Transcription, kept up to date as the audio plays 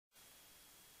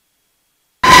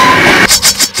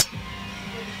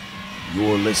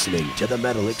You're listening to the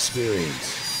Metal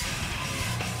Experience.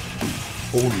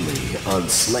 Only on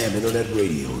Slam Internet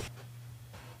Radio. And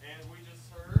we just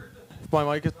heard... My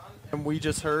mic is on. And we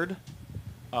just heard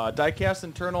Diecast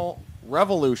Internal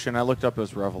Revolution. I looked up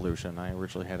as Revolution. I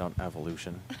originally had on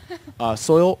Evolution.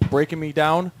 Soil, Breaking Me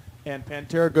Down, and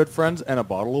Pantera, Good Friends, and a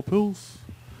Bottle of Pills.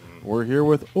 We're here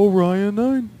with Orion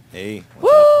 9. Hey. Woo!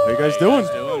 How you guys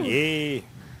doing? Yay.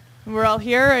 We're all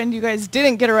here, and you guys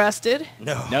didn't get arrested.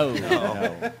 No.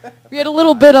 We had a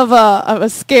little bit of a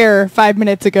scare 5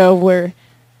 minutes ago where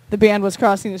the band was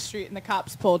crossing the street and the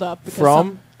cops pulled up.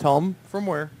 From? Tell them from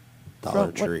where?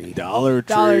 Dollar Tree. Dollar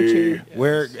Tree. Yes.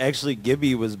 Where actually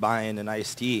Gibby was buying an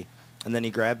iced tea, and then he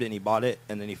grabbed it and he bought it,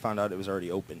 and then he found out it was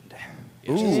already opened.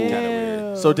 Ooh. Kind of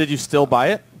weird. So did you still buy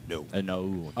it? No.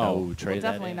 No. Oh. Trade Well, that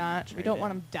definitely in. not. We Trade don't it.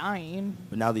 want them dying.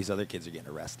 But now these other kids are getting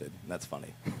arrested. That's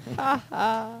funny.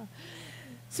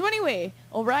 So anyway,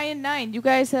 Orion 9, you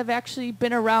guys have actually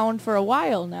been around for a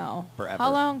while now. Forever.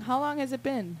 How long has it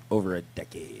been? Over a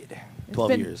decade. It's 12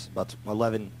 been- years. About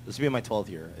 11. This will be my 12th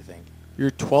year, I think.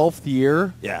 Your 12th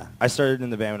year? Yeah. I started in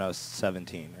the band when I was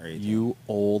 17 or 18. You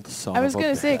old son I was of a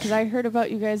going to say, bitch. because I heard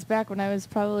about you guys back when I was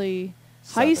probably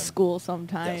high 7. school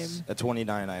sometime. Yes. At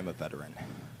 29, I am a veteran.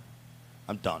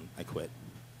 I'm done. I quit.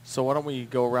 So why don't we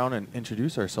go around and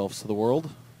introduce ourselves to the world?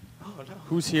 Oh, no.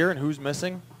 Who's here and who's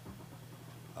missing?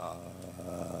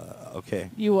 Okay.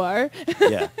 You are?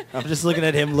 Yeah. I'm just looking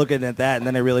at him looking at that, and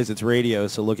then I realize it's radio,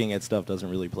 so looking at stuff doesn't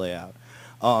really play out.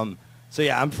 So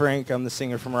yeah, I'm Frank. I'm the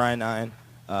singer from Orion 9.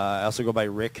 I also go by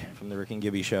Rick from the Rick and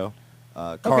Gibby Show.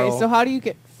 Carl, Okay, so how do you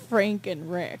get Frank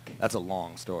and Rick? that's a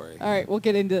long story. All right, we'll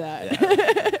get into that.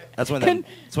 Yeah. That's one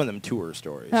of them tour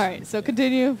stories. All right, so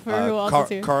continue for who else is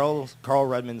here. Carl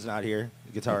Redmond's not here,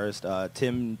 the guitarist.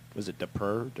 Tim, was it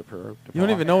Depur? You don't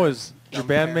even know your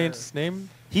bandmate's name?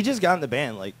 He just got in the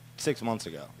band like 6 months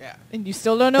ago. Yeah. And you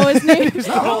still don't know his name?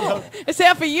 It's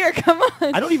half a year, come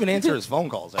on. I don't even answer his phone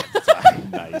calls at the time.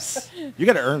 Nice. You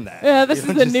got to earn that. Yeah, this You is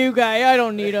know, the just- new guy. I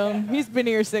don't need him. He's been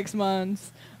here 6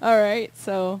 months. All right,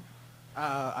 so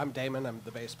I'm Damon. I'm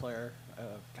the bass player. God,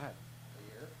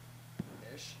 a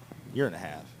year-ish? Year and a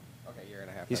half. Okay, year and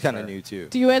a half. He's that's kind of fair. new too.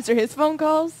 do you answer his phone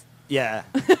calls? Yeah.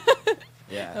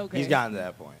 Yeah. Okay. He's gotten to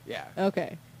that point. Yeah.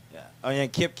 Okay. Yeah. Oh yeah,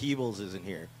 Kip Keebles isn't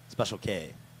here. Special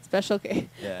K. Special K.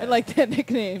 Yeah. I like that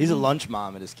nickname. He's a lunch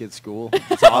mom at his kid's school.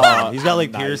 It's awesome. He's got like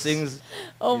Nice. piercings.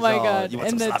 Oh He's my all, God. "You want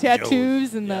And some the sloppy joes?"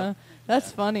 tattoos and Yeah.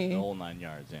 that's funny. The whole 9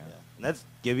 yards, yeah. Yeah. And that's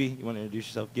Gibby. You want to introduce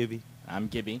yourself, Gibby? I'm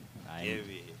Gibby. I'm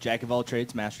Gibby. jack of all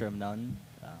trades, master of none.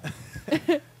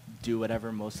 Do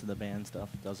whatever most of the band stuff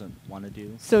doesn't want to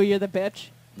do. So you're the bitch?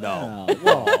 No.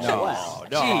 Whoa. No.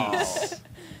 No. Jeez.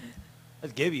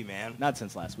 That's Gibby, man. Not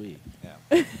since last week.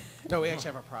 Yeah. No, we actually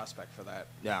have a prospect for that.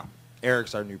 Yeah.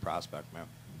 Eric's our new prospect, man.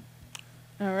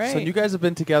 All right. So you guys have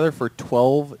been together for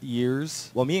 12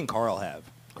 years. Well, me and Carl have.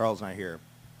 Carl's not here.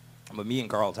 But me and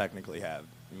Carl technically have.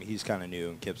 I mean, he's kind of new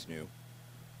and Kip's new.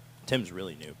 Tim's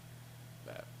really new.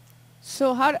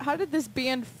 So how did this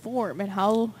band form, and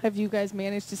how have you guys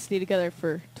managed to stay together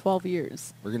for 12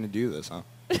 years? We're going to do this, huh?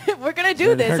 We're going to do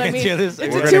We're this. gonna I mean, do this.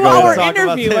 it's We're a gonna go 2-hour talk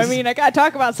about interview. I this. mean, I got to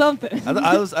talk about something. I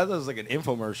thought it was like an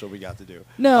infomercial we got to do.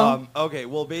 No. Okay,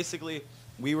 well, basically,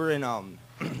 we were in,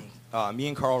 me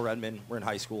and Carl Redmond were in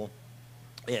high school,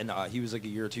 and he was like a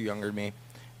year or two younger than me,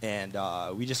 and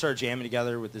we just started jamming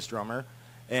together with this drummer,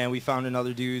 and we found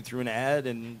another dude through an ad,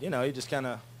 and, you know, he just kind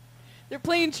of, They're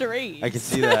playing charades. I can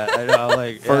see that. I know,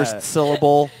 like, First yeah.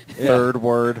 syllable, third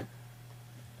word.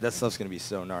 That stuff's going to be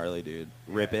so gnarly, dude.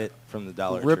 Rip It from the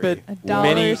Dollar Rip Tree. It. A dollar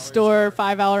Mini- store,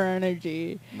 5-hour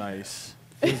energy. Nice.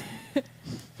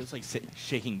 It's like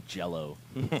shaking Jello.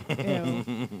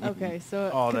 Ew. Okay, so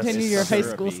Oh, that's continue your high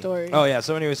syrupy. school story. Oh, yeah.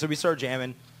 So anyway, so we started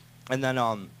jamming. And then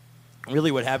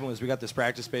really what happened was we got this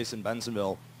practice space in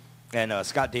Bensonville. And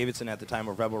Scott Davidson at the time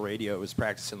of Rebel Radio was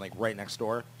practicing like right next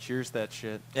door. Cheers that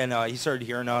shit. And he started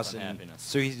hearing us. Love and And happiness.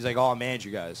 so he's like, oh, I'll manage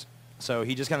you guys. So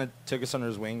he just kind of took us under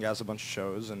his wing, got us a bunch of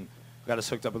shows, and got us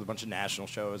hooked up with a bunch of national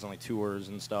shows and like tours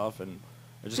and stuff. And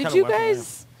it just Did kinda you went from there.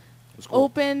 guys It was cool.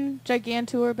 open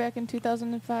Gigantour back in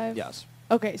 2005? Yes.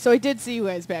 Okay, so I did see you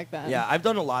guys back then. Yeah, I've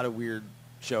done a lot of weird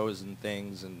shows and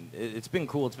things, and it's been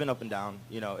cool. It's been up and down.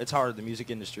 You know, it's hard. The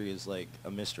music industry is like a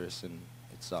mistress, and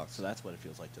it sucks. So that's what it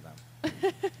feels like to them.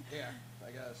 Yeah, I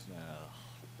guess.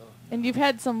 And you've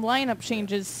had some lineup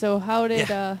changes, so how did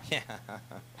yeah.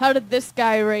 how did this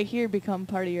guy right here become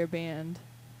part of your band?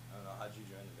 I don't know. How'd you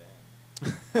join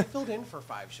the band? I filled in for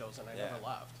 5 shows and I Yeah. never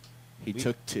left. He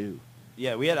took 2.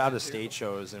 Yeah, we had out-of-state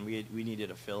shows, and we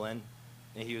needed a fill-in,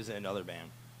 and he was in another band.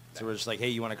 So we're just like, hey,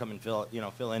 you want to come and fill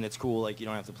in? It's cool. Like, you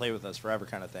don't have to play with us forever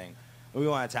kind of thing. And we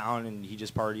went out of town, and he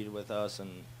just partied with us, and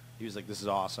he was like, "This is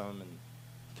awesome," and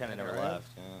kind of never Right. left.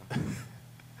 Yeah.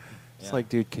 It's Yeah. like,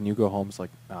 dude, can you go home? It's like,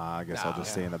 I guess I'll No.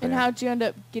 just stay in the And band. how'd you end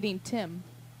up getting Tim?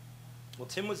 Well,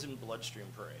 Tim was in Bloodstream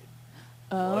Parade.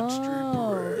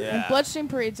 Oh, Yeah. and Bloodstream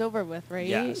Parade's over with, right?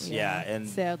 Yes, yeah, and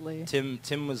sadly,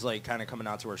 Tim was like kind of coming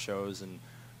out to our shows, and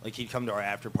like he'd come to our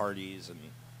after parties, and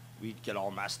we'd get all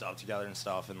messed up together and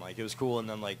stuff, and like it was cool. And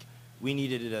then like we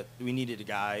needed a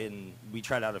guy, and we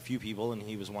tried out a few people, and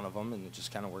he was one of them, and it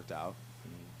just kind of worked out.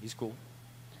 And he's cool.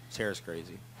 His hair is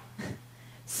crazy.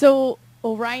 So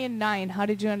Orion 9, how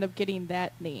did you end up getting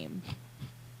that name?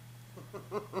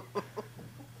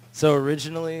 So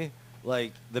originally,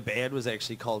 like the band was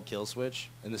actually called Killswitch,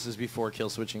 and this is before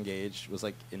Killswitch Engage was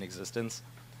like in existence,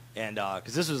 and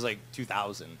because this was like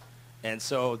 2000, and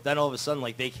so then all of a sudden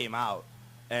like they came out,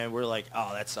 and we're like,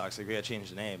 oh, that sucks, like we gotta change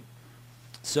the name.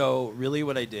 So really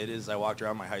what I did is I walked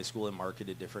around my high school and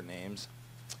marketed different names,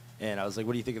 and I was like,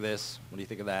 what do you think of this? What do you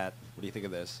think of that? What do you think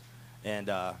of this? And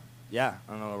yeah,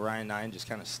 I don't know, Orion 9 just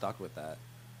kind of stuck with that.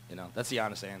 You know, that's the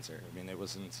honest answer. I mean,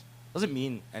 doesn't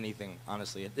mean anything,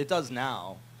 honestly. It does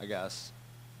now, I guess,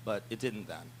 but it didn't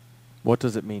then. What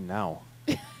does it mean now?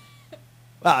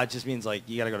 Well, it just means, like,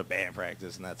 you got to go to band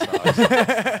practice, and that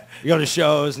sucks. You go to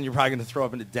shows, and you're probably going to throw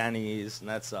up into Denny's, and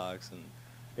that sucks. And,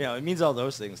 you know, it means all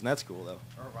those things, and that's cool, though.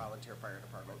 Or volunteer fire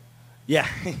department. Yeah,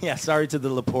 yeah, sorry to the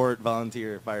LaPorte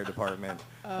Volunteer Fire Department.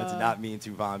 That did not mean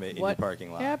to vomit in your What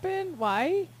parking lot. happened?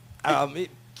 Why?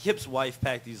 Kip's wife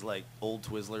packed these like old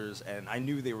Twizzlers, and I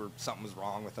knew something was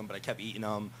wrong with them, but I kept eating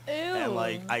them. Ew. And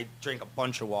like I drank a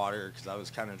bunch of water because I was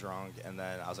kind of drunk, and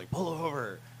then I was like, pull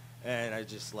over, and I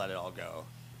just let it all go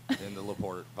in the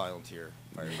LaPorte Volunteer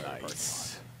Firefighter parking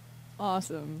lot.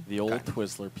 Awesome. The old Okay.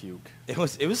 Twizzler puke. It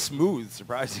was smooth,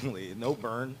 surprisingly. No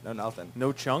burn, no nothing.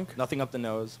 No chunk? Nothing up the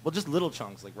nose. Well, just little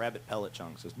chunks, like rabbit pellet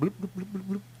chunks. Just bloop, bloop, bloop,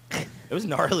 bloop, bloop. It was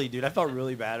gnarly, dude. I felt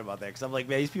really bad about that because I'm like,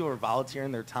 man, these people are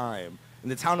volunteering their time in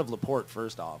the town of LaPorte,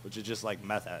 first off, which is just like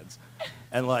meth heads.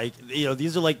 And like, you know,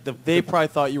 these are like They probably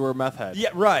thought you were a meth head. yeah,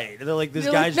 right. They're like, this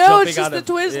You're guy's like, no, jumping it's just out the of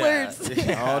Twizzlers.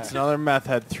 Yeah. Oh, it's another meth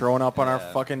head thrown up on our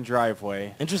Yeah. fucking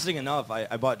driveway. Interesting enough, I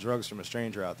bought drugs from a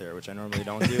stranger out there, which I normally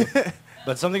don't do.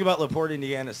 But something about LaPorte,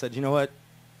 Indiana said, you know what?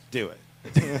 Do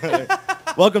it.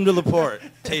 Welcome to LaPorte.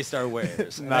 Taste our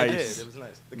wares. And I did. Nice. It was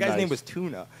nice. The guy's Nice. name was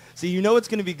Tuna. See, you know it's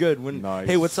going to be good when, Nice.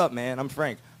 hey, what's up, man? I'm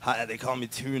Frank. Hi, they call me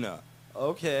Tuna.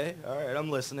 Okay. All right,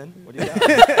 I'm listening. What do you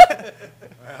got?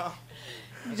 Well,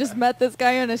 You just met this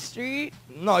guy on a street?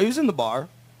 no, he was in the bar.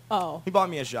 Oh. He bought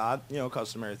me a shot, you know,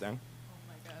 customary thing. Oh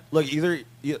my god.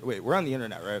 Look, wait, we're on the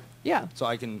internet, right? Yeah. So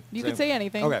I can You can say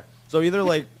anything. Okay. So either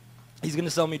like he's gonna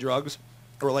sell me drugs,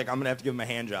 or like I'm gonna have to give him a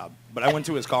hand job. But I went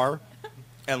to his car,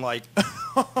 and like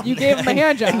You gave him a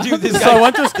hand job. and dude, this So guy I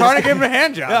went to his car to give him a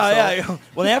hand job. Yeah, so- yeah.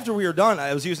 Well, after we were done,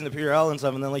 I was using the Purell and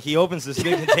stuff, and then like he opens this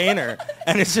big container,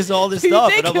 and it's just all this You stuff,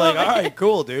 did and I'm give like, him a all right, hand-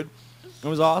 cool, dude. It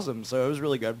was awesome. So it was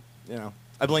really good. You know,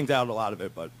 I blinked out a lot of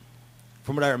it, but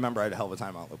from what I remember, I had a hell of a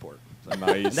time out in LaPorte. So.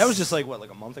 Nice. And that was just like what,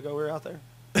 like a month ago we were out there.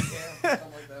 Yeah,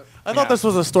 something like that. I thought Yeah. this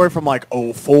was a story from like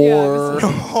 '04. Yeah,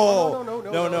 Oh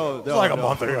no. It's like a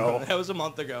month ago. That was a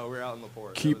month ago. We were out in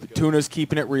LaPorte. That was Keep good. Tuna's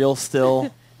keeping it real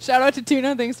still. Shout out to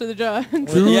Tuna. Thanks for the job.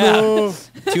 Yeah.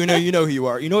 Tuna, you know who you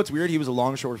are. You know what's weird? He was a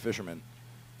longshore fisherman.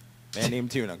 Man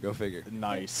named Tuna. Go figure.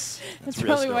 Nice. That's a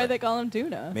real probably why story. they call him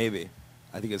Tuna. Maybe.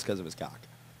 I think it's because of his cock.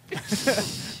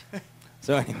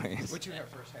 So anyways. Which you have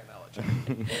first-hand knowledge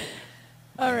of.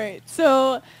 All right.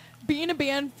 So, being a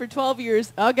band for 12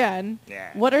 years again,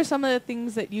 Yeah. what are some of the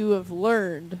things that you have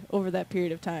learned over that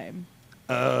period of time?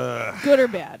 Uh, Good or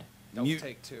bad? Don't You-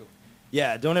 take two.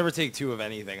 yeah, don't ever take two of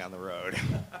anything on the road.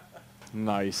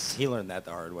 Nice. He learned that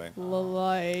the hard way.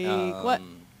 Like what?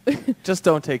 Just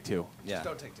don't take two. Yeah. Just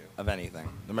don't take two. Of anything.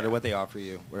 No matter what they offer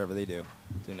you, whatever they do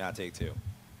not take two.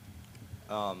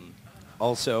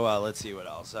 Also, let's see what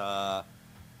else.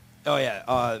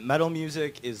 Metal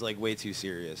music is like way too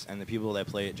serious, and the people that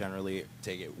play it generally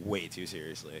take it way too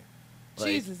seriously. Like,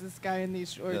 Jesus, this guy in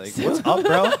these you're shorts. like, what's up,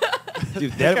 bro?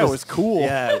 Dude, that guy was cool.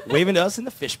 Yeah, waving to us in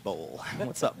the fishbowl.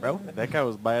 What's up, bro? That guy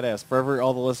was badass. For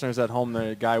all the listeners at home,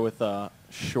 the guy with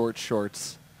short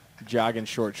shorts, jogging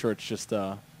short shorts, just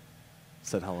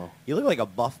said hello. You look like a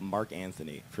buff Mark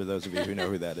Anthony, for those of you who know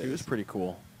who that is. He was pretty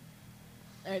cool.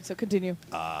 All right, so continue.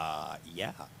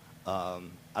 Yeah.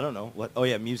 I don't know. What? Oh,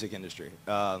 yeah, music industry.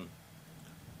 I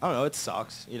don't know. It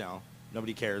sucks, you know.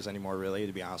 Nobody cares anymore, really,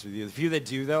 to be honest with you. The few that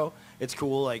do, though, it's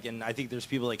cool. Like, and I think there's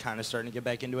people, like, kind of starting to get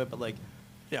back into it. But, like,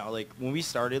 you know, like, when we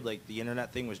started, like, the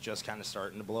internet thing was just kind of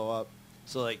starting to blow up.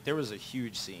 So, like, there was a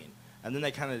huge scene. And then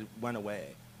that kind of went away.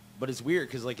 But it's weird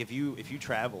because, like, if you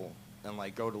travel and,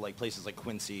 like, go to, like, places like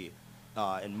Quincy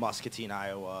in Muscatine,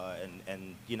 Iowa,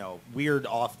 and you know, weird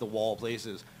off the wall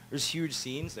places. There's huge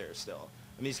scenes there still.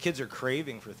 I mean, these kids are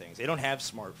craving for things. They don't have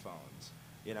smartphones.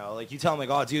 You know, like you tell them, like,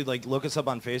 oh, dude, like, look us up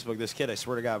on Facebook. This kid, I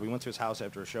swear to God, we went to his house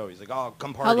after a show. He's like, oh,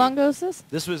 come party. How long ago was this?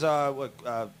 This was,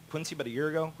 Quincy, about a year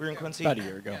ago? We were in Quincy? About a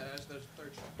year ago. Yeah, that's the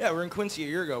third show. Yeah, we're in Quincy a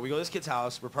year ago. We go to this kid's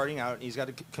house. We're partying out, and he's got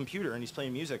a computer, and he's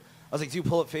playing music. I was like, dude,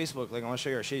 pull up Facebook. Like, I want to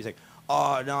show you our shit. He's like,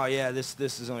 oh, no, yeah, this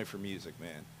is only for music,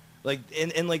 man. Like,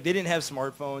 and like, they didn't have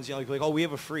smartphones. You know, like, oh, we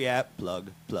have a free app.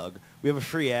 Plug. We have a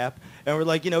free app. And we're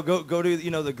like, you know, go to, you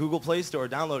know, the Google Play Store,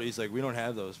 download it. He's like, we don't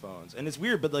have those phones. And it's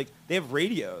weird, but, like, they have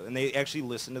radio, and they actually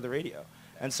listen to the radio.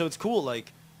 And so it's cool.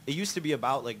 Like, it used to be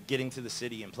about, like, getting to the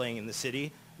city and playing in the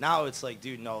city. Now it's like,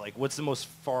 dude, no, like, what's the most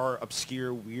far,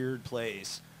 obscure, weird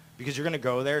place? Because you're going to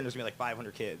go there, and there's going to be, like,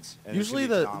 500 kids. And it's Usually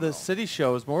gonna be the phenomenal. city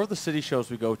shows, more of the city shows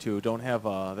we go to don't have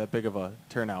that big of a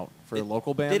turnout for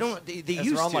local bands. They don't. They It's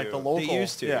used around, to. like, the local. They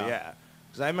used to. Yeah. Yeah.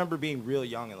 Because I remember being real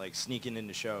young and like sneaking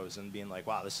into shows and being like,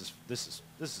 wow, this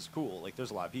is cool. Like,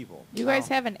 there's a lot of people. You guys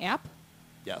have an app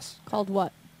Yes. called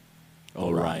what?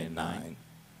 Orion 9.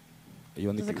 Are you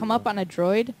on the Does it Google? come up on a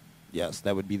Droid? Yes,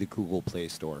 that would be the Google Play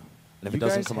Store. And if You it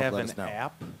doesn't guys come have up, let an us know.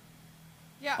 app?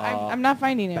 Yeah, Uh, I'm not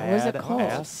finding it. What is it called?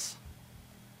 Badass.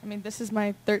 I mean, this is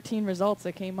my 13 results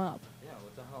that came up. Yeah,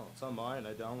 what the hell? It's on mine.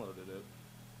 I downloaded it.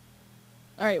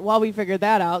 All right, while we figure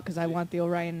that out, because I want the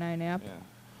Orion 9 app. Yeah.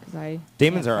 'Cause I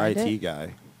Damon's can't our find IT it.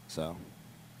 guy, so.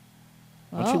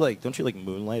 Well. Don't you like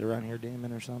moonlight around here,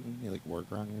 Damon, or something? You like work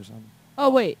around here or something? Oh,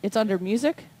 wait, it's under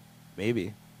music?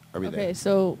 Maybe. Are we Okay, there?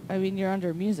 so, I mean, you're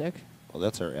under music. Well,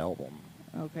 that's our album.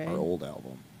 Okay. Our old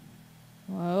album.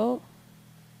 Well,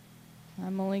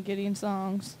 I'm only getting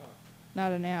songs,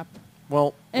 not an app.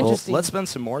 Well, Interesting. Well, let's spend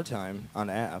some more time on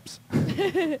apps.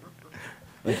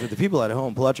 Like, for the people at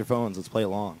home, pull out your phones. Let's play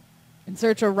along. And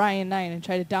search Orion 9 and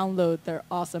try to download their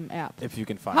awesome app. if you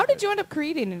can find How it. did you end up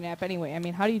creating an app anyway? I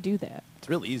mean, how do you do that? It's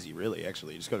real easy, really,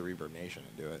 actually. You just go to Reverb Nation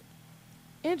and do it.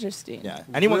 Interesting. Yeah.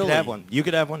 Anyone could Really? have one. You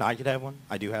could have one. I could have one.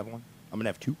 I do have one. I'm going to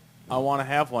have two. I want to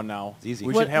have one now. It's easy.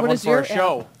 We What- should have what one is for your our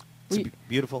show. app? It's We-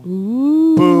 beautiful.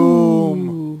 Ooh. Boom.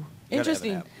 Gotta have an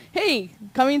Interesting. app. Hey,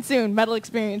 coming soon, Metal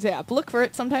Experience app. Look for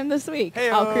it sometime this week.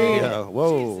 Hey-o. I'll create Yeah. it.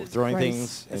 Whoa. Jesus Throwing Christ.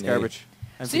 things. It's in garbage.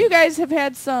 So you guys have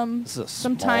had some This is a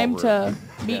some small time to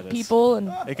room. meet it is. people,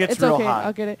 and It gets it's real okay. hot.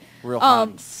 I'll get it. Real hot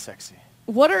and sexy.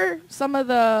 What are some of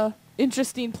the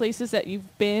interesting places that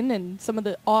you've been, and some of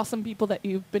the awesome people that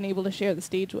you've been able to share the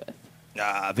stage with?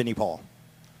 Vinnie Paul.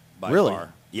 By Really?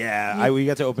 far. Yeah. You- We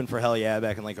got to open for Hell Yeah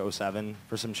back in like 07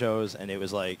 for some shows, and it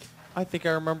was like, I think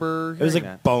I remember it was like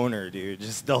hearing that. boner, dude.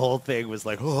 Just the whole thing was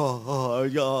like, oh,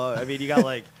 yeah. I mean, you got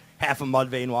like half a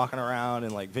Mudvayne walking around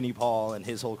and like Vinnie Paul and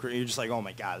his whole crew. You're just like, oh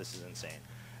my God, this is insane.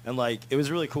 And like, it was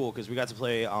really cool because we got to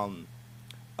play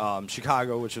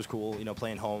Chicago, which was cool, you know,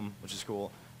 playing home, which is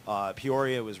cool.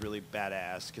 Peoria was really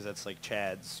badass because that's like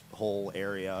Chad's whole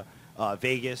area.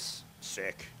 Vegas,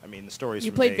 sick. I mean, the stories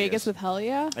You from played Vegas with Hell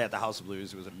Yeah? At the House of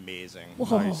Blues. It was amazing.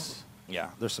 Whoa. Nice.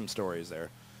 Yeah, there's some stories there.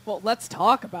 Well, let's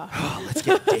talk about it. Let's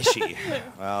get dishy.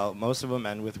 Well, most of them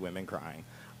end with women crying.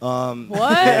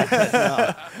 What?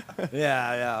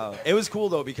 Yeah. It was cool,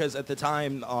 though, because at the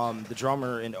time, the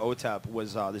drummer in OTEP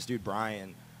was this dude,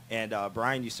 Brian. And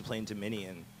Brian used to play in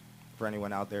Dominion, for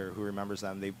anyone out there who remembers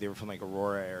them. They were from, like,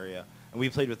 Aurora area. And we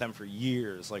played with them for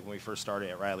years, like, when we first started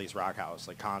at Riley's Rock House,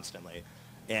 like, constantly.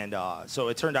 And so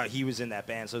it turned out he was in that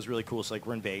band, so it was really cool. So, like,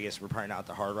 we're in Vegas. We're partying out at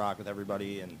the Hard Rock with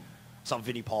everybody. And saw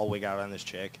Vinnie Paul wig out on this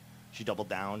chick. She doubled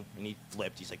down, and he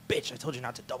flipped. He's like, bitch, I told you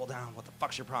not to double down. What the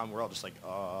fuck's your problem? We're all just like,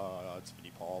 it's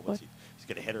Vinnie Paul. What? He's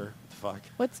going to hit her. What the fuck?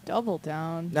 What's double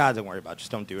down? Nah, don't worry about it.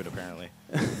 Just don't do it, apparently.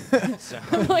 So,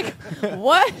 I'm like,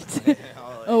 what?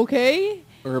 Okay.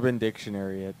 Urban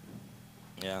Dictionary.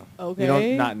 yeah. Okay. You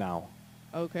don't, not now.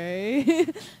 Okay.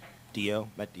 Dio.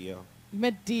 Met Dio. You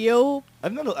met Dio.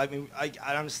 I've met, I mean, I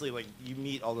honestly, like, you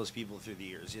meet all those people through the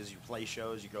years. As you play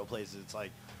shows, you go places, it's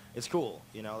like, it's cool,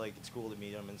 you know, like, it's cool to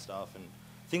meet them and stuff, and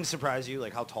things surprise you,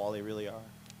 like, how tall they really are.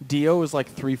 Dio is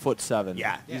like 3'7".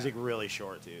 Yeah, he's, Yeah. like, really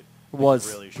short, dude. Was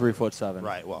Like, really short. 3'7".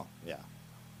 Right, well, yeah.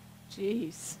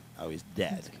 Jeez. Oh, he's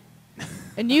dead.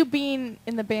 And you being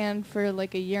in the band for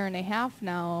like a year and a half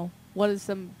now, what is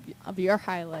some of your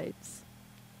highlights?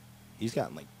 He's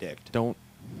gotten, like, dicked. Don't.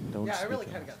 Yeah, I really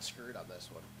speak kind of of got screwed on this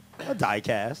one. A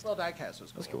diecast. Well, Diecast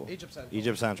was cool. That's cool. Egypt Central.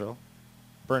 Egypt Central.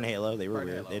 Burn Halo, they were Burn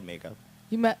weird. Halo. They had makeup.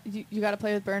 You got to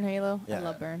play with Burn Halo. I Yeah.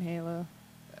 love Burn Halo.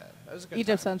 Yeah, that was a good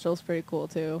Egypt time. Central's pretty coal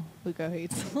too. Luca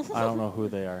hates. I don't know who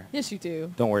they are. Yes, you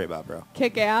do. Don't worry about it, bro.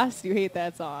 Kick ass. You hate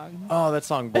that song. Oh, that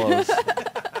song blows.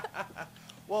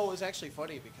 Well, it was actually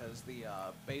funny because the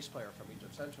bass player from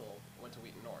Egypt Central went to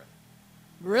Wheaton North.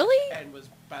 Really? and was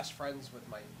best friends with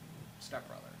my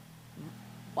stepbrother.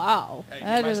 Wow. And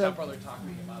That my is a stepbrother talked to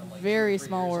me about him like very 2 or 3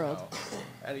 small years world.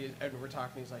 ago. And we're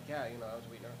talking. He's like, yeah, you know, I was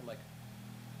waiting for him. I'm like,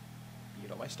 you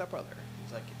know, my stepbrother.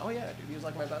 He's like, oh yeah, dude, he was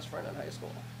like my best friend in high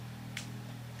school.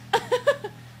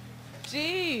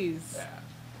 Jeez. Yeah.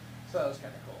 So that was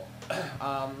kind of cool.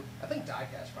 I think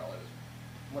Diecast probably was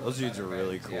one of Those the dudes better are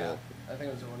really bands. Yeah. cool. I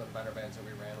think it was one of the better bands that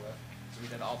we ran with. So we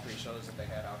did all 3 shows that they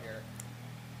had out here.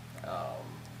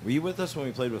 Were you with us when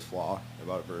we played with Flaw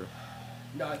about a brew?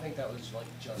 No, I think that was like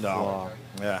just Flaw.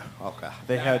 Yeah. Okay.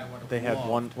 They That had I would've they had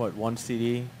loved. one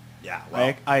CD. Yeah.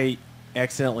 Well, I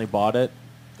accidentally bought it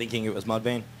thinking it was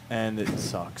Mudvayne. and it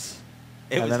sucks.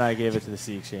 It and was- then I gave it to the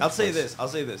C Exchange. I'll say place.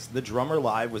 this. The drummer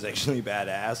live was actually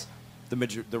badass.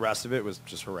 The rest of it was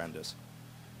just horrendous.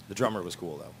 The drummer was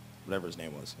cool though. Whatever his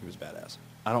name was, he was badass.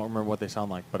 I don't remember what they sound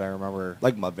like, but I remember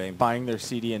Like Mudvayne. buying their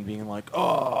CD and being like,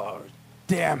 "Oh,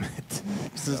 damn it,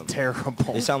 this is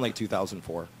terrible." They sound like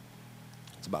 2004.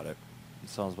 That's about it. It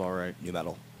sounds about right. New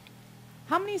metal.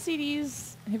 How many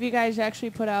CDs have you guys actually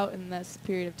put out in this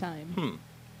period of time?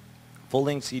 Full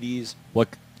length CDs, What?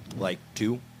 like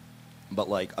 2, but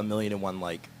like 1,000,001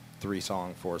 like 3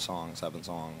 song, 4 songs, 7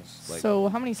 songs. Like So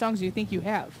how many songs do you think you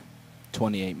have?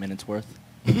 28 minutes worth.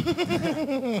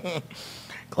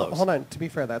 close. Hold on. To be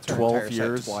fair, that's our 12 entire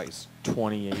years, set twice.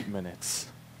 28 minutes.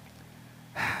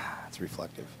 That's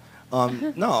reflective.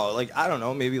 No, like I don't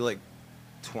know, maybe like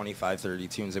 25, 30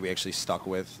 tunes that we actually stuck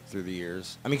with through the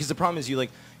years. I mean, because the problem is you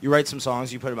write some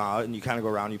songs, you put them out, and you kind of go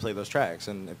around and you play those tracks,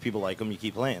 and if people like them, you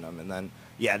keep playing them, and then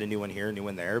you add a new one here, a new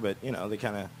one there, but you know, they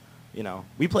kind of,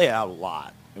 we play out a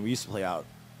lot, and we used to play out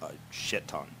a shit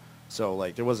ton. So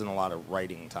like there wasn't a lot of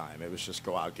writing time. It was just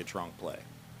go out, get drunk, play,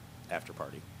 after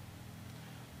party.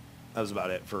 That was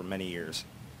about it for many years.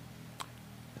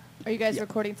 Are you guys Yeah.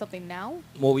 recording something now?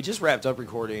 Well, we just wrapped up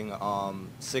recording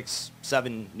 6,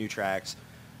 7 new tracks,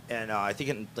 and I think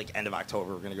in like end of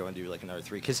October we're gonna go and do like another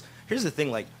 3. Because here's the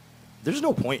thing, like, there's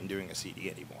no point in doing a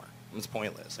CD anymore. It's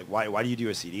pointless. Like, why do you do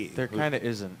a CD? There kind of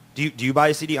isn't. Do you buy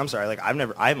a CD? I'm sorry, like I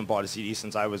haven't bought a CD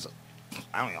since I was,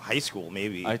 I don't know, high school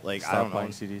maybe. I like stopped I don't know.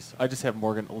 buying CDs. I just have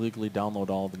Morgan illegally download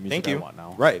all the music Thank you. I want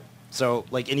now. Right. So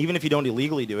like, and even if you don't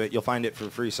illegally do it, you'll find it for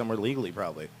free somewhere legally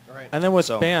probably. Right. And then with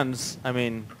So- bands, I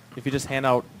mean, if you just hand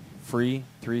out free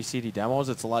 3 CD demos,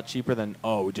 it's a lot cheaper than,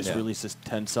 we just Yeah. released this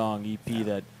 10-song EP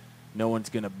that no one's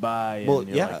going to buy. And Well,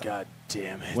 you're yeah. like, God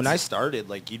damn it. When I started,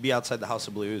 like, you'd be outside the House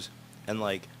of Blues, and,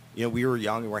 like, we were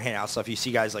young, and we're handing out stuff. You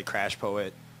see guys like Crash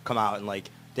Poet come out, and, like,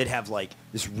 they'd have, like,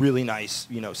 this really nice,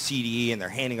 CD, and they're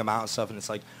handing them out and stuff, and it's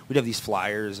like, we'd have these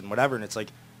flyers and whatever, and it's like,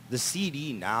 the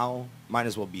CD now might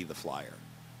as well be the flyer.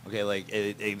 Okay, like,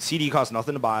 a CD costs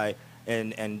nothing to buy,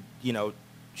 and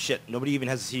shit, nobody even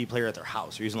has a CD player at their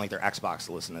house. They're using, like, their Xbox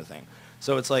to listen to the thing.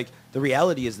 So it's like, the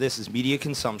reality is this, is media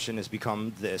consumption has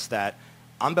become this, that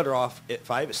I'm better off,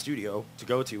 if I have a studio to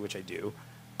go to, which I do,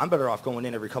 I'm better off going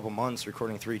in every couple months,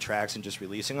 recording 3 tracks and just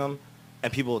releasing them,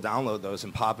 and people will download those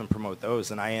and pop and promote those,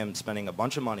 than I am spending a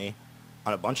bunch of money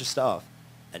on a bunch of stuff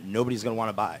that nobody's going to want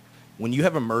to buy. When you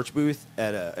have a merch booth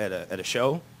at a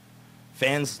show,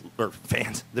 fans,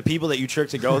 the people that you trick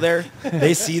to go there,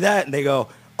 they see that and they go,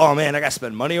 oh man, I got to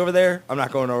spend money over there. I'm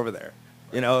not going over there.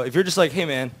 If you're just like, hey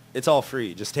man, it's all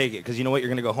free, just take it, because you know what, you're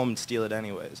going to go home and steal it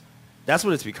anyways. That's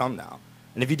what it's become now.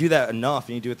 And if you do that enough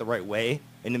and you do it the right way,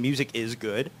 and the music is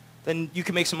good, then you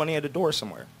can make some money at a door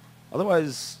somewhere.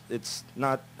 Otherwise, it's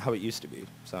not how it used to be.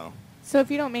 So if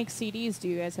you don't make CDs, do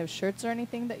you guys have shirts or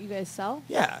anything that you guys sell?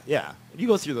 Yeah. You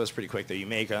go through those pretty quick, though. You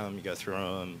make them, you go through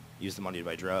them, use the money to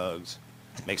buy drugs,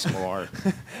 make some more.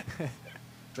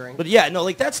 Drink. But yeah, no,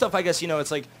 like that stuff, I guess,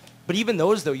 it's like, but even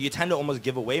those, though, you tend to almost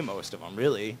give away most of them,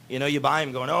 really. You buy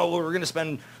them going, oh, well, we're going to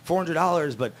spend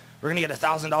 $400, but we're going to get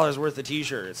 $1,000 worth of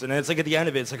T-shirts. And it's like at the end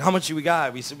of it, it's like, how much do we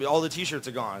got? All the T-shirts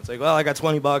are gone. It's like, well, I got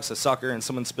 $20, a sucker, and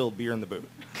someone spilled beer in the boot.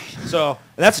 So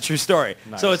that's a true story.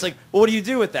 Nice. So it's like, well, what do you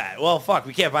do with that? Well, fuck,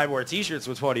 we can't buy more T-shirts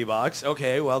with $20.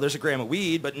 Okay, well, there's a gram of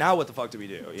weed, but now what the fuck do we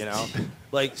do,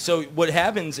 Like, so what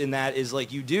happens in that is,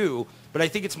 like, you do, but I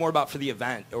think it's more about for the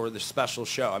event or the special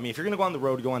show. I mean, if you're going to go on the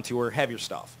road, go on tour, have your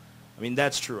stuff. I mean,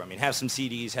 that's true. I mean, have some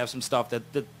CDs, have some stuff that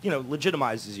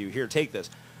legitimizes you. Here, take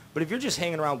this. But if you're just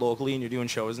hanging around locally and you're doing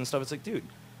shows and stuff, it's like, dude,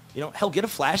 hell, get a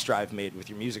flash drive made with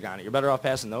your music on it. You're better off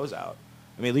passing those out.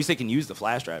 I mean, at least they can use the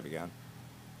flash drive again.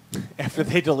 After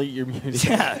they delete your music.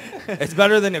 Yeah, it's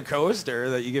better than a coaster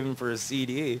that you give them for a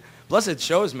CD. Plus, it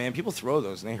shows, man, people throw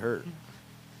those and they hurt.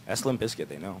 Ask Limp Bizkit,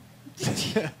 they know.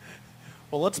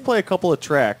 Well, let's play a couple of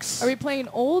tracks. Are we playing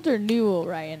old or new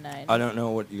Orion 9? I don't know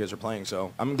what you guys are playing,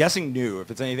 so I'm guessing new.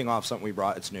 If it's anything off something we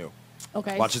brought, it's new.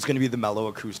 Okay. Watch, it's going to be the mellow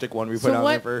acoustic one we put So on there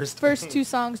what first. first two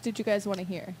songs did you guys want to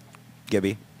hear?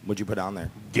 Gibby, what'd you put on there?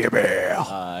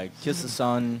 Kiss the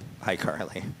Sun. Hi,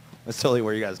 Carly. That's totally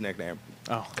where you guys' nickname.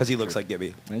 Oh, Because he looks like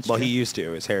Gibby. That's Well, true. he used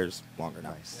to. His hair's longer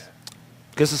now.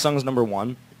 Kiss the Sun's number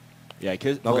 1. Yeah,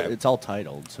 Kiss, Okay. well, it's all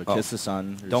titled. So Oh. Kiss the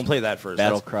Sun. there's Don't play that first.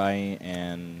 Battle That's- Cry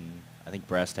and I think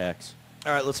Brass Tacks.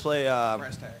 All right, let's play.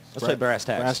 Brass Tacks. Let's play Brass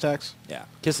Tacks. Brass tacks. Yeah.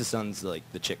 Kiss the Sun's like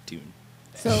the chick tune.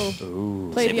 So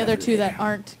play Save the it other for two the that end.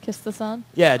 aren't Kiss the Sun.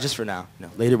 Yeah, just for now. No,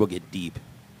 later we'll get deep.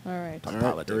 All right. On All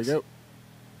right, politics. here we go.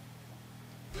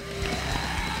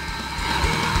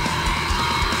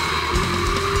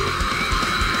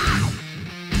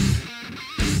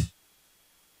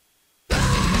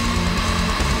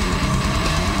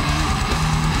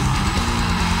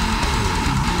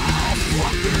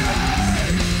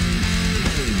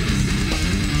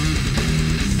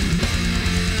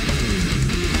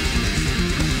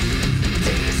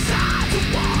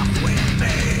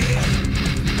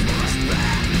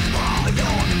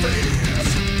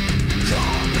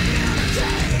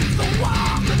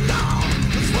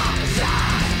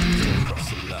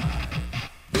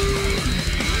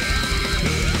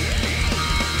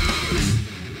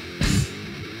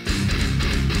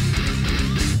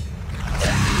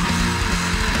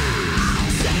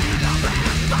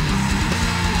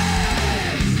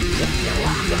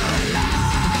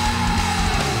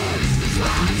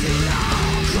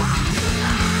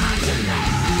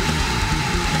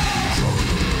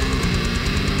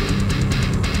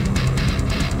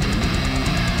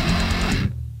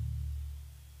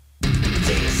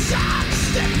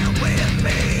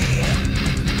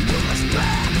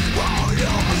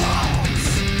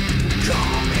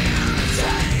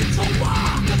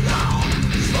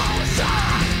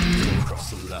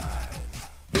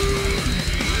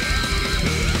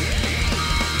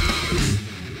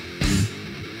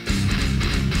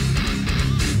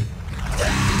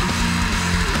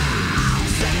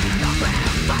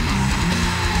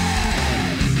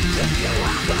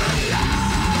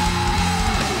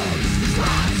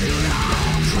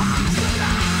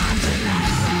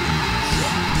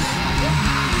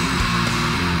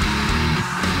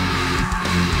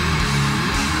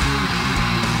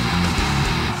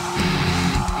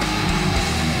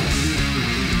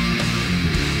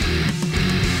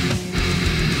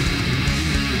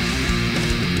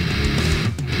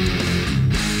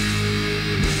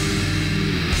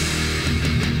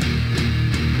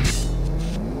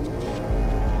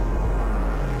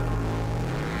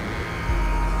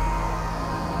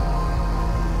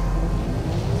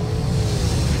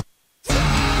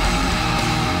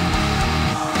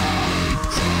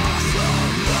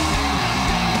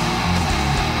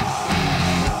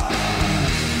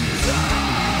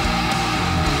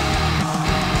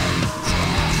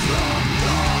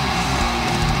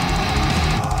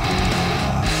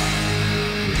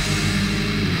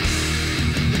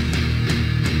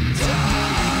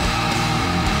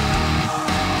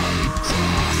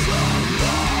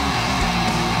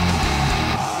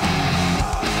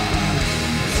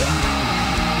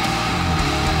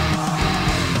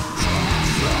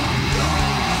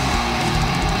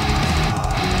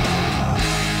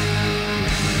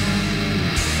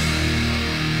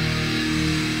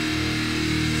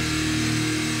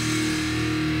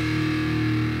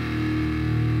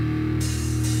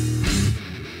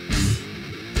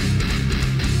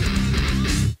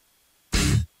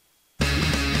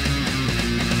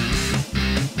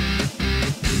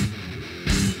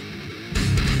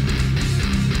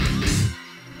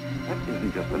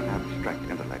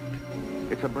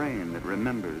 It's a brain that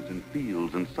remembers and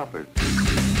feels and suffers.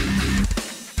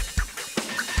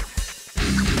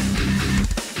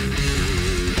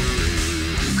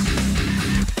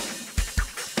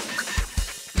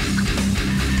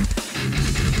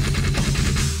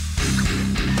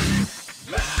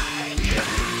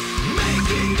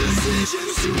 Making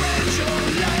decisions to end your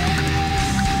life.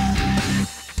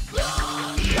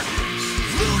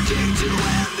 Looking to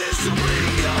end this to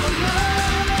bring your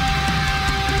life.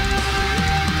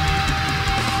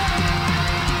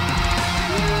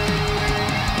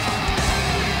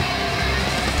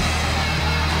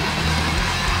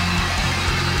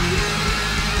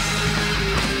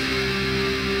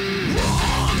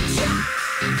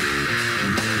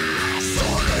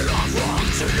 Started off wrong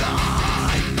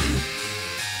tonight.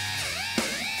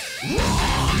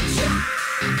 Wrong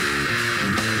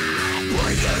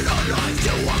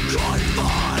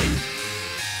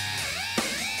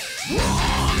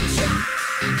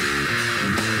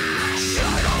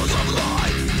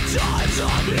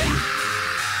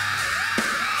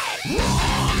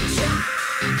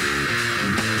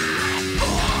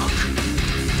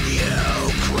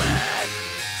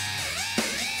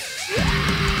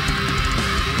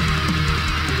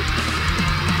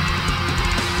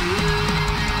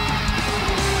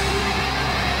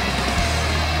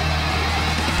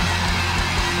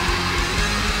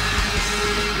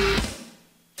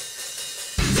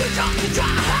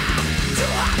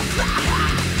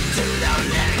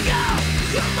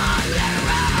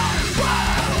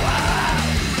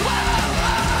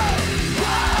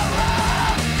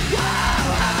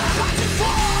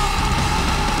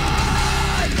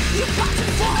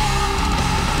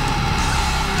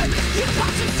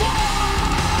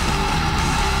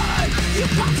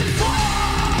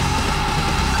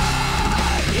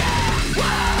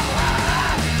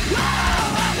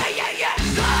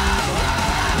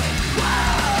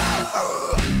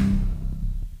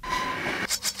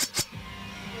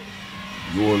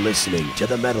listening to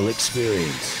the Metal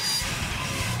Experience.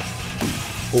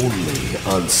 Only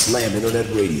on Slam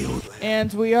Internet Radio.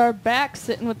 And we are back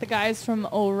sitting with the guys from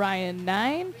Orion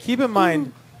 9. Keep in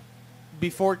mind,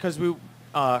 before, because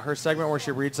her segment where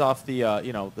she reads off the,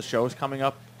 the shows coming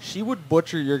up, she would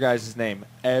butcher your guys' name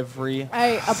every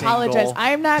I apologize. single I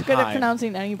am not good at time.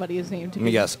 pronouncing anybody's name. To Let me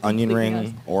be guess. Onion completely ring,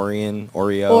 honest. Orion,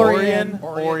 Oreo. Orion.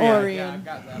 Orion. Yeah, I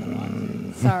got that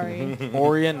wrong. Sorry.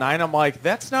 Orion 9. I'm like,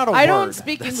 that's not a word. I don't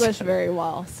speak English very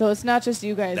well, so it's not just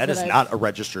you guys. That is I've- not a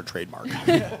registered trademark.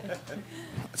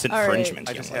 It's All right. infringement,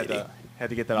 I young just lady. had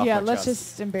to get that off Yeah, my let's chest.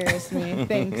 just embarrass me.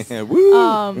 Thanks.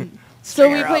 Woo! So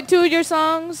we Figure played out. 2 of your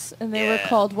songs, and they were Yeah.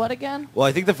 called what again? Well,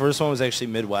 I think the first one was actually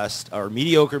Midwest, or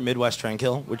Mediocre Midwest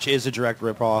Tranquil, which is a direct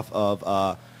ripoff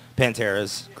of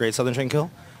Pantera's Great Southern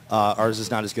Tranquil. Ours is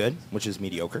not as good, which is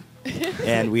mediocre.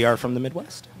 And we are from the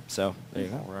Midwest. So, there you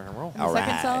go. Rock and roll. And the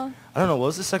second song? I don't know, what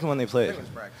was the second one they I played? think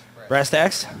it was Brax. Brass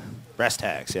Tacks? Brass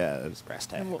Tacks, yeah, it was Brass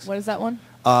And Tacks. what is that one?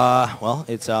 Well,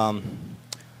 it's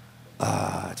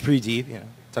pretty deep, you know.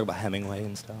 Talk about Hemingway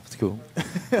and stuff. It's cool.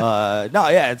 No,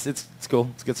 yeah, it's cool.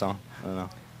 It's a good song. I don't know.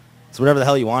 It's whatever the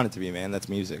hell you want it to be, man. That's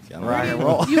music. I don't Rock know. and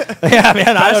roll. Yeah,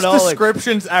 man, I don't Best know. like-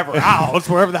 descriptions ever. Ow, it's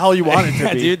wherever the hell you want it to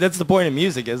Yeah, be. dude, that's the point of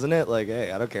music, isn't it? Like,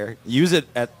 hey, I don't care. Use it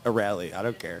at a rally. I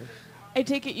don't care. I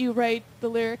take it you write the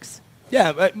lyrics.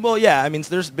 Yeah, well, yeah. I mean,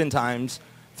 there's been times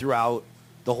throughout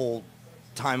the whole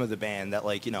time of the band that,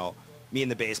 like, me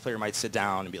and the bass player might sit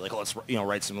down and be like, oh, let's,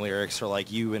 write some lyrics, or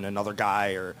like you and another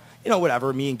guy, or,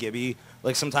 whatever, me and Gibby.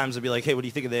 Like, sometimes I'd be like, hey, what do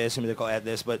you think of this? And be like, I'll add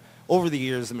this. But over the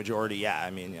years, the majority, yeah,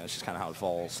 I mean, it's just kind of how it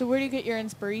falls. So where do you get your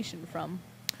inspiration from?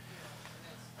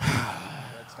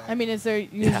 I mean, is there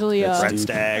usually Red a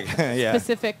Stag. Yeah.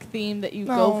 specific theme that you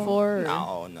go for? Or?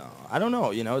 No. I don't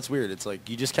know. It's weird. It's like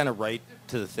you just kind of write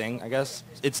to the thing, I guess.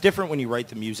 It's different when you write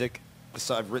the music.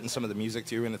 So I've written some of the music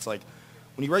too, and it's like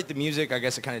when you write the music, I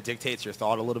guess it kind of dictates your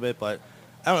thought a little bit. But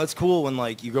I don't know. It's cool when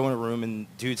like you go in a room and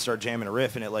dudes start jamming a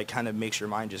riff, and it like kind of makes your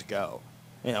mind just go.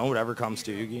 Whatever comes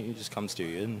to you, it just comes to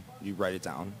you, and you write it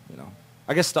down.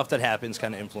 I guess stuff that happens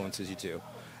kind of influences you too.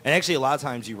 And actually, a lot of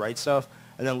times you write stuff,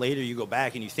 and then later you go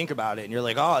back and you think about it, and you're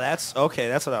like, oh, that's okay.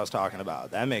 That's what I was talking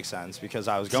about. That makes sense because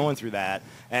I was going through that,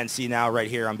 and see now right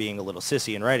here I'm being a little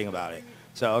sissy and writing about it.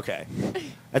 So okay,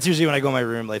 that's usually when I go in my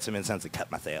room, light some incense, and cut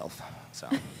myself. So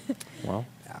Well,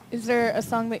 yeah. Is there a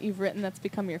song that you've written that's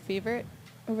become your favorite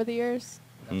over the years?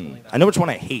 I know which one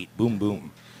I hate. Boom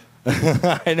boom.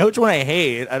 I know which one I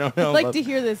hate. I don't know. I'd like about- to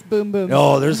hear this boom boom.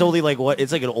 No, there's only like what?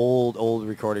 It's like an old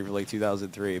recording from like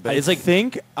 2003. But it's I like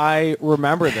think I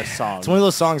remember this song. it's one of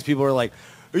those songs people are like,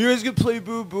 "Are you guys gonna play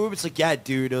Boom Boom?" It's like, yeah,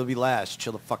 dude, it'll be last.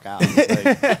 Chill the fuck out.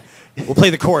 It's like, we'll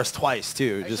play the chorus twice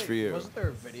too, just for Actually, you. Wasn't there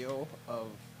a video of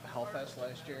Hellfest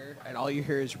last year, and all you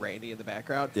hear is Randy in the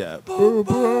background? Yeah. Boom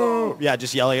boom. Yeah,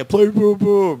 just yelling at play Boom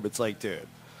Boom. It's like, dude,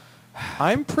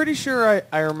 I'm pretty sure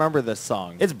I remember this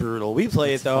song. it's brutal. We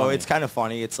play It's it though. funny. It's kind of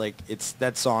funny. It's like it's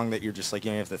that song that you're just like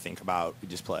you don't have to think about. We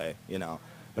just play,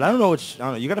 But I don't know which. I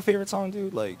don't know. You got a favorite song,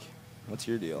 dude? Like, what's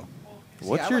your deal?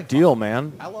 What's I your like deal, Fallen.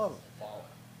 man? I love Fallen.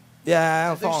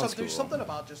 Yeah, There's something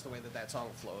about just the way that song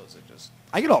flows. It just,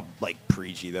 I get all like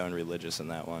preachy though and religious in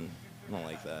that one. I don't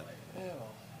like that. it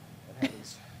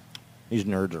happens. These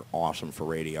nerds are awesome for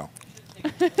radio.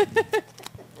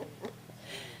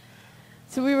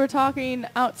 So we were talking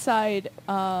outside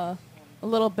a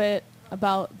little bit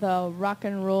about the rock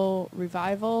and roll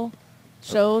revival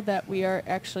show that we are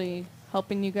actually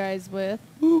helping you guys with.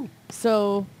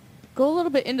 So go a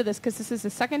little bit into this because this is the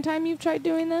second time you've tried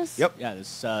doing this. Yep. Yeah,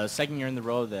 this second year in the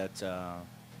row that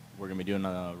we're going to be doing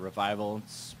a revival.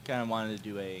 It's kind of wanted to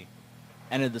do a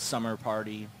end of the summer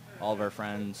party. All of our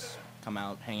friends come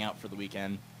out, hang out for the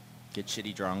weekend, get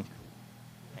shitty drunk,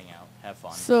 hang out, have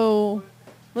fun. So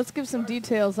let's give some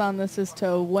details on this as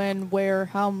to when, where,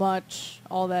 how much,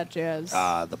 all that jazz.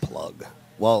 The plug.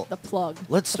 Well, The plug.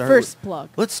 let's The start. first with, plug.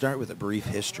 Let's start with a brief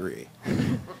history.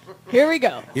 Here we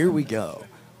go. Here we go.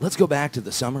 Let's go back to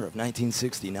the summer of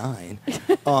 1969.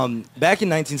 Back in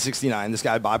 1969, this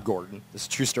guy Bob Gordon. This is a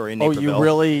true story in Oh, Naperville. you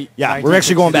really? Yeah, we're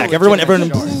actually going back. Everyone. Okay, we're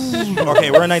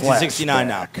in Flashback. 1969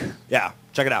 now. Yeah,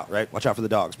 check it out, right? Watch out for the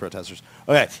dogs, protesters.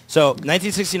 Okay, so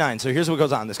 1969. So here's what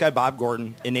goes on. This guy, Bob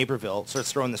Gordon, in Naperville,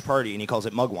 starts throwing this party, and he calls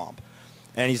it Mugwump.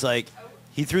 And he's like,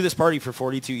 he threw this party for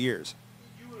 42 years.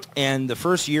 And the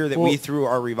first year that we Well, threw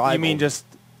our revival. You mean just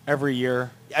every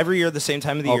year? every year at the same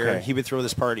time of the year, Okay. he would throw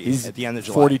this party He's at the end of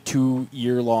July.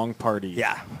 42-year-long party.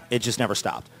 Yeah, it just never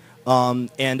stopped.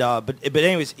 But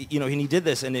anyways, and he did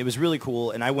this, and it was really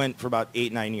cool. And I went for about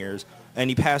 8-9 years, and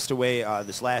he passed away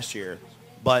this last year.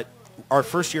 But our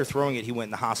first year throwing it, he went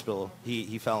in the hospital.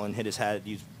 He fell and hit his head.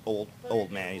 He's old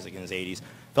man. He's like in his 80s,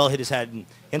 Fell, hit his head, and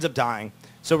ends up dying.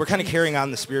 So we're kind of carrying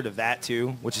on the spirit of that too,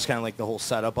 which is kind of like the whole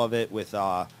setup of it with,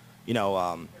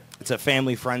 it's a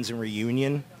family, friends, and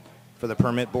reunion for the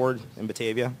permit board in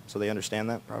Batavia, so they understand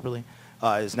that properly.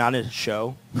 It's not a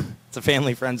show. It's a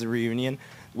family, friends, and reunion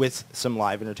with some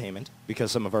live entertainment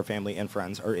because some of our family and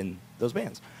friends are in those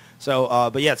bands. So,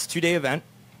 but yeah, it's a 2-day event.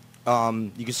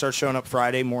 You can start showing up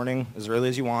Friday morning as early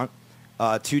as you want.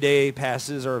 2-day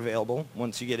passes are available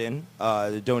once you get in.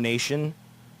 The donation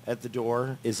at the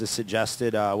door is a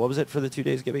suggested, what was it for the 2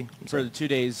 days, Gibby? For the 2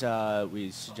 days, we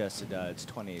suggested it's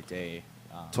 28-day.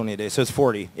 28 days, so it's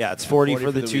 40. Yeah, it's 40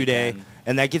 for the 2-day. weekend.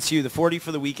 And that gets you, the 40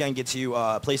 for the weekend gets you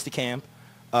a place to camp,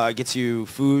 gets you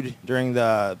food during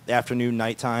the afternoon,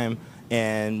 nighttime,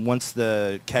 and once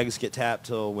the kegs get tapped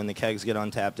till when the kegs get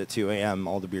untapped at 2 a.m.,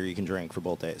 all the beer you can drink for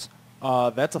both days.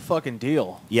 That's a fucking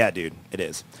deal. Yeah, dude, it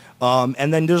is.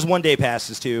 And then there's 1-day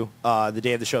passes, too. The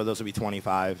day of the show, those will be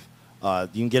 25. You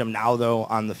can get them now, though,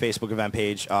 on the Facebook event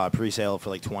page, pre-sale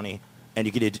for like 20. And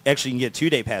you can get a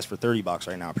 2-day pass for $30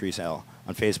 right now, pre-sale.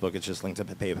 On Facebook, it's just linked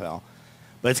up at PayPal.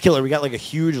 But it's killer. We got like a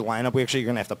huge lineup. We actually are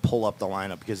going to have to pull up the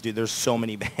lineup because, dude, there's so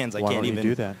many bands I Why can't don't even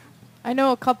you do that? I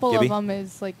know a couple Gibby? of them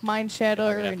is like Mind Shatter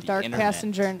We're gonna have and the Dark internet.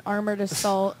 Passenger and Armored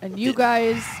Assault, and you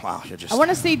guys. Wow, you're just... I want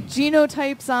to say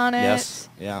Genotypes on it. Yes,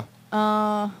 yeah.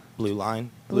 Blue Line.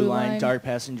 Blue Blue Line, Line. Dark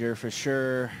Passenger for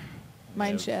sure.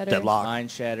 Mind Shatter. Deadlock. Mind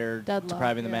Shatter, Deadlock,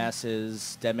 Depriving the yeah.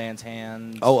 Masses, Dead Man's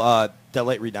Hand. Oh,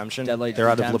 Deadlight Redemption. Deadlight They're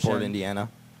out of Redemption. LaPorte, Indiana.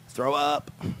 Throw up.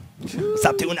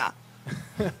 Stop doing that.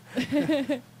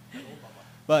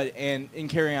 But in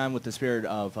carrying on with the spirit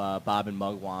of Bob and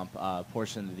Mugwump,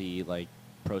 portion of the like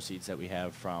proceeds that we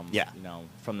have from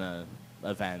from the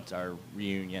event, our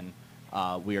reunion,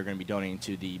 we are going to be donating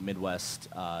to the Midwest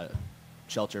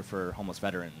Shelter for Homeless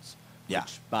Veterans. Yeah.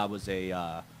 Which Bob was a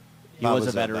Bob was was a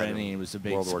a veteran, veteran, and he was a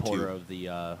big World War supporter II.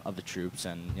 of the troops,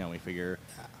 and we figure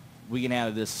we can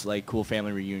have this like cool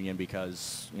family reunion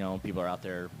because people are out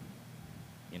there.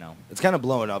 It's kind of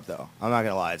blowing up, though. I'm not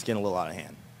going to lie. It's getting a little out of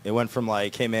hand. It went from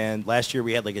like, hey, man, last year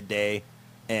we had like a day,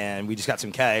 and we just got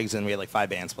some kegs, and we had like 5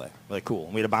 bands play. We're like, cool.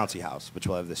 And we had a bouncy house, which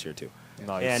we'll have this year, too.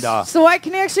 Nice. And So I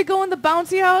can actually go in the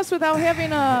bouncy house without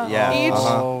having a Yeah. age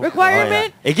Uh-huh.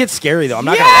 requirement? It gets scary, though. I'm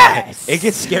not going to lie. Yes! It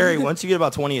gets scary. Once you get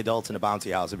about 20 adults in a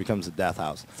bouncy house, it becomes a death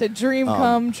house. It's a dream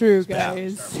come true, yeah.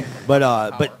 guys.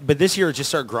 But this year it just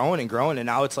started growing and growing, and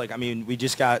now it's like, I mean, we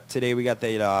got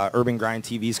the Urban Grind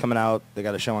TVs coming out. They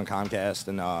got a show on Comcast,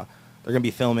 and they're going to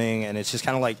be filming, and it's just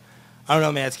kind of like, I don't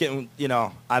know, man. It's getting,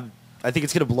 I think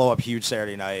it's going to blow up huge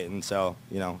Saturday night, and so,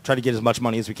 try to get as much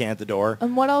money as we can at the door.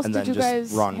 And what else and did then you just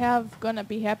guys run. have going to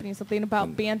be happening? Something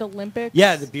about Band Olympics?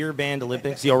 Yeah, the Beer Band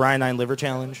Olympics, the Orion 9 Liver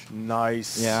Challenge.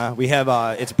 Nice. Yeah, we have,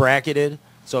 it's bracketed,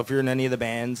 so if you're in any of the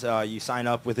bands, you sign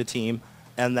up with a team,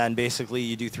 and then basically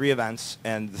you do 3 events,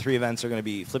 and the 3 events are going to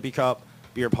be Flippy Cup,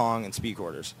 Beer Pong, and Speed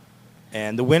Quarters.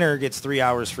 And the winner gets 3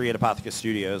 hours free at Apotheca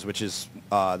Studios, which is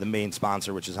the main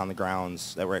sponsor, which is on the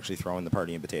grounds that we're actually throwing the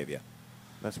party in Batavia.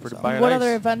 That's pretty So- nice. What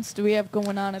other events do we have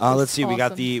going on at this? Let's see. We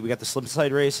got awesome- the slip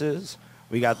slide races.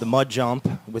 We got the mud jump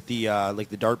with the like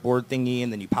the dartboard thingy,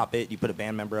 and then you pop it. You put a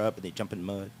band member up, and they jump in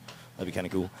mud. That'd be kind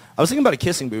of cool. I was thinking about a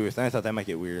kissing booth, and I thought that might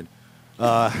get weird.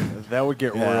 That would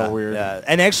get real weird. Yeah.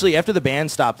 And actually, after the band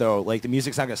stopped, though, like the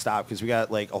music's not gonna stop because we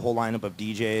got like a whole lineup of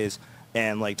DJs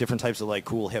and like different types of like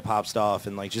cool hip hop stuff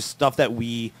and like just stuff that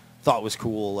we thought was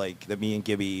cool, like that me and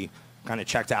Gibby kind of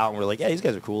checked out, and we're like, yeah, these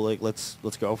guys are cool. Like let's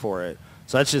go for it.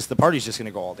 So that's just, the party's just going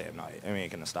to go all damn night. I mean, it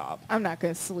ain't going to stop. I'm not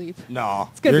going to sleep. No.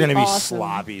 It's gonna You're be going to be awesome.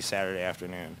 sloppy Saturday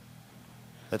afternoon.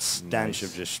 That stench Nice.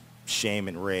 of just shame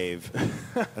and rave.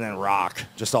 And then rock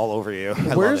just all over you.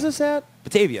 I Where love is it. this at?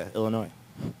 Batavia, Illinois.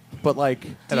 But like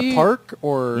at Do a you- park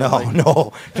or No, like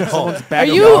no. someone's Are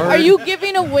backyard? you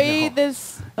giving away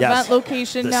this Yes. event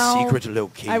location The now? secret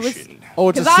location. Oh,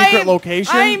 it's a 'Cause secret I'm-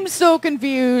 location? I'm so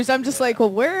confused. I'm just like, well,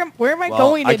 where am I Well,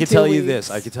 going? I in can 2 tell you weeks?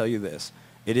 this. I can tell you this.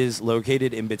 It is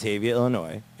located in Batavia,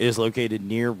 Illinois. It is located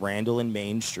near Randall and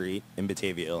Main Street in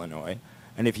Batavia, Illinois.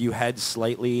 And if you head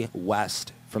slightly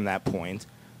west from that point,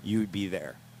 you'd be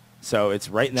there. So it's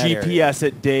right in that area. GPS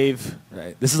it, Dave.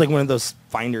 Right. This is like one of those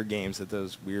finder games that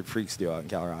those weird freaks do out in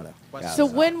Colorado. Yeah, So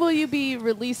when will you be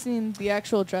releasing the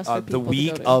actual address for the people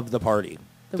week to go to? of the party.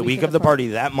 The week of the party.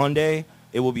 That Monday,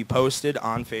 it will be posted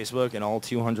on Facebook, and all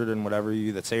 200 and whatever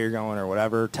you that say you're going or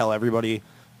whatever, tell everybody,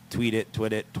 tweet it,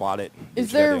 twit it, twat it. do Is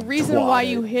what you there a gotta do. reason Twat why it.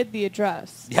 you hid the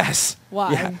address? Yes.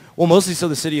 Why? Yeah. Well, mostly so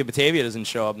the city of Batavia doesn't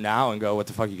show up now and go, what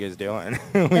the fuck are you guys doing?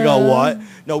 We go, what?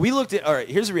 No, we looked at, all right,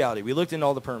 here's the reality. We looked into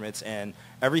all the permits, and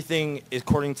everything,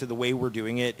 according to the way we're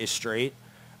doing it, is straight.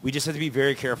 We just had to be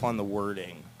very careful on the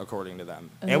wording, according to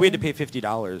them. And we had to pay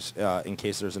 $50 in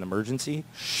case there's an emergency.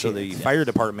 So the fire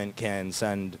department can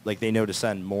send, like, they know to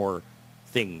send more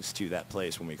things to that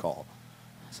place when we call.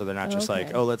 So they're not just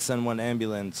like, oh, let's send one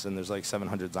ambulance and there's like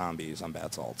 700 zombies on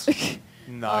bath salts.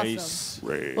 Nice.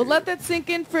 Awesome. Well, let that sink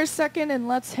in for a second, and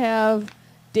let's have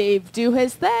Dave do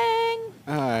his thing.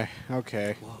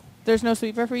 Okay. There's no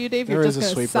sweeper for you, Dave? There You're is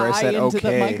just a going to sweeper. I sigh said into the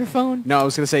okay. microphone? No, I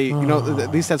was going to say, you know, at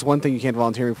least that's one thing you can't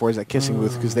volunteer me for is that kissing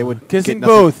booth because they would Kissing get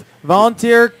nothing. booth.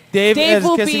 Volunteer Dave as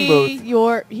will kissing be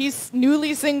booth. he's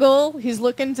newly single. He's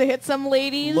looking to hit some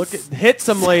ladies. Hit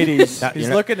some ladies. Not- He's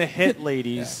you're not- looking to hit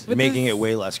ladies. With Making his- it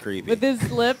way less creepy. with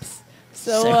his lips.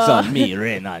 So Sex on me,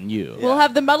 rain on you. we'll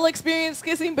have the Metal Experience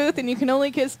kissing booth, and you can only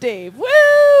kiss Dave. Woo!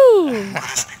 Listening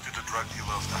to the drug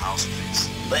dealer of the house, please.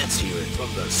 Let's hear it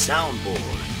from the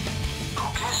soundboard.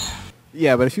 Okay.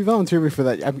 Yeah, but if you volunteer me for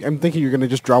that, I'm thinking you're going to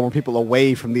just draw more people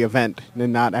away from the event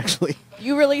and not actually.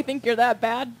 You really think you're that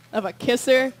bad of a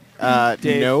kisser?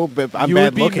 Dave, no, but I'm you bad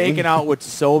would be looking. making out with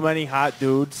so many hot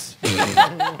dudes.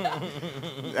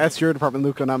 That's your department,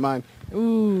 Luca, not mine.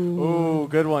 Ooh,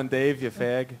 good one, Dave, you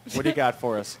fag. What do you got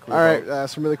for us? All right,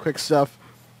 some really quick stuff.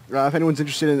 If anyone's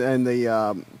interested in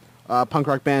the punk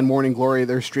rock band Morning Glory,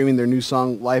 they're streaming their new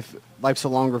song "Life's a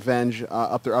Long Revenge"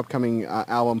 up their upcoming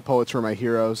album "Poets Were My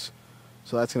Heroes."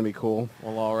 So that's gonna be cool.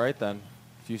 Well, all right then,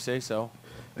 if you say so.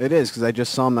 It is because I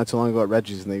just saw them not so long ago at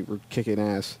Reggie's and they were kicking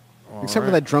ass. All Except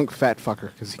for right. that drunk fat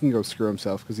fucker because he can go screw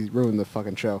himself because he ruined the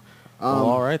fucking show. Well,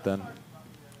 all right then.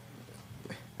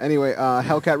 Anyway,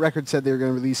 Hellcat Records said they were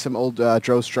going to release some old I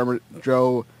can't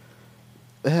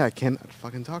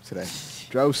fucking talk today.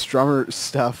 Joe Strummer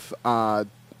stuff, and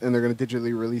they're going to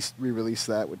digitally re-release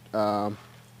that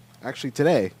actually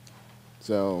today.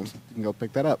 So you can go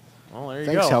pick that up. Well, there you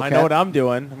Thanks, go. I Hellcat. know what I'm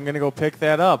doing. I'm going to go pick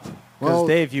that up. Because, Well-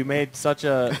 Dave, you made such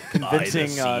a convincing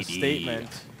CD. statement.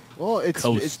 Well, it's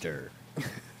Coaster.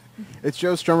 it's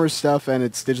Joe Strummer's stuff, and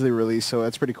it's digitally released, so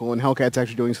that's pretty cool. And Hellcat's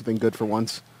actually doing something good for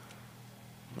once.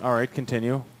 All right,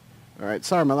 continue. All right,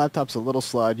 sorry, my laptop's a little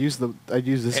slow. I'd use this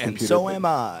and computer. so but- am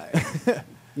I.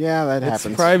 Yeah, that It's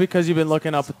happens. probably because you've been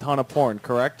looking up a ton of porn,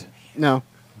 correct? No,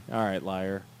 All right,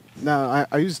 liar.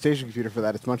 I use a station computer for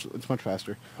that. It's much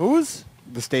faster. Whose?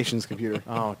 The station's computer.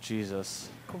 Oh, Jesus.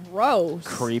 Gross.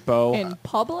 Creepo. In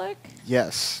public?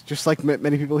 Yes, just like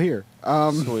many people here.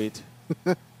 Sweet.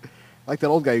 Like that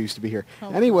old guy who used to be here.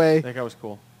 Oh. Anyway, I think I was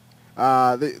cool.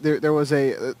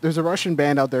 there's a Russian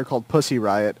band out there called Pussy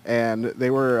Riot, and they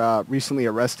were recently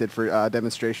arrested for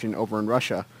demonstration over in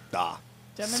Russia.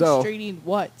 Demonstrating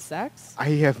what? Sex? I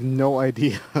have no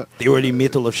idea. They were in the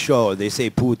middle of show. They say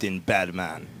Putin, bad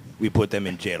man. We put them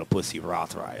in jail, Pussy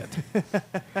Riot.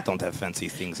 Don't have fancy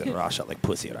things in Russia like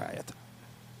Pussy Riot.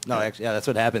 No, actually, yeah, that's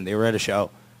what happened. They were at a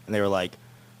show, and they were like,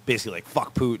 basically like,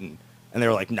 fuck Putin. And they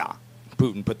were like, nah,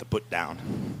 Putin put the put down.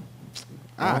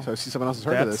 So I see someone else has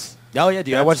heard of this. Oh, yeah,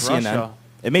 dude, I watched That's CNN. Russia.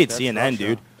 It made That's CNN, Russia.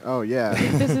 dude. Oh, yeah.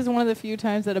 This is one of the few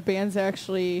times that a band's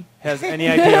actually... Has any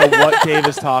idea what Dave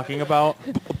is talking about?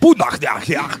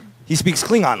 He speaks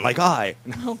Klingon like I.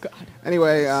 Oh, God.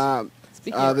 Anyway,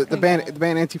 Speaking of the band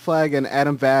Klingon. Anti-Flag and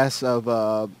Adam Vass of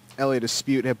LA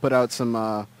Dispute have put out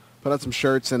some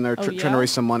shirts, and they're Oh, trying yeah? to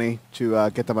raise some money to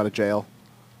get them out of jail.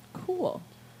 Cool.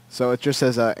 So it just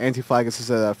says Anti-Flag. It says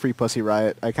a Free Pussy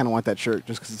Riot. I kind of want that shirt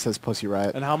just because it says Pussy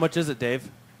Riot. And how much is it,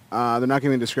 Dave? They're not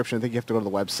giving a description. I think you have to go to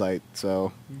the website.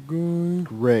 So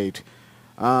great.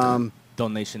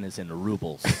 Donation is in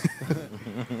rubles.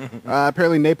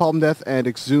 Apparently, Napalm Death and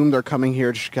Exhumed are coming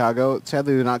here to Chicago.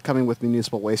 Sadly, they're not coming with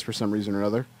Municipal Waste for some reason or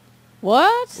other.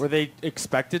 What? Were they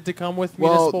expected to come with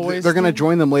Well, municipal waste? they're going to then?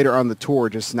 join them later on the tour,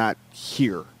 just not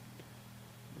here.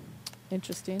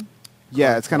 Interesting.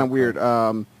 Yeah, it's kind of weird.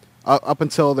 Up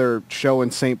until their show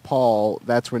in St. Paul,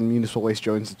 that's when Municipal Waste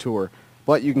joins the tour.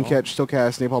 But you can still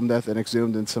catch Napalm Death and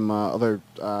Exhumed and some other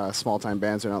small-time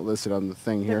bands. They're not listed on the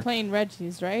thing They're here. playing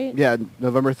Reggie's, right? Yeah,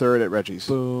 November 3rd at Reggie's.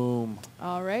 Boom.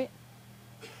 All right.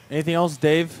 Anything else,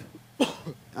 Dave?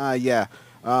 Yeah.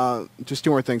 Just two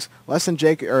more things. Les and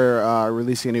Jake are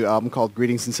releasing a new album called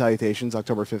Greetings and Salutations,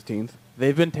 October 15th.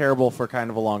 They've been terrible for kind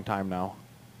of a long time now.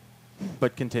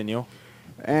 But continue.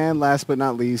 And last but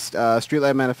not least,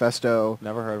 Streetlight Manifesto,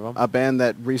 Never heard of them. a band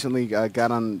that recently got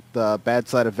on the bad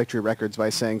side of Victory Records by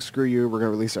saying, screw you, we're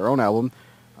going to release our own album.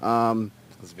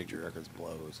 Because Victory Records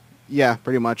blows. Yeah,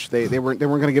 pretty much. They weren't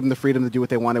going to give them the freedom to do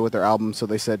what they wanted with their album, so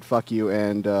they said, fuck you,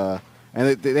 and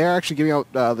they're actually giving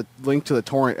out the link to the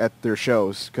torrent at their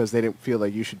shows because they didn't feel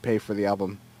like you should pay for the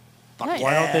album. Nice.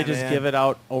 Why don't they just man. give it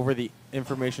out over the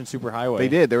information superhighway? They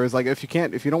did. There was like, if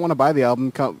you don't want to buy the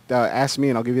album, come, ask me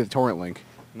and I'll give you the torrent link.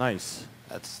 Nice.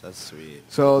 That's sweet.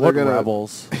 So they're What gonna.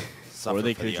 rebels? Suffer Or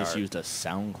they for could the have just art. used a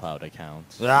SoundCloud account.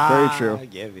 Ah, true.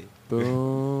 Give it.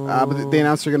 Boom. But they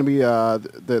announced they're gonna be.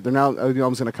 They're now the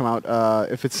album's gonna come out.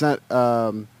 If it's not.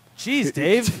 Jeez,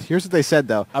 Dave. Here's what they said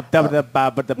though.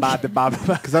 Because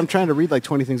Because I'm trying to read like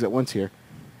 20 things at once here.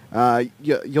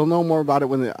 You'll know more about it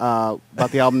when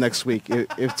about the album next week.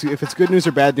 If it's good news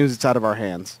or bad news, it's out of our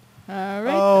hands. All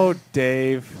right. Oh,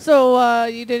 Dave. So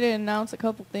you did announce a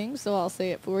couple things, so I'll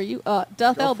say it for you.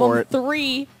 Death Go Album for it.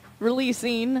 3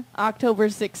 releasing October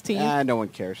 16th. No one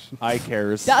cares. I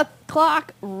cares. Death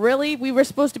Clock, really? We were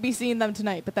supposed to be seeing them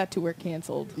tonight, but that tour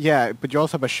canceled. Yeah, but you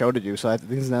also have a show to do, so I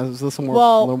think that's a little more.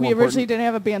 Well, little more we originally important. didn't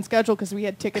have a band schedule because we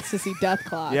had tickets to see Death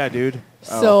Clock. Yeah, dude.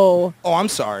 So, Oh, I'm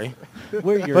sorry. But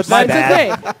My but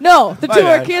bad. it's okay. No, the My tour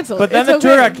bad. canceled. But then It's the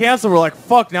tour okay. got canceled. We're like,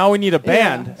 fuck, now we need a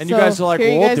band. Yeah, And you so guys are like, here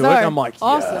well, you we'll guys do it. are. And I'm like,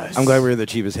 Awesome. yes. I'm glad we were the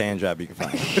cheapest hand job you could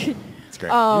find. It's great.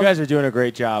 You guys are doing a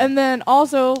great job. And then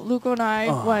also, Luke and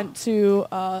I went to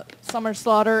Summer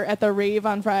Slaughter at the rave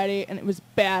on Friday, and it was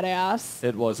badass.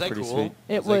 It was that pretty cool? sweet.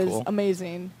 It Was that was cool?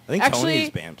 amazing. I think Actually, Tony's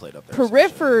band played up there. or some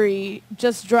shit. Periphery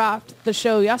just dropped the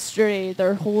show yesterday,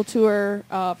 their whole tour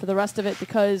for the rest of it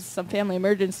because some family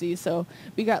emergency. So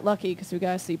we got lucky because we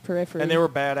got to see Periphery. And they were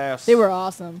badass. They were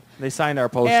awesome. They signed our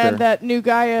poster. And that new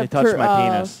guy, They touched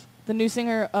my penis. the new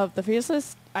singer of the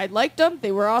Faceless, I liked them.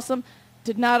 They were awesome.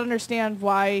 Did not understand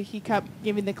why he kept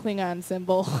giving the Klingon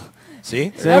symbol. See?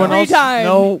 Does anyone every else time.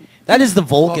 know? That is the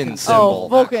Vulcan Oh, symbol.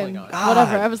 Vulcan. Klingon.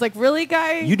 Whatever. God. I was like, really,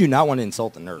 guy? You do not want to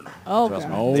insult the nerd. Oh, Trust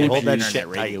God. me. They Oh, hold that Internet shit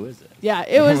radio tight. is it? Yeah,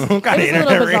 it was, it was a kind of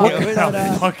little internet bizarre. radio What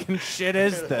but, the fucking shit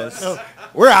is this?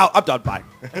 We're out. I'm done. Bye.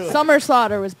 Summer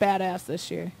Slaughter was badass this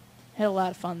year. Had a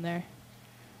lot of fun there.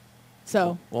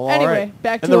 So, Well, all anyway, right.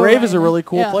 back to And the rave is a Orion. really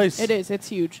cool Yeah, place. It is. It's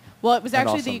huge. Well, it was And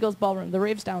actually awesome. the Eagles Ballroom. The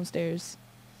rave's downstairs.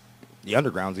 The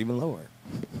underground's even lower.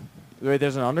 Wait,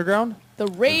 there's an underground? The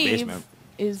rave basement.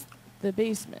 is the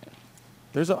basement.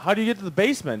 How do you get to the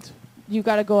basement? You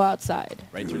got to go outside.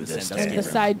 Right through the And Sandusky the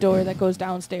room. side door that goes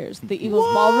downstairs. The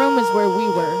Eagles Ballroom is where we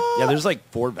were. Yeah, there's like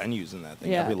 4 venues in that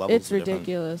thing. Yeah, Every level it's is different.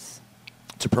 ridiculous.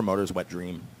 It's a promoter's wet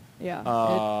dream. Yeah,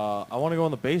 I want to go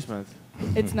in the basement.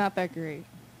 it's not that great.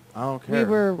 I don't We care.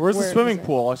 were Where's the where it swimming was at.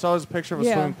 pool? I saw this picture of a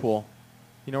Yeah. swimming pool.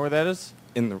 You know where that is?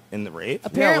 In the rave?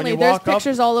 Apparently, you there's walk up-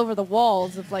 pictures all over the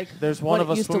walls of like There's one what of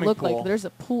it a used to swimming look pool. like. There's a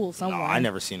pool No, somewhere. I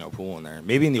never seen no pool in there.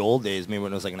 Maybe in the old days, maybe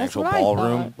when it was like an That's actual what I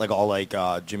ballroom, thought. like all like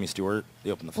Jimmy Stewart.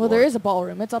 They opened the floor. Well, there is a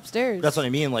ballroom. It's upstairs. That's what I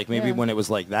mean. Like maybe Yeah. when it was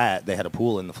like that, they had a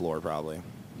pool in the floor probably.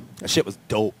 That shit was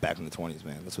dope back in the 20s,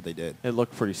 man. That's what they did. It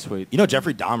looked pretty sweet. You know,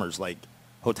 Jeffrey Dahmer's like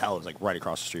hotel is like right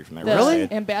across the street from there. The where he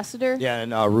stayed. Ambassador. Yeah,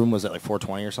 and room was at like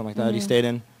 420 or something like that. He Mhm. stayed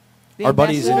in. The Our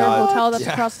buddies in Ambassador hotel that's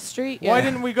yeah. across the street. Why Yeah.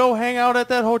 didn't we go hang out at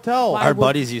that hotel? Why Our would-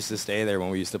 buddies used to stay there when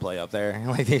we used to play up there.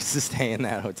 Like they used to stay in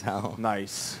that hotel.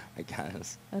 Nice. I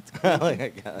guess. That's cool. Like, I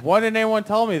guess. Why didn't anyone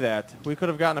tell me that? We could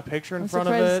have gotten a picture in I'm front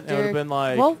of surprised it, and it would have Derek- been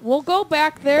like, well, we'll go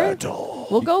back there.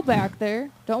 We'll go back there.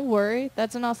 Don't worry.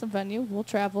 That's an awesome venue. We'll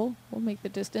travel. We'll make the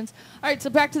distance. All right, so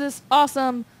back to this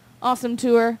awesome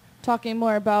tour. Talking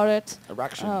more about it.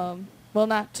 Erection. Well,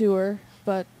 not tour,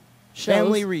 but shows.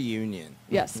 Family reunion.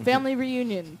 Yes, family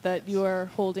reunion that you are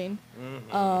holding.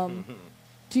 Mm-hmm.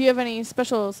 Do you have any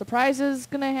special surprises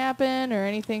gonna happen or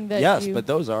anything that Yes, you... but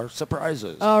those are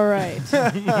surprises. All right.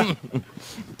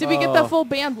 Did we get the full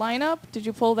band lineup? Did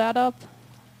you pull that up?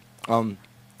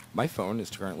 My phone is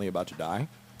currently about to die,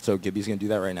 so Gibby's gonna do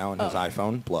that right now on his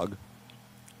iPhone. Plug.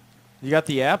 you got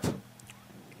the app?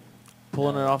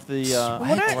 Pulling it off the.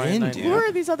 What Orion in, 90. dude? Who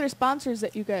are these other sponsors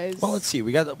that you guys... Well, let's see.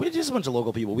 We just a bunch of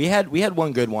local people. We had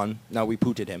one good one. No, we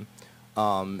pooted him.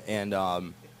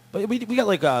 But we got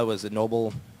like was it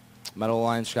Noble Medal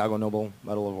Alliance, Chicago Noble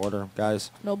Medal of Order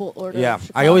guys. Noble Order. Yeah,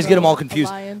 of I always get them all Chicago confused.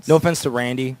 Alliance. No offense to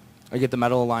Randy, I get the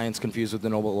Medal Alliance confused with the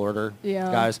Noble Order Yeah.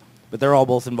 guys. But they're all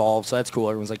both involved, so that's cool.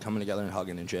 Everyone's like coming together and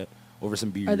hugging and shit over some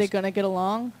beers. Are they gonna get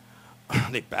along?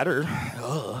 They better.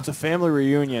 It's a family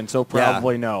reunion, so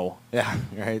probably no. Yeah,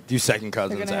 right. Do second They're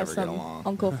cousins gonna have ever get some along?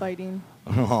 uncle fighting.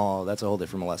 Oh, that's a whole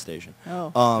different molestation.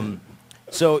 Oh.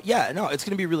 So yeah, no, it's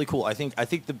gonna be really cool. I think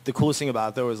the coolest thing about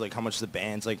it though is like how much the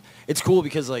band's like. It's cool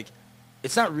because like,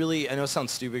 it's not really. I know it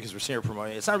sounds stupid because we're sitting here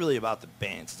promoting it. It's not really about the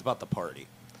bands. It's about the party.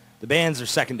 The bands are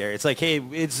secondary. It's like, hey,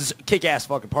 it's this kick-ass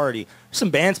fucking party. There's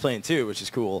some bands playing too, which is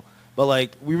cool. But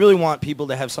like, we really want people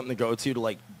to have something to go to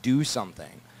like do something.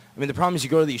 I mean, the problem is you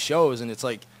go to these shows and it's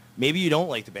like maybe you don't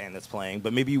like the band that's playing,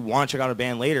 but maybe you want to check out a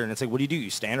band later, and it's like, what do? You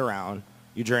stand around.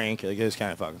 You drink, like, this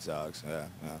kind of fucking sucks. Yeah.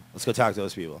 Let's go talk to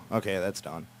those people. Okay, that's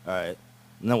done. All right.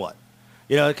 And then what?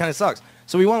 You know, it kind of sucks.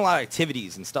 So we want a lot of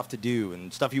activities and stuff to do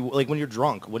and stuff you, like when you're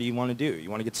drunk, what do you want to do? You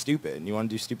want to get stupid and you want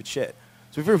to do stupid shit.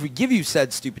 So we figure if we give you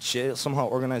said stupid shit, it'll somehow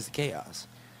organize the chaos.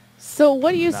 So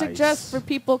what do you Nice. suggest for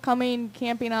people coming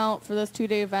camping out for this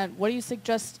 2-day event? What do you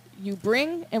suggest you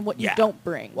bring and what you Yeah. don't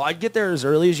bring? Well, I'd get there as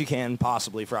early as you can,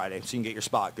 possibly Friday, so you can get your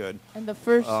spot good. And the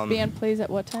first band plays at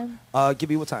what time? Give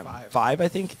me what time? 5, I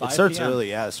think. 5 It starts p.m. early,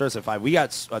 yeah. It starts at 5. We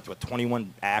got,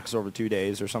 21 acts over 2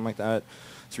 days or something like that.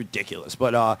 It's ridiculous.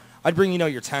 But I'd bring,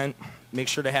 your tent. Make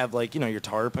sure to have, your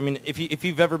tarp. I mean, if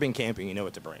you've ever been camping, you know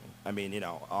what to bring. I mean,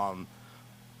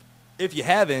 if you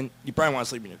haven't, you probably want to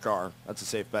sleep in your car. That's a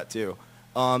safe bet, too.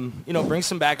 Bring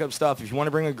some backup stuff. If you want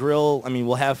to bring a grill, I mean,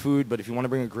 we'll have food, but if you want to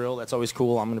bring a grill, that's always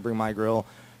cool. I'm going to bring my grill.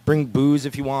 Bring booze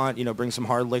if you want. Bring some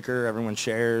hard liquor. Everyone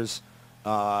shares.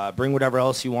 Bring whatever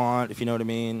else you want, if you know what I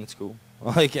mean. It's cool.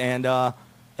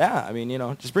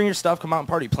 Just bring your stuff. Come out and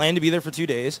party. Plan to be there for 2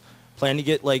 days. Plan to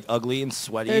get, ugly and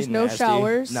sweaty There's and no nasty.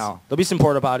 showers. No. There'll be some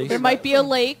porta potties. There might be a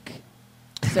lake.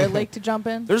 Is there a lake to jump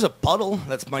in? There's a puddle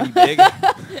that's mighty big.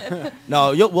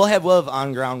 No, we'll have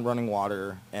on-ground running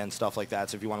water and stuff like that.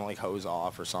 So if you want to hose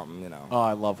off or something, Oh,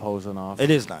 I love hosing off. It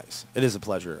is nice. It is a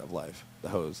pleasure of life, the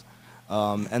hose.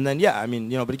 And then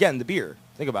but again, the beer.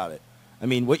 Think about it. I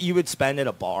mean, what you would spend at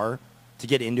a bar to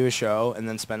get into a show and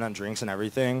then spend on drinks and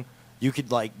everything, you could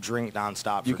drink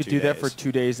nonstop. You for could 2 do that days. for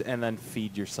 2 days and then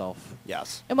feed yourself.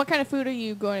 Yes. And what kind of food are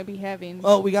you going to be having?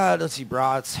 Well, we got,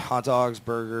 brats, hot dogs,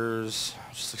 burgers,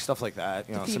 just stuff like that.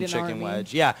 feed Some an chicken army.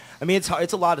 wedge. Yeah. I mean,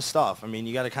 it's a lot of stuff. I mean,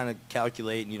 you got to kind of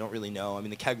calculate, and you don't really know. I mean,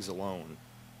 the kegs alone,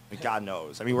 God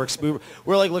knows. I mean, we're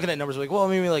looking at numbers well,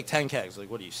 maybe 10 kegs.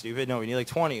 What are you, stupid? No, we need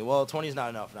 20. Well, 20 is not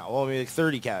enough now. Well, maybe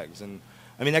 30 kegs. And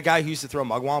I mean, that guy who used to throw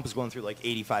mugwump is going through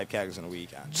 85 kegs in a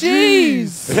weekend.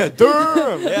 Jeez!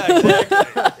 Durham! Yeah,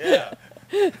 exactly. Yeah.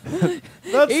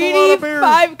 That's a lot of beer.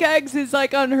 85 kegs is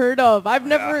unheard of. I've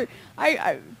never...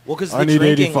 Well, because I the need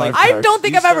drinking, 85 I don't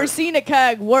think You I've ever start- seen a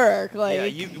keg work.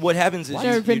 yeah, what happens is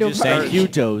Never you been to a just bar. start, Thank you,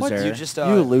 Dozer. you just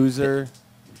You loser.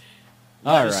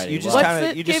 Alrighty. you just What's kind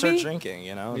it, of you just start Gibby? drinking, He's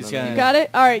and then- gonna- You got it?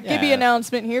 All right, give me Yeah.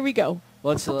 announcement. Here we go.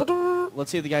 Let's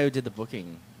see if the guy who did the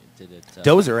booking did it.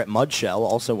 Dozer at Mudshell,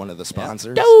 also one of the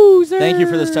sponsors. Dozer! Thank you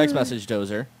for this text message,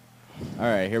 Dozer. All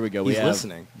right, here we go. He's we have,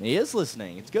 listening. He is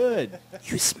listening. It's good.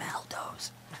 You smell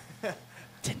those.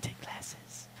 Tinted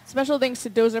glasses. Special thanks to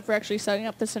Dozer for actually setting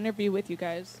up this interview with you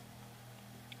guys.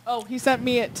 Oh, he sent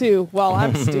me it too. Well,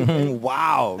 I'm stupid.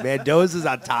 Wow, man, Doze is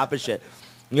on top of shit.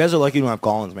 You guys are lucky you don't have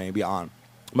Collins, man. Be on.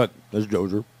 I'm like, this is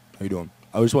Dozer. How you doing?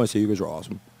 I just want to say you guys are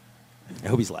awesome. I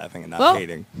hope he's laughing and not Well-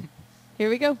 hating. Here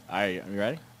we go. All right, are you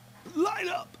ready? Line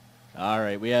up. All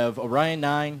right, we have Orion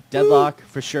 9, Deadlock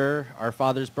for sure, Our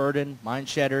Father's Burden, Mind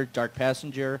Shatter, Dark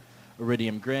Passenger,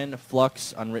 Iridium Grin,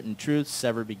 Flux, Unwritten Truths,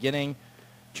 Severed Beginning,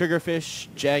 Triggerfish,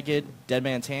 Jagged, Dead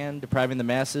Man's Hand, Depriving the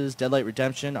Masses, Deadlight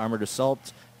Redemption, Armored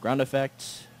Assault, Ground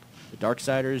Effect, The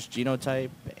Darksiders, Genotype,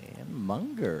 and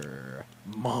Munger.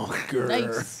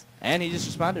 Nice. And he just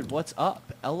responded, "What's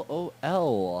up? LOL."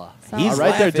 He's All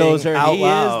right there, laughing Dozer. out He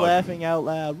loud. is laughing out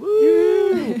loud.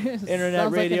 Woo! Internet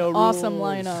Sounds radio like an awesome rules.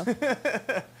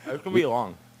 lineup. It's gonna be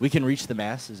long. We can reach the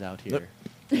masses out here.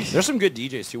 There's some good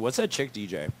DJs too. What's that chick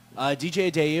DJ?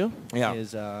 DJ Dayu. Yeah.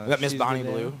 Is, we got Miss she's Bonnie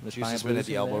been there. Blue. Miss She's Bonnie just been Blue's at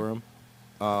the been Elbow there.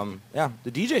 Room. Yeah,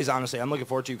 the DJs honestly, I'm looking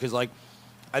forward to because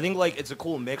I think it's a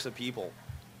cool mix of people,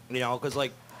 because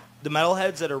the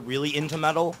metalheads that are really into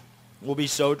metal will be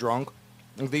so drunk.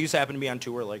 They used to happen to be on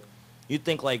tour. You'd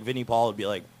think Vinnie Paul would be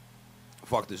like,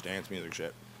 "Fuck this dance music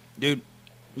shit," dude.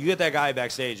 You get that guy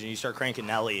backstage and you start cranking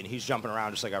Nelly and he's jumping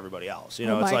around just like everybody else.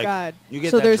 Oh it's my God. you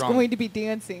get So that there's drunk. going to be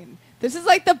dancing. This is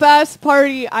the best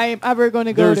party I am ever going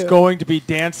to go There's to. going to be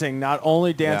dancing, not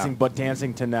only dancing, Yeah. but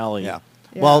dancing to Nelly. Yeah.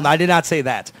 Yeah. Well, I did not say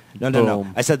that. No.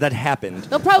 Boom. I said that happened.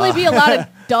 There'll probably be a lot of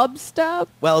dubstep.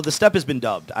 Well, the step has been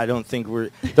dubbed. I don't think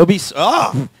there'll be.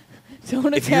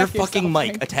 Don't If your attack fucking yourself, mic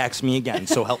Frank. attacks me again,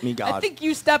 so help me God. I think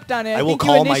you stepped on it. I will think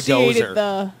call you my initiated dozer.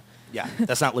 the. Yeah,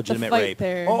 that's not legitimate fight rape.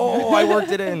 there. Oh, I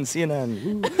worked it in CNN.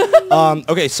 Woo.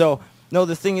 Okay, so no,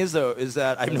 the thing is though, is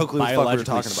that I have no clue what the fuck we were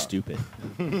talking about. Stupid.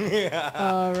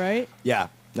 All right. Yeah,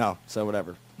 no, so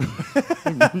whatever.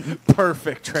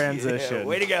 Perfect transition. Yeah,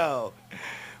 way to go.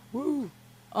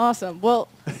 Awesome. Well,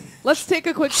 let's take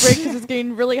a quick break because it's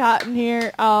getting really hot in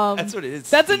here. That's what it is.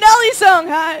 That's a Nelly song,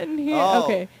 hot in here. Oh,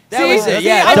 okay. that See? was it. See,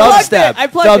 Yeah, I plugged dubstep. it. I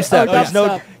plugged Dubstep. it. Oh, There's no.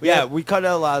 dubstep. Yeah, we cut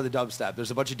out a lot of the dubstep.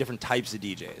 There's a bunch of different types of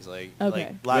DJs.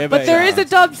 Okay. Like But there is a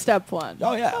dubstep one.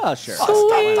 Oh yeah. Oh, sure.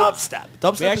 Sweet. Dubstep.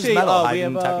 Dubstep We actually is metal. we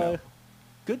have techno. a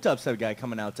good dubstep guy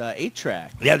coming out.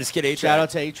 8-Track. Yeah, this kid 8 Shout out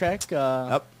to 8-Track.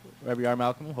 Yep. Wherever you are,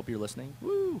 Malcolm. Hope you're listening.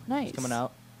 Woo. Nice. He's coming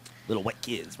out. Little wet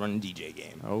kids running DJ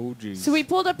game. Oh, jeez. So we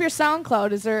pulled up your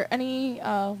SoundCloud. Is there any?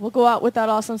 We'll go out with that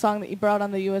awesome song that you brought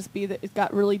on the USB that it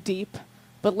got really deep.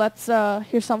 But let's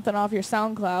hear something off your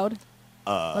SoundCloud.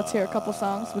 Let's hear a couple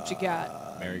songs. What you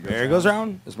got? Merry Goes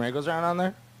Round. Is Merry Goes Round on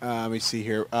there? Let me see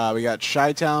here. We got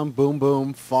Chi-Town, Boom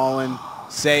Boom, Fallen,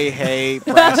 Say Hey,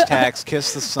 Brass Tacks,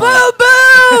 Kiss the Sun, Boom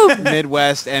Boom!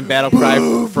 Midwest, and Battle Cry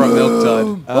from Milk Dud.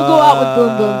 We'll go out with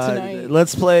Boom Boom tonight.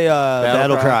 Let's play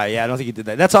Battle Cry. Cry. Yeah, I don't think you did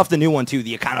that. That's off the new one, too,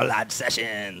 the Econolod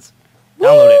Sessions.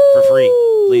 Download it for free,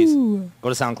 please. Go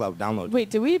to SoundCloud, download. Wait,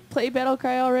 did we play Battle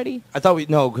Cry already? I thought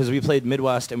no, because we played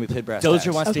Midwest and we played Brass Dozer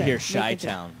Tacks. wants to Okay, hear make it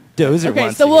Chi-Town. Dozer Okay,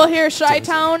 wants so to we'll hear hear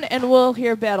Chi-Town and we'll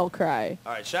hear Battle Cry.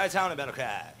 All right, Chi-Town and Battle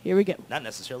Cry. Here we go. Not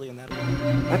necessarily in that order.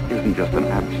 That isn't just an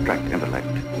abstract intellect.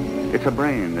 It's a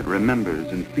brain that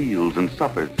remembers and feels and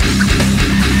suffers.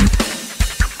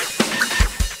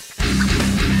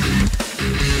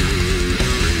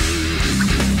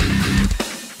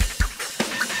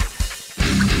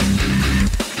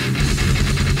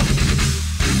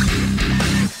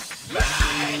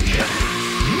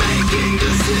 Making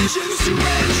decisions to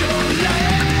end your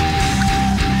life.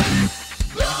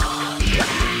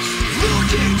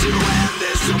 Looking to end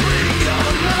this to bring your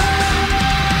life.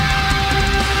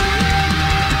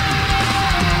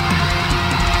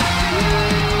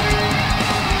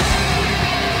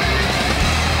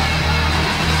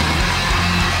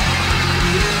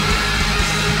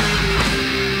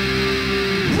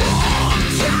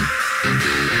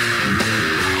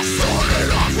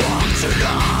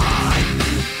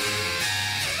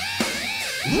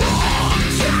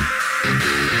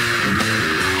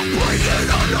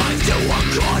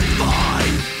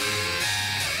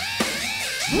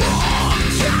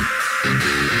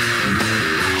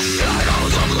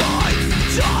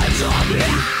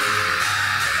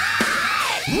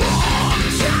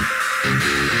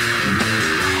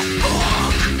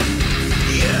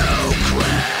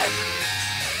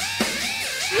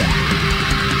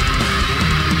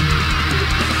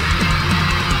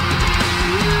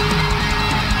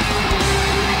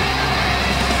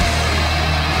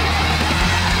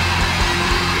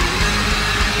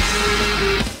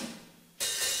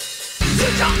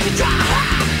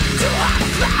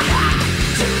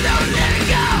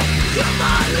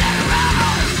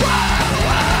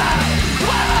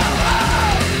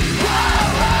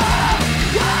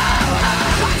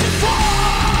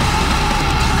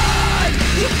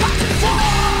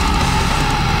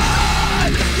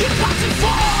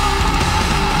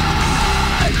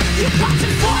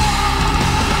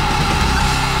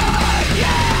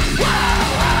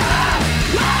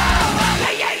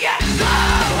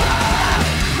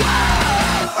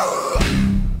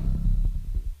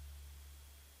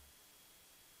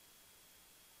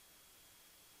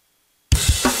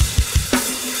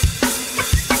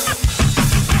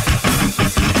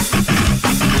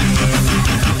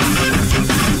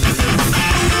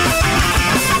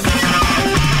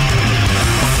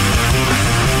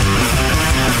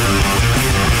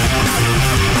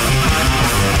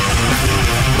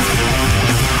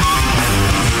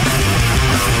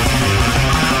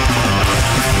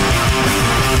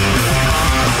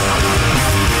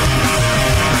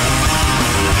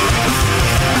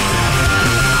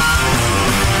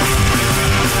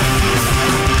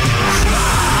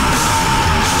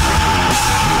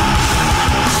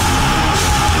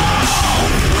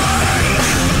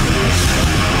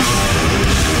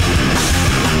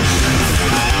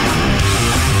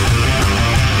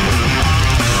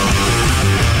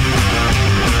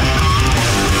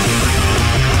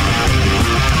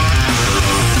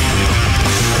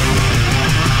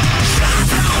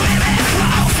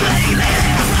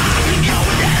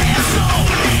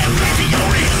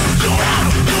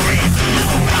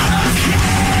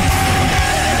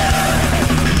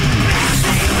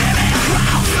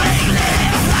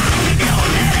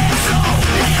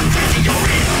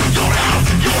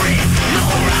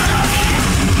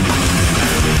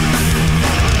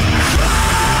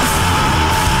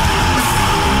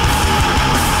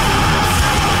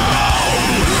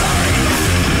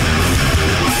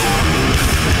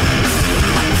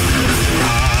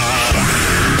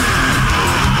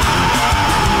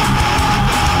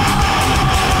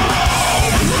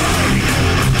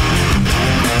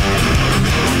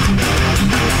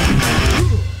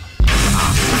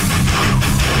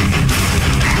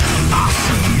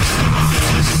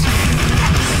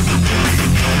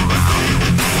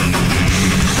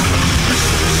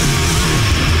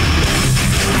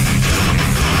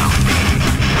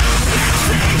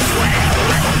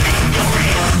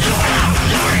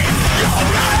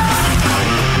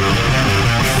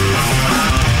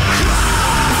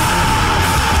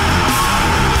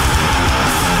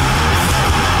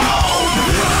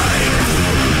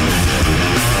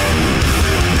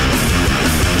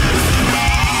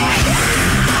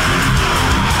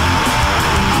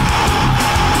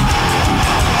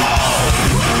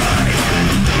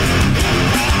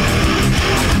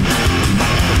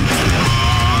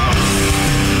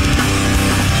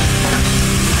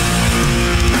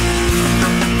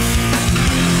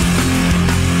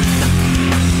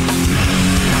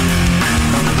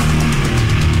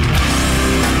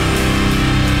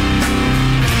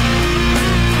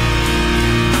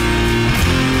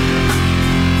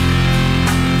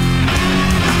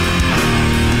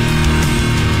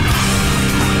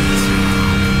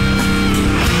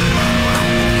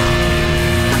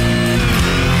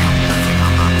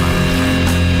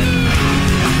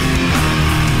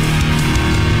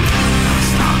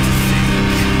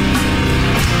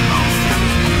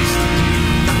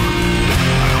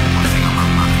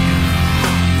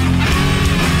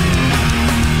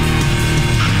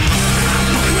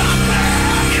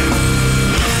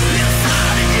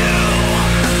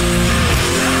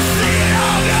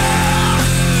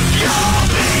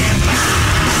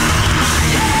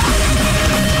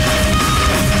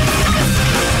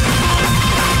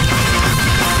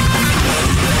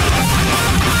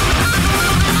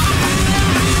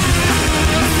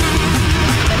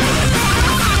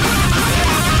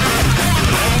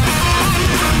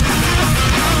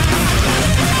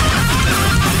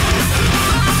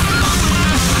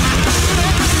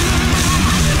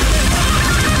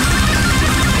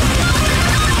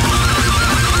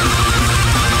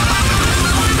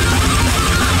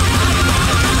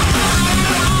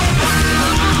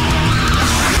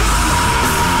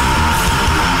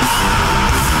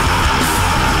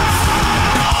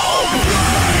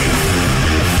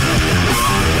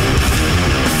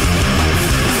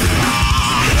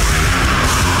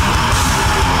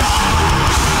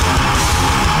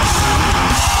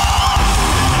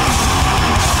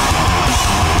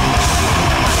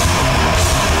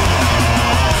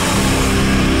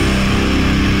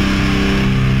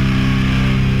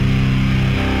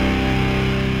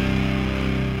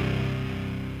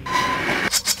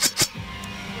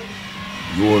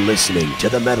 listening to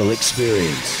The Metal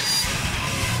Experience.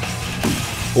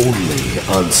 Only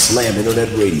on Slam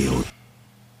Internet Radio.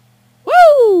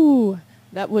 Woo!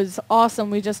 That was awesome.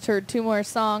 We just heard 2 more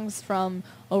songs from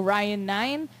Orion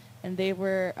 9, and they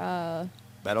were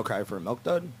Battle Cry for a Milk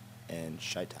Dud and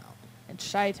Chi-Town. and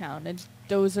Chi-Town. And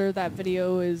Dozer, that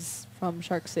video is from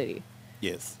Shark City.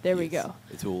 Yes. There we go.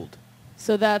 It's old.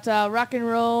 So that rock and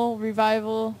roll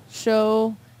revival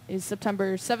show is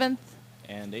September 7th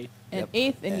And 8th. and Yep.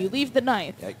 8th, and you And- leave the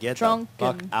 9th. Yeah, get drunk the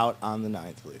fuck and out on the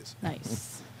 9th, please.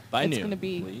 nice. By It's noon, gonna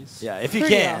be please. Yeah, if you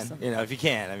pretty can. awesome. You know, if you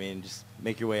can. I mean, just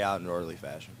make your way out in orderly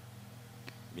fashion.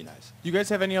 Be nice. Do you guys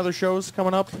have any other shows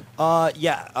coming up?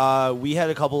 Yeah, we had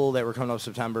a couple that were coming up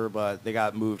September, but they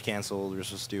got moved, canceled. We were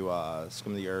supposed to do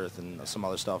Scum of the Earth and some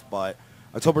other stuff. But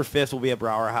October 5th, we'll be at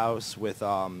Brower House with, do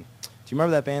you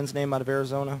remember that band's name out of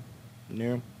Arizona?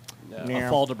 New? A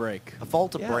Fall to Break. A Fall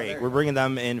to Yeah, Break. there We're you bringing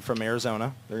them in from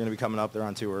Arizona. They're going to be coming up. They're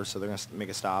on tour, so they're going to make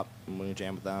a stop, and we're going to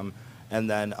jam with them. And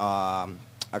then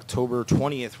October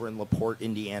 20th, we're in LaPorte,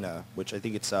 Indiana, which I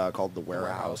think it's called The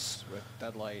Warehouse. with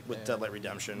Deadlight. With and Deadlight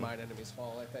Redemption. Mine Enemies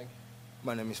Fall, I think.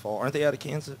 My Name is Fall. Aren't they out of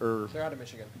Kansas? Or They're out of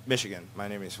Michigan. Michigan. My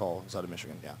Name is Fall. It's out of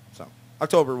Michigan, yeah. So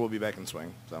October, we'll be back in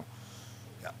swing. So,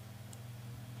 yeah.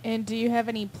 And do you have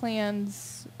any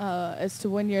plans as to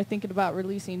when you're thinking about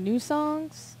releasing new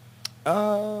songs?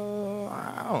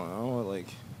 I don't know, like...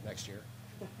 Next year.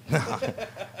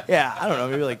 Yeah, I don't know,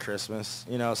 maybe like Christmas,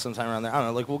 you know, sometime around there. I don't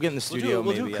know, like we'll get in the studio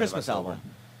We'll do maybe. a at Christmas about album.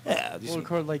 Yeah, do We'll some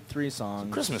record like 3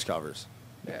 songs. Christmas covers.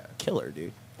 Yeah. Killer,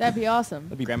 dude. That'd be awesome.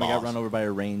 That'd be Grandma boss. got run over by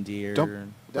a reindeer.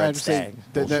 Don't. Red I just say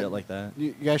Stag. Bullshit like that.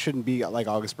 You guys shouldn't be like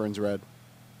August Burns Red.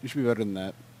 You should be better than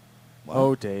that. What?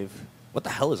 Oh, Dave. What the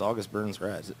hell is August Burns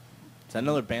Red? Is that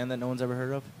another band that no one's ever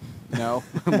heard of? No,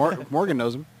 Morgan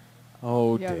knows him.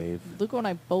 Oh, Yeah, Dave. Luke and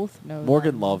I both know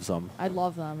Morgan them. loves them. I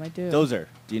love them. I do. Dozer.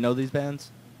 Do you know these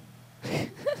bands?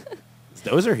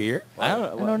 Those are here. I don't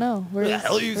know. I don't know. Where's, the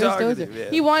hell are you where's talking Dozer? to,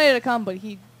 man? He wanted to come, but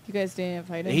you guys didn't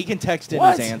invite him. He can text in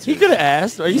What? his answers. He could have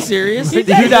asked. Are you serious? He he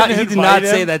did did. not, he did Invite not him?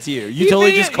 say that to you. You He totally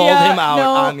video- just called yeah, him out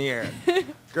no. on the air.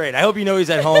 Great. I hope you know he's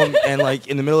at home and like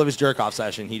in the middle of his jerk off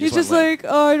session. He He's just just went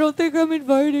like, oh, I don't think I'm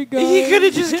invited, guys. he could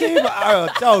have just came. Oh,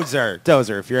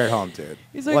 Dozer, if you're at home, dude.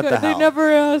 He's like, what the they hell? never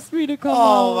asked me to come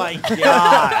Oh out. my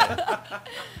god.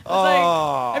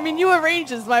 I mean, you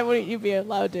arranged this. Why wouldn't you be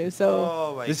allowed to? So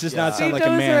Oh my This does god. not sound See, like a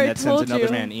Dozer, man I that sends told another you.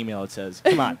 man an email that says,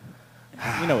 come on.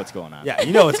 You know what's going on. Yeah,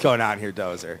 you know what's going on here,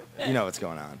 Dozer. You know what's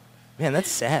going on. Man, that's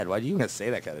sad. Why do you even say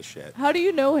that kind of shit? how do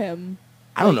you know him?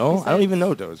 I don't know. Besides- I don't even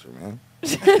know Dozer, man.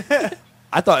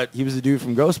 I thought he was the dude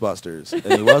from Ghostbusters,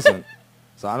 and he wasn't.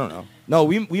 So I don't know. No,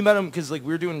 we met him because like we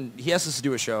were doing. He asked us to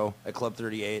do a show at Club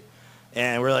 38,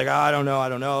 and we're like, oh, I don't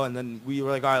know. And then we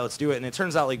were like, all right, let's do it. And it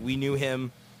turns out like we knew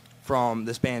him from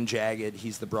this band Jagged.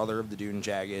 He's the brother of the dude in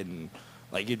Jagged, and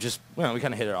like it just, we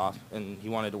kind of hit it off. And he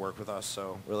wanted to work with us,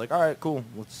 so we're like, all right, cool,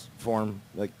 let's form,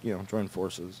 like, join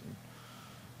forces.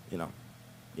 And,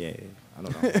 yay. I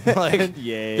don't know. Like,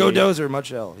 Yay. Go Dozer,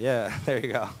 much L. Yeah, there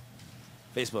you go.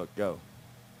 Facebook, go.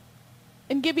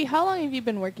 And Gibby, how long have you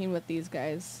been working with these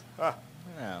guys?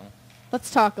 No.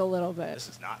 Let's talk a little bit. This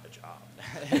is not a job.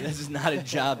 This is not a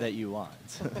job that you want.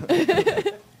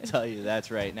 I'll tell you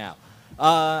that's right now.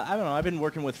 I don't know. I've been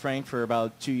working with Frank for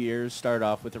about 2 years. Started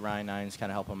off with the Orion 9s, kind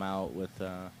of help him out with,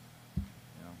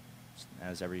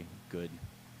 as every good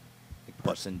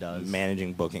person does.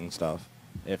 Managing booking stuff.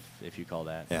 If you call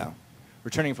that. Yeah.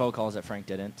 Returning phone calls that Frank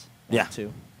didn't. Yeah.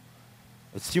 Too.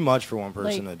 It's too much for one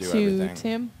person Like to do to everything.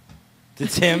 Tim? To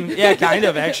Tim? Yeah, kind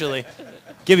of, actually.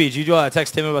 Gibby, did you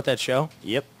text Tim about that show?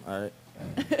 Yep. All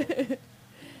right.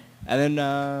 And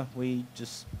then we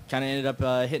just kind of ended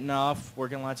up hitting it off,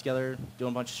 working a lot together,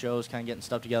 doing a bunch of shows, kind of getting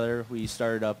stuff together. We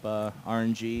started up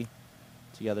RNG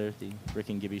together, the Rick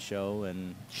and Gibby show.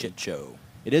 And Shit show.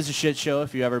 it is a shit show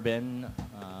if you've ever been.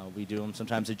 We do them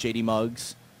sometimes at JD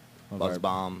Muggs. Buzz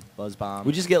Bomb. Buzz Bomb.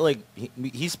 We just get like,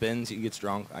 he spins, he gets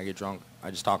drunk, I get drunk. I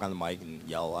just talk on the mic and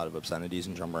yell a lot of obscenities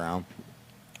and jump around.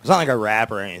 It's not like a rap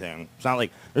or anything. It's not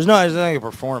like, there's not like a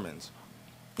performance.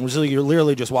 It's like you're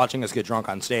literally just watching us get drunk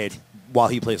on stage while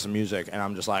he plays some music, and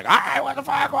I'm just like, all right, what the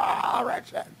fuck? All right,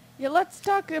 shit. Yeah, let's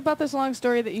talk about this long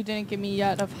story that you didn't give me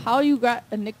yet of how you got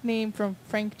a nickname from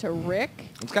Frank to Rick.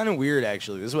 It's kind of weird,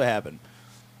 actually. This is what happened.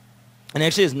 And it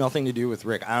actually has nothing to do with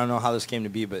Rick. I don't know how this came to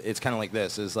be, but it's kind of like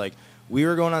this. It's like we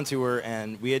were going on tour,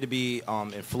 and we had to be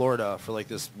in Florida for like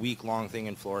this week-long thing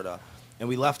in Florida. And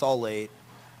we left all late,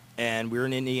 and we were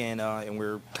in Indiana, and we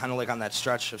were kind of like on that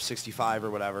stretch of 65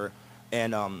 or whatever.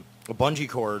 And a bungee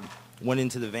cord went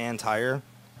into the van tire,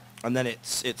 and then it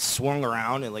swung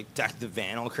around and like decked the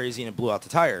van all crazy, and it blew out the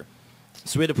tire.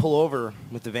 So we had to pull over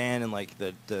with the van and like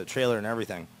the trailer and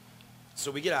everything.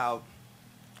 So we get out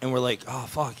and we're like, oh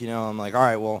fuck, I'm like, all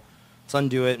right, well, let's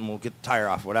undo it and we'll get the tire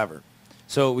off, whatever.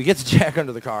 So we get the jack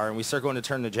under the car and we start going to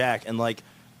turn the jack, and like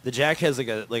the jack has like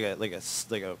a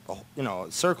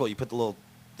circle. You put the little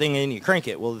thing in, you crank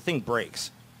it. Well, the thing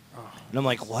breaks. And I'm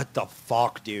like, what the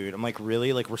fuck, dude? I'm like,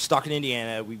 really? Like, we're stuck in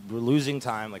Indiana. We're losing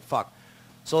time. Like, fuck.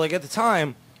 So, like, at the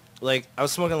time, like, I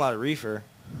was smoking a lot of reefer.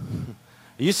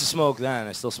 I used to smoke then.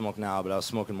 I still smoke now, but I was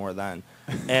smoking more then.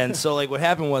 And so, like, what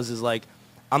happened was like,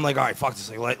 I'm like, all right, fuck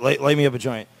this. Like, light me up a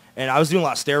joint. And I was doing a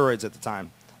lot of steroids at the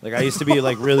time. Like, I used to be,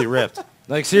 like, really ripped.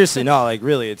 Like, seriously, no, like,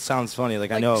 really, it sounds funny.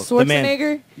 Like I know.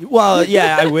 Schwarzenegger? The man, well,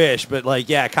 yeah, I wish. But, like,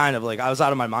 yeah, kind of. Like, I was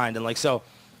out of my mind. And, like, so,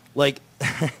 like...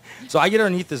 So I get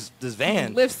underneath this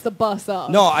van. Lifts the bus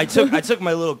up. No, I took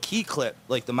my little key clip,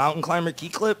 like the mountain climber key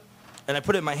clip, and I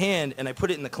put it in my hand, and I put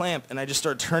it in the clamp, and I just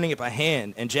started turning it by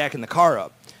hand and jacking the car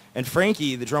up. And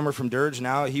Frankie, the drummer from Dirge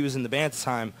now, he was in the band at the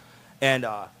time, and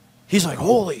he's like,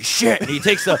 holy shit. And he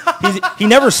takes he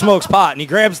never smokes pot, and he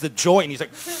grabs the joint, and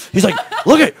he's like,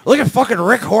 look at fucking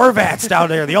Rick Horvat's down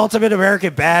there, the ultimate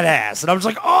American badass. And I'm just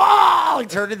like, oh, like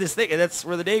turning this thing. And that's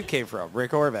where the name came from,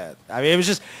 Rick Horvat. I mean,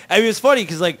 it was funny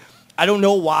because, like, I don't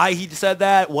know why he said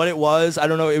that, what it was. I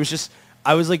don't know. It was just,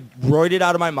 I was like roided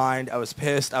out of my mind. I was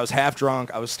pissed. I was half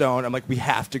drunk. I was stoned. I'm like, we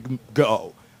have to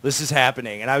go. This is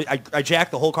happening. And I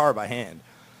jacked the whole car by hand.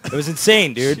 It was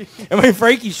insane, dude. And my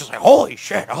Frankie's just like, holy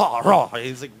shit. Oh.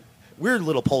 He's like weird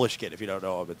little Polish kid if you don't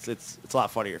know him. It's a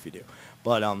lot funnier if you do.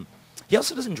 But he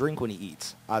also doesn't drink when he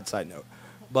eats. Odd side note.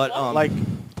 But like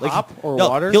pop or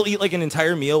water? He'll eat like an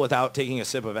entire meal without taking a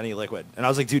sip of any liquid. And I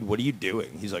was like, dude, what are you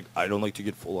doing? He's like, I don't like to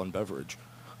get full on beverage.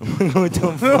 What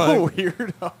the fuck?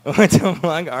 Weirdo. What the fuck?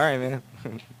 All right, man.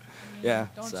 Yeah.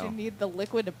 Don't you need the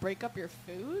liquid to break up your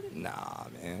food? Nah,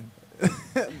 man.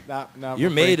 not You're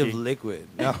for made Frankie. of liquid.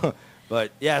 No.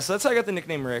 But yeah, so that's how I got the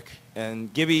nickname Rick.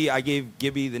 And Gibby, I gave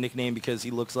Gibby the nickname because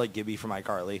he looks like Gibby from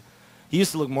iCarly. He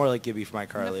used to look more like Gibby from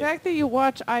iCarly. The fact that you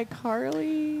watch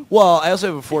iCarly. Well, I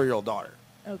also have a 4-year-old daughter.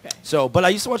 Okay. So, but I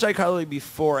used to watch iCarly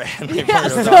before I had my Yeah,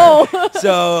 4-year-old so- daughter.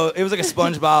 So it was like a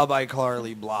SpongeBob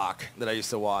iCarly block that I used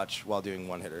to watch while doing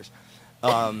one-hitters.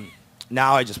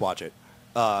 Now I just watch it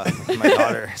with my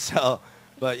daughter. So,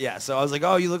 but yeah, so I was like,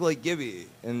 oh, you look like Gibby.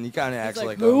 And he kind of acts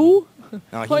like who? No,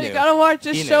 he Well, knew. you gotta watch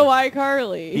this He show, knew.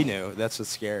 iCarly. He knew. That's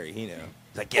what's scary. He knew.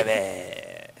 He's like, Gibby.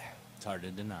 It's hard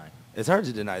to deny. It's hard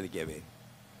to deny the Gibby.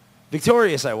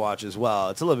 Victorious I watch as well.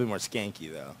 It's a little bit more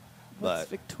skanky, though. What's But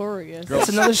Victorious? it's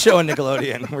another show on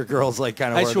Nickelodeon where girls like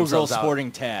kind of High wear school girls themselves out.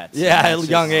 sporting tats. Yeah, at It's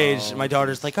a young just- age. My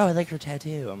daughter's like, oh, I like her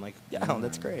tattoo. I'm like, yeah,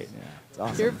 that's great. It's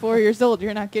awesome. You're 4 years old.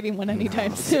 You're not getting one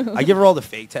anytime soon. I give her all the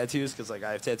fake tattoos because like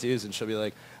I have tattoos, and she'll be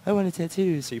like, I want a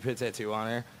tattoo. So you put a tattoo on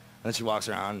her, and then she walks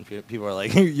around, and people are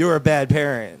like, you're a bad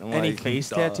parent. I'm Any like, face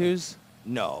 "Duh." tattoos?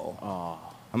 No. Oh.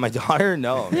 On my daughter?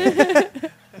 No. man.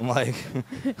 I'm like,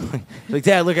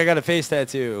 Dad, look, I got a face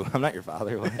tattoo. I'm not your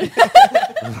father.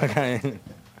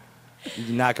 You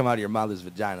do not come out of your mother's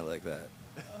vagina like that.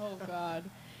 Oh God.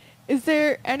 Is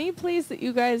there any place that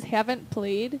you guys haven't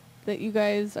played that you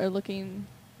guys are looking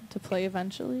to play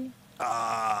eventually?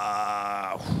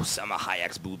 Some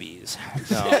Hayek's boobies.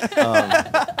 No,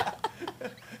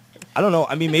 I don't know.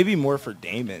 I mean, maybe more for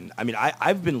Damon. I mean,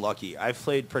 I've been lucky. I've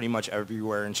played pretty much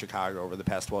everywhere in Chicago over the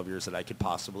past 12 years that I could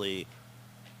possibly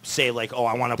say, like, oh,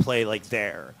 I want to play, like,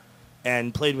 there.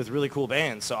 And played with really cool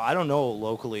bands. So I don't know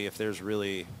locally if there's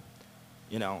really,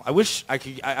 you know, I wish I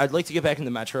could, I'd like to get back in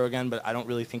the Metro again, but I don't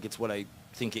really think it's what I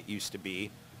think it used to be.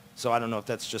 So I don't know if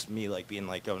that's just me, like, being,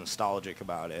 like, nostalgic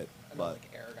about it. I know, But like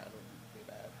Aragon would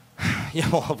be bad. yeah,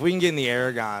 well, if we can get in the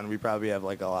Aragon, we probably have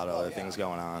like a lot of other things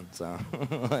going on. So,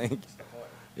 like, That's the point.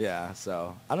 yeah.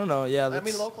 So I don't know. Yeah, I that's,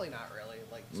 mean, locally, not really.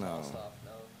 Like small No. stuff,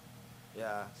 no.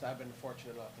 yeah. So I've been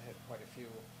fortunate enough to hit quite a few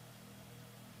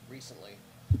recently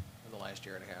in the last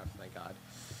year and a half. Thank God.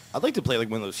 I'd like to play like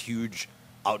one of those huge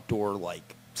outdoor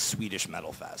like Swedish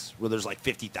metal fests where there's like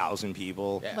 50,000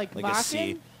 people. Yeah. Like a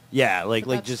sea. Wacken? Yeah, like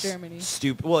But that's just Germany.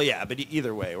 stupid. Well, yeah, but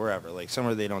either way, wherever, like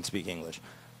somewhere they don't speak English,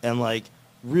 and like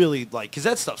really like, cause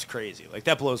that stuff's crazy. Like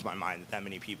that blows my mind that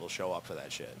many people show up for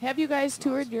that shit. Have you guys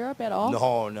toured Europe at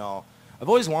all? No. I've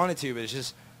always wanted to, but it's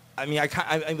just, I mean,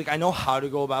 I know how to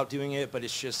go about doing it, but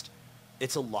it's just,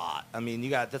 it's a lot. I mean,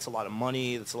 that's a lot of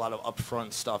money. That's a lot of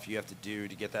upfront stuff you have to do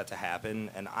to get that to happen.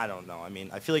 And I don't know. I mean,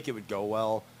 I feel like it would go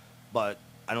well, but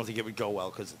I don't think it would go well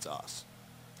because it's us.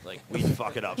 Like, we'd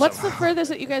fuck it up What's the somehow. furthest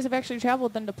that you guys have actually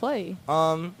traveled then to play?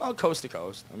 Well, coast to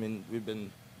coast. I mean, we've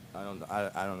been, I don't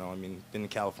know. I mean, been to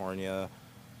California,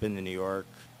 been to New York,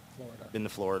 been to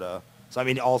Florida. So, I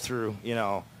mean, all through, you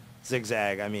know,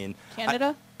 Zigzag. I mean,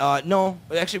 Canada? No,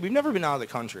 actually, we've never been out of the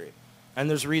country, and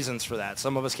there's reasons for that.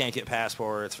 Some of us can't get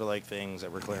passports for like things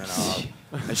that we're clearing up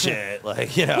and shit.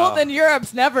 Like, you know. Well, then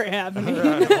Europe's never happening.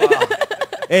 Wow.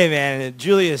 Hey, man,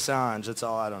 Julia Assange. That's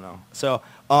all. I don't know. So,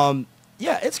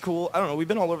 yeah, it's cool. I don't know. We've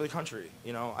been all over the country.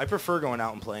 You know, I prefer going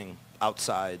out and playing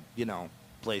outside. You know,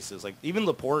 places like even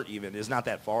LaPorte even is not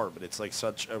that far, but it's like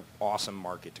such an awesome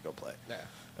market to go play. Yeah.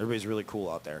 Everybody's really cool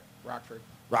out there. Rockford.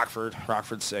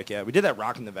 Rockford's sick. Yeah, we did that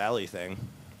Rock in the Valley thing.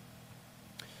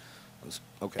 It was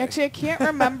okay. Actually, I can't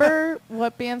remember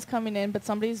what band's coming in, but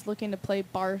somebody's looking to play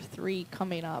Bar 3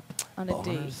 coming up on a Bar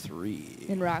date 3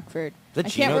 in Rockford. The I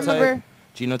can't Genotype? remember.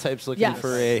 Genotype's looking Yes.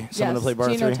 for someone to play Bar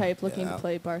 3? Genotype looking Yeah. to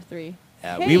play Bar 3.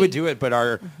 Yeah, Hey. we would do it, but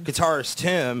our guitarist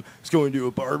Tim is going to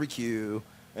a barbecue,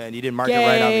 and he didn't mark it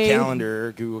right on the Gay.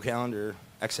 calendar, Google Calendar.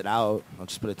 Exit out. I'll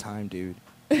just put a time, dude.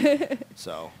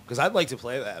 So, because I'd like to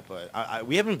play that, but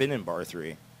we haven't been in Bar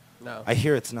 3. No. I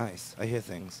hear it's nice. I hear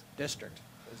things. District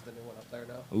is the new one up there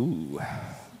now. Ooh.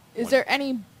 Is there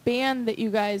any band that you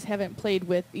guys haven't played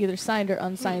with, either signed or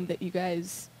unsigned, that you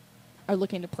guys are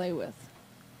looking to play with?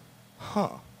 Huh.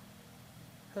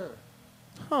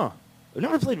 Huh. I've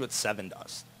never played with Seven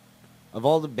Dust. Of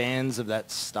all the bands of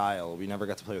that style, we never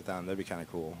got to play with them. That'd be kind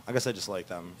of cool. I guess I just liked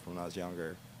them from when I was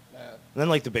younger. Yeah. And then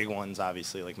like the big ones,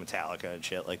 obviously, like Metallica and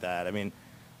shit like that. I mean,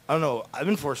 I don't know. I've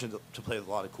been fortunate to play with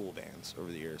a lot of cool bands over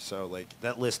the years. So like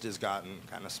that list has gotten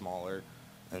kind of smaller.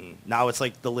 And now it's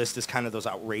like the list is kind of those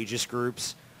outrageous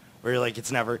groups where you're like,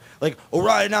 it's never like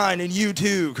Orion 9 and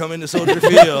U2 come into Soldier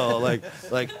Field.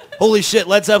 like holy shit,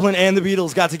 Led Zeppelin and the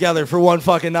Beatles got together for one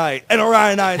fucking night and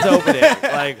Orion 9's opening.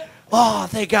 Like, oh,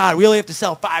 thank God. We only have to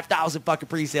sell 5,000 fucking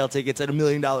pre-sale tickets at $1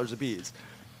 million a piece.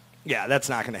 Yeah, that's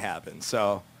not going to happen.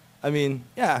 So, I mean,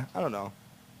 yeah, I don't know.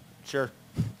 Sure.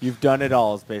 You've done it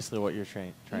all is basically what you're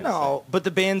trying to say. No, but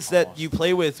the bands that you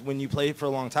play with when you play for a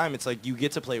long time, it's like you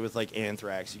get to play with like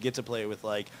Anthrax. You get to play with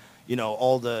like, you know,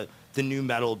 all the new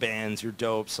metal bands, your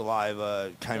Dope,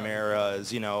 Saliva,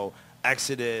 Chimeras, you know,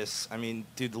 Exodus. I mean,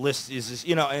 dude, the list is just,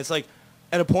 you know, and it's like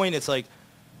at a point it's like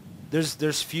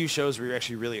there's few shows where you're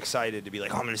actually really excited to be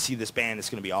like, oh, I'm going to see this band. It's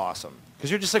going to be awesome.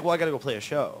 Because you're just like, well, I got to go play a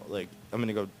show. Like, I'm going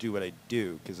to go do what I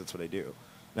do because that's what I do.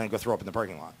 And then go throw up in the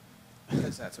parking lot.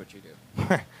 Because that's what you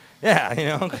do. Yeah, you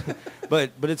know,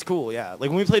 but it's cool. Yeah, like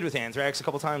when we played with Anthrax a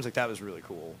couple times, like that was really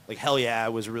cool. Like Hell Yeah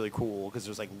was really cool because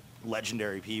there's like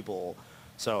legendary people.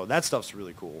 So that stuff's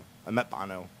really cool. I met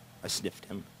Bono. I sniffed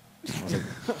him. I was like,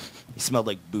 he smelled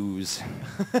like booze.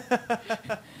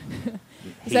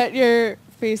 Is that your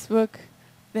Facebook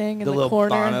thing in The the little corner?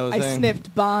 Bono I thing?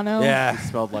 sniffed Bono. Yeah, It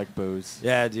smelled like booze.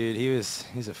 yeah, dude. He was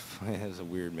a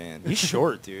weird man. He's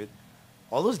short, dude.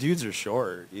 All those dudes are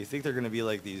short. You think they're gonna be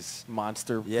like these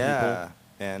Monster Yeah, people.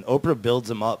 and Oprah builds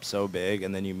him up so big,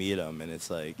 and then you meet him, and it's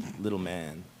like little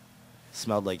man.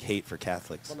 Smelled like hate for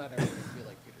Catholics. Well, not everybody can be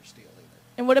like Peter Steele either.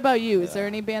 And what about you? Is there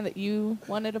any band that you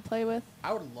wanted to play with?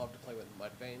 I would love to play with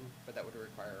Mudvayne, but that would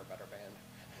require a better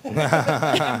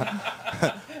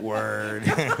band. Word.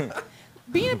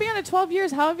 Being a band of 12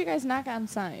 years, how have you guys not gotten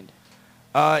signed?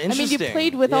 Interesting. I mean, you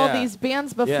played with all Yeah. these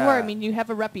bands before. Yeah. I mean, you have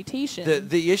a reputation.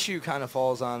 The issue kind of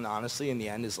falls on, honestly, in the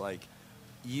end is like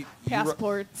you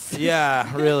Passports.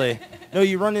 yeah, really. No,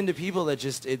 you run into people that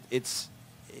just it's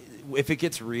if it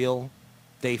gets real,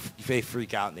 they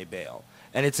freak out and they bail.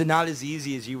 And it's not as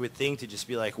easy as you would think to just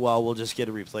be like, well, we'll just get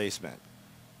a replacement.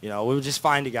 You know, we'll just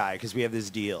find a guy because we have this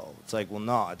deal. It's like, well,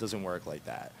 no, it doesn't work like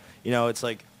that. You know, it's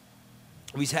like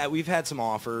we've had some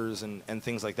offers and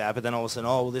things like that, but then all of a sudden,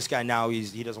 oh, well, this guy now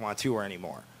he doesn't want to tour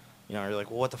anymore. You know, you're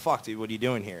like, well, what the fuck, dude? What are you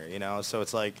doing here? You know, so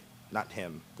it's like, not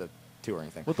him, the touring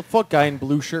thing. What the fuck, guy in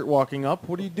blue shirt walking up?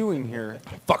 What are you doing here?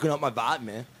 Fucking up my vibe,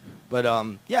 man. But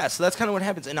yeah, so that's kind of what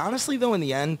happens. And honestly, though, in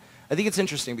the end, I think it's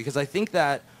interesting because I think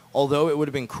that although it would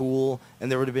have been cool and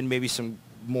there would have been maybe some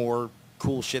more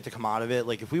cool shit to come out of it,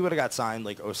 like if we would have got signed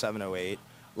like 07, 08,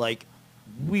 like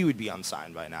we would be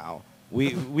unsigned by now.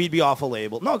 We'd be off a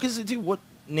label. No, because dude,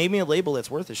 name me a label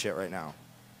that's worth a shit right now.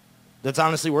 That's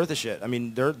honestly worth a shit. I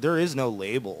mean, there is no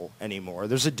label anymore.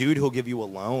 There's a dude who'll give you a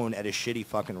loan at a shitty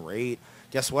fucking rate.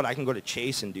 Guess what? I can go to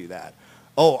Chase and do that.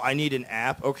 Oh, I need an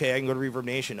app. Okay, I can go to Reverb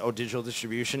Nation. Oh, digital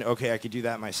distribution. Okay, I could do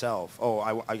that myself. Oh,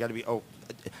 I got to be. Oh,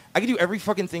 I could do every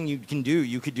fucking thing you can do.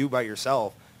 You could do by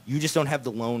yourself. You just don't have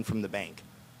the loan from the bank.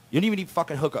 You don't even need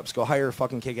fucking hookups. Go hire a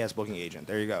fucking kick-ass booking agent.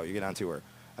 There you go. You get on tour.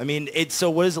 I mean,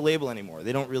 so what is a label anymore?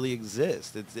 They don't really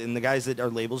exist. And the guys that are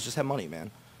labels just have money,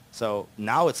 man. So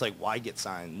now it's like, why get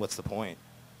signed? What's the point?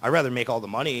 I'd rather make all the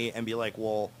money and be like,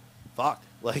 well, fuck.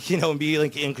 Like, you know, and be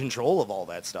like in control of all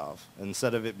that stuff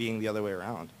instead of it being the other way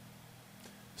around.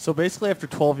 So basically, after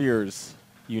 12 years,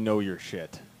 you know your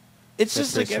shit. It's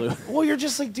That's just like, basically- well, you're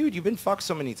just like, dude, you've been fucked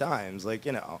so many times. Like,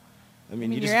 you know, I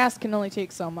mean, you your just, ass can only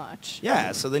take so much.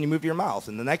 yeah, so then you move your mouth,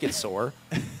 and then that gets sore.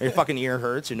 Your fucking ear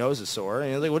hurts, your nose is sore,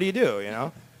 and you're like, what do, you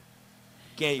know?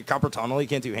 Can't your carpal tunnel, you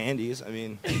can't do handies. I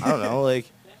mean, I don't know, like,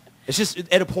 it's just,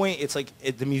 at a point, it's like,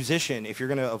 the musician, if you're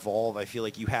going to evolve, I feel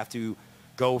like you have to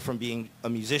go from being a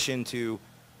musician to,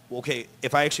 well, okay,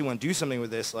 if I actually want to do something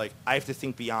with this, like, I have to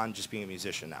think beyond just being a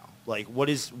musician now. Like, what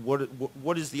is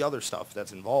the other stuff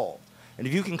that's involved? And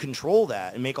if you can control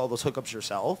that and make all those hookups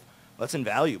yourself, that's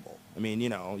invaluable. I mean, you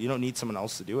know, you don't need someone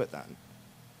else to do it then.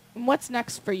 And what's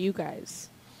next for you guys?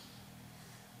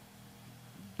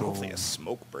 Hopefully a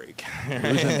smoke break.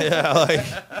 Yeah, like,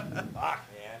 fuck,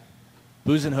 man.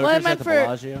 Booze and What I hookers meant at the for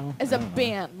Bellagio. as a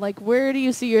band, like where do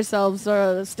you see yourselves?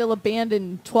 Still a band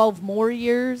in 12 more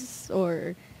years,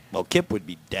 or Well, Kip would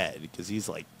be dead because he's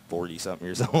like 40-something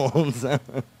years old. So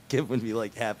Kip would be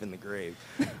like half in the grave.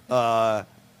 I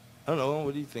don't know.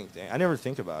 What do you think, Dan? I never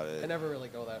think about it. I never really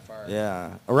go that far.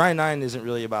 Yeah. Orion 9 isn't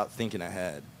really about thinking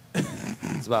ahead.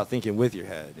 It's about thinking with your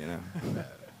head, you know?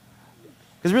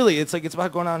 Because really, it's like, it's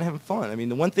about going out and having fun. I mean,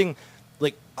 the one thing,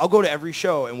 like, I'll go to every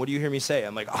show, and what do you hear me say?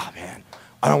 I'm like, oh, man,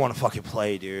 I don't want to fucking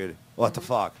play, dude. What the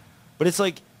fuck? But it's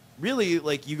like, really,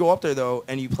 like, you go up there, though,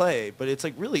 and you play. But it's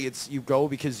like, really, it's you go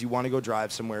because you want to go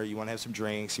drive somewhere. You want to have some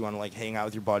drinks. You want to, like, hang out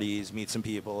with your buddies, meet some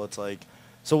people. It's like,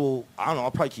 so, I don't know. I'll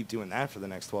probably keep doing that for the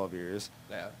next 12 years.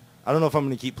 Yeah. I don't know if I'm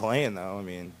going to keep playing, though. I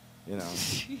mean, you know.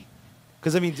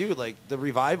 Because, I mean, dude, like, the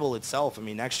revival itself, I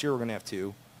mean, next year we're going to have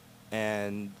 2.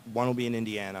 And one will be in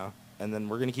Indiana. And then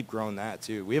we're going to keep growing that,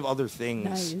 too. We have other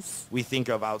things we think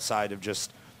of outside of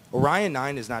just... Orion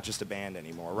 9 is not just a band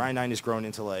anymore. Orion 9 has grown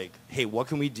into, like, hey, what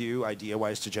can we do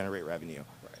idea-wise to generate revenue?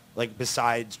 Right. Like,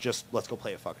 besides just, let's go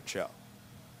play a fucking show.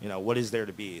 You know, what is there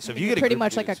to be? So if you get a pretty group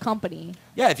much of like a dudes- company.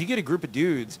 Yeah, if you get a group of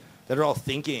dudes that are all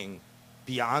thinking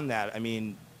beyond that, I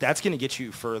mean, that's going to get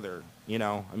you further, you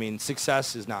know? I mean,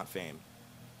 success is not fame.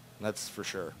 That's for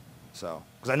sure. So,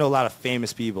 because I know a lot of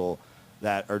famous people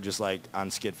that are just, like, on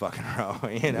Skid fucking Row,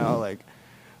 you know?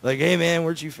 Like, hey, man,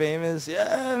 weren't you famous?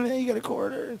 Yeah, man, you got a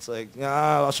quarter? It's like,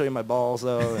 nah, I'll show you my balls,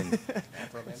 though. And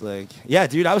it's like, yeah,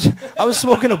 dude, I was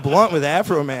smoking a blunt with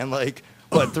Afro Man, like,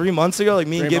 what, 3 months ago? Like,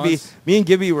 me and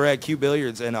Gibby were at Q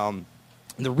Billiards, and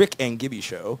the Rick and Gibby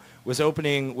show was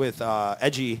opening with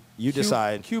Edgy, You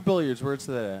Decide. Q Billiards, where's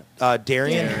that at?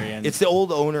 Darien. It's the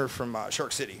old owner from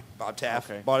Shark City. Bob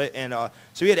Taft bought it. And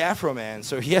so he had Afro Man.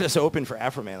 So he had us open for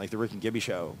Afro Man, like the Rick and Gibby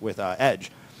show with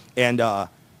Edge. And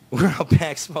we're out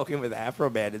back smoking with Afro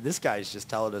Man. And this guy's just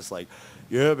telling us, like,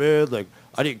 yeah, man, like,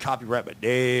 I didn't copyright my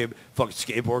name. Fucking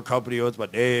skateboard company owns my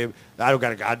name. I don't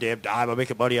got a goddamn dime. I'm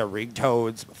making money on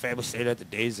ringtones. My family's staying at the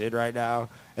Days Inn right now.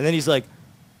 And then he's like,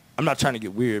 I'm not trying to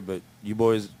get weird, but you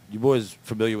boys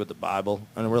familiar with the Bible?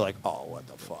 And we're like, oh, what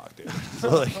the fuck, dude?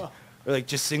 So we're like,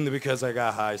 just sing the Because I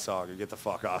Got High song and get the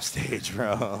fuck off stage,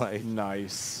 bro. Like,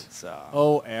 nice. So.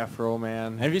 Oh, Afro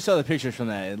Man. And if you saw the pictures from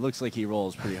that, it looks like he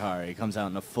rolls pretty hard. He comes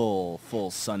out in a full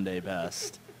Sunday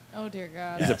best. Oh dear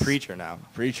God. He's a preacher now.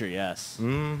 Preacher, yes.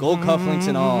 Mm-hmm. Gold cufflinks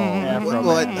and all. Afro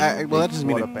Well, Man.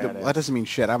 that doesn't mean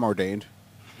shit. I'm ordained.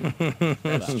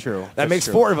 That's true. That makes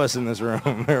 4 of us in this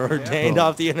room. We're ordained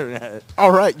off the internet.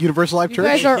 All right, Universal Life You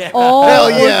Church. guys are all Hell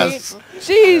ordained. yes.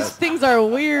 Jeez, things are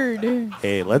weird.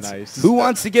 Hey, let's. Nice. Who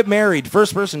wants to get married?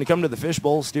 First person to come to the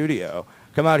Fishbowl studio.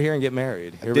 Come out here and get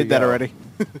married. Here we Did that go. already.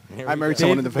 Here I we married go.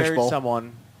 someone in the Dave married fishbowl.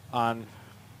 someone on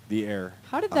the air.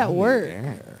 How did that Oh, work?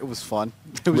 yeah. It was fun.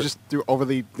 It was just through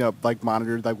overly like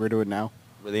monitored like we're doing now.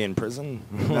 Were they in prison?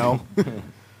 No.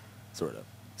 Sort of.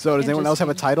 So does anyone else have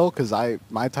a Interesting. title? Because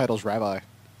my title's Rabbi.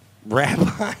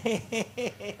 Rabbi.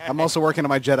 I'm also working on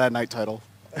my Jedi Knight title.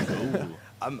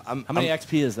 I'm How many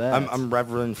XP is that? I'm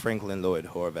Reverend Franklin Lloyd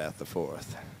Horvath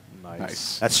IV.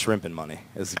 Nice. That's shrimping money,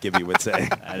 as Gibby would say.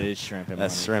 That is shrimp and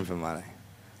That's money. shrimping money.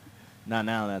 Not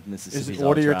now that Mississippi's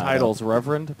What are your all dry. titles,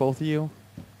 Reverend, both of you?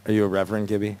 Are you a reverend,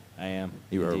 Gibby? I am.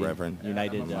 You are a Indeed. reverend.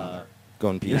 United. Go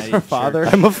in peace. United Your father?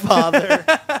 I'm a father.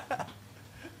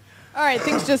 All right,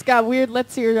 things just got weird.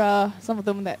 Let's hear some of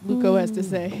them that Luco has to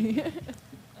say.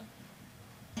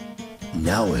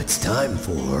 Now it's time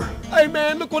for Hey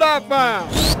man, look what I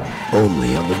found!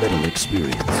 Only on the Metal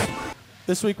Experience.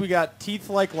 This week we got Teeth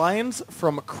Like Lions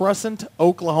from Crescent,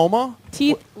 Oklahoma.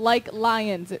 Teeth like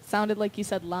lions. It sounded like you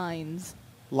said lines.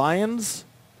 Lions?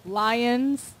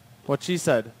 Lions. What she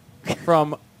said.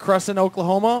 From Crescent,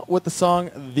 Oklahoma with the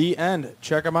song The End.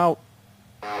 Check them out.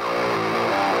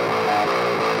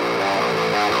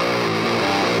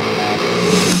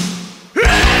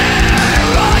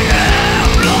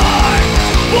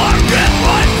 Forget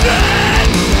my sin,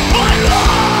 I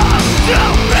long to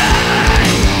be.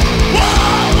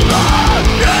 Hold on.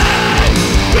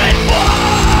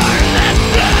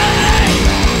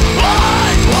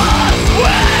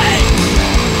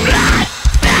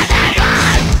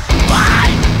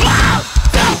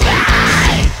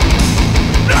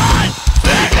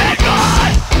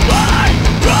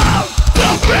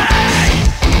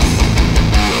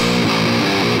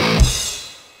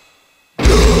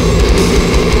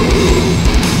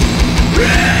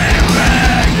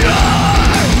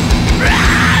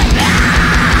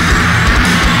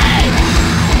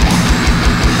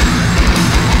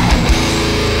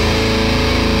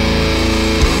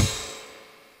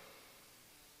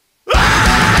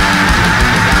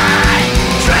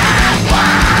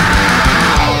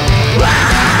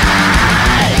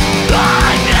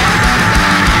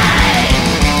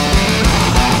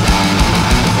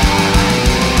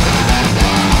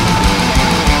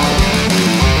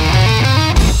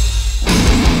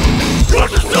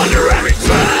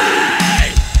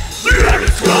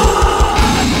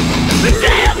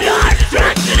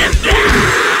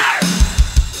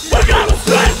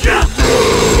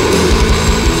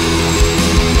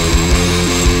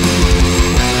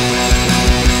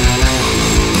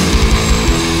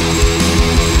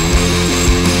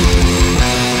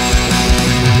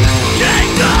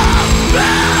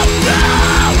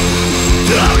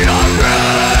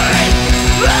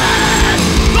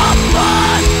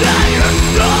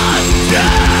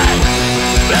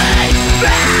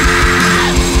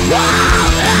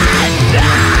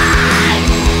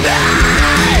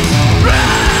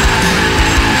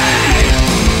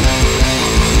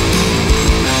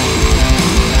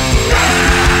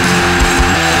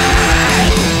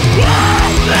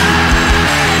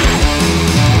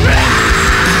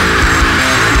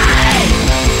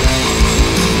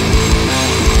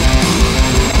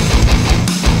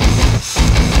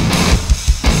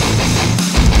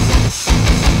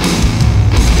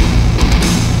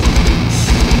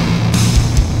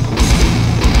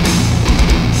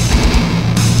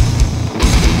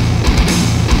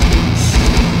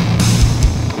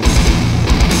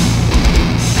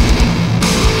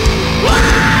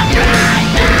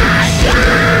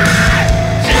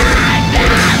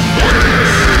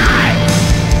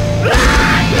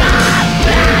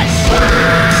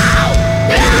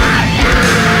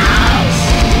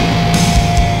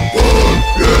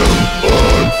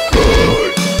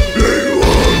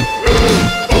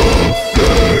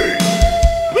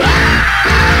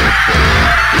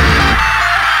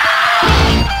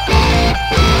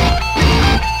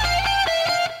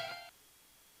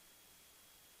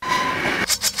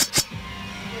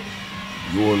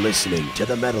 You're listening to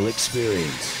The Metal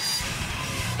Experience.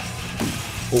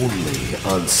 Only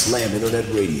on Slam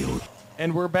Internet Radio.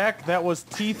 And we're back. That was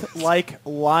Teeth Like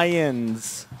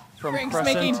Lions from Frank's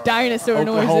Crescent, making dinosaur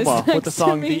noises Oklahoma, with next the to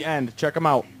song me. The End. Check them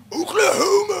out.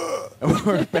 Oklahoma!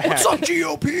 We're back. What's up,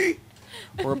 GOP?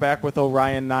 We're back with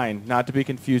Orion 9, not to be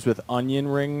confused with Onion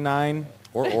Ring 9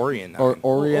 Or Orion. or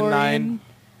Orion 9 Orion.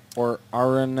 or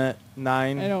Aaron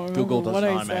 9. I don't remember Google what doesn't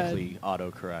I automatically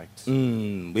autocorrect. It's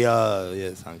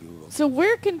on Google. said. So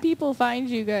where can people find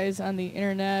you guys on the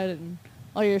internet and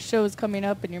all your shows coming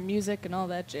up and your music and all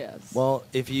that jazz? Well,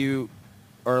 if you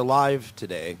are alive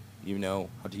today, you know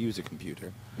how to use a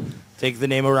computer. Take the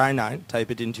name Orion 9, type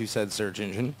it into said search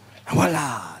engine, and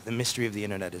voila, the mystery of the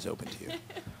internet is open to you.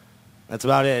 That's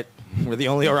about it. We're the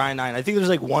only Orion 9. I think there's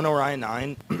like one Orion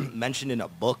 9 mentioned in a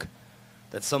book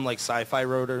that some like sci-fi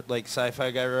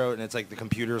guy wrote, and it's like the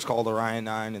computer is called Orion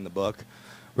 9 in the book.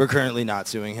 We're currently not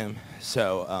suing him,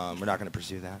 so we're not going to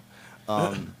pursue that.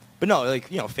 But no, like,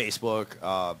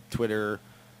 Facebook, Twitter,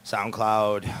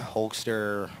 SoundCloud,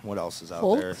 Hulkster, what else is out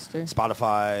Hulkster? there?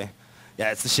 Spotify.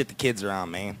 Yeah, it's the shit the kids are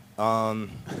on, man.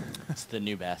 It's the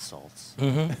new bath salts.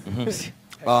 Hang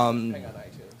on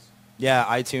iTunes. Yeah,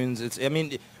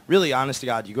 iTunes. Really, honest to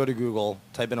God, you go to Google,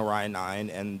 type in Orion 9,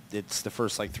 and it's the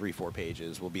first, 3-4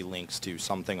 pages will be links to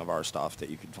something of our stuff that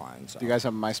you can find. So. Do you guys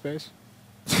have a MySpace?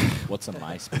 What's a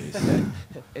MySpace?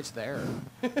 It's there.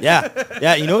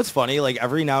 Yeah. You know what's funny? Like,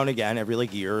 every now and again, every,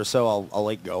 year or so,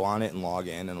 I'll go on it and log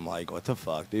in, and I'm like, what the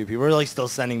fuck, dude? People are, still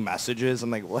sending messages.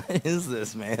 I'm like, what is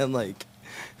this, man?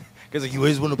 Because, you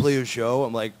always want to play a show?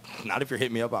 I'm like, not if you're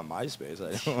hitting me up on MySpace.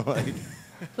 I don't,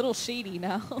 A little shady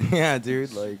now. Yeah,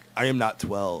 dude, I am not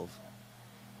 12.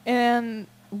 And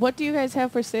what do you guys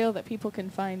have for sale that people can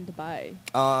find to buy?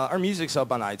 Our music's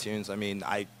up on iTunes.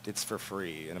 It's for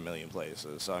free in a million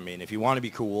places. So, if you want to be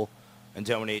cool and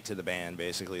donate to the band,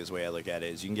 basically is the way I look at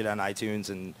it, is you can get it on iTunes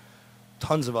and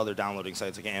tons of other downloading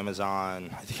sites like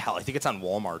Amazon. I think it's on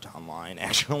Walmart online,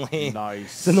 actually. Nice.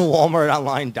 It's in the Walmart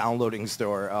online downloading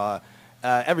store.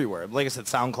 Everywhere. Like I said,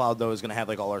 SoundCloud, though, is going to have,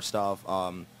 all our stuff.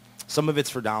 Some of it's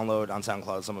for download on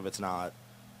SoundCloud, some of it's not.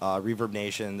 Reverb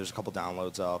Nation, there's a couple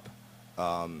downloads up.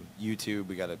 YouTube,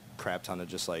 we got a crap ton of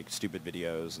just stupid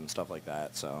videos and stuff like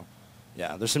that. So,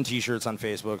 yeah, there's some T-shirts on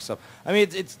Facebook stuff.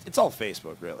 It's all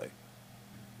Facebook, really.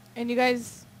 And you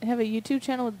guys have a YouTube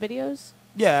channel with videos?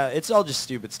 Yeah, it's all just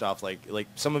stupid stuff. Like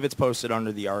some of it's posted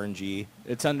under the RNG.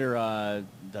 It's under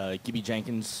the Gibby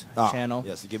Jenkins channel.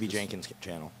 Yes, the Gibby Jenkins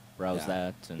channel. Browse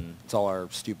that, and it's all our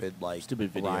stupid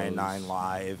videos. Orion 9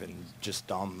 live and just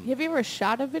dumb. Have you ever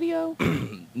shot a video?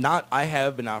 I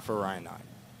have, but not for Orion 9.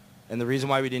 And the reason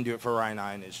why we didn't do it for Orion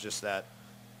 9 is just that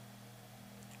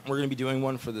we're going to be doing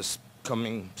one for this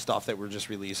coming stuff that we're just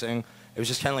releasing. It was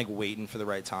just kind of waiting for the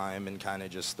right time and kind of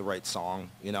just the right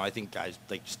song. I think guys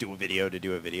just do a video to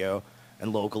do a video,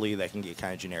 and locally that can get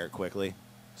kind of generic quickly.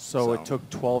 So it took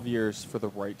 12 years for the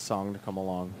right song to come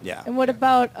along. Yeah. And what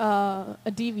about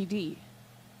a DVD?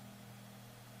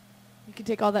 You could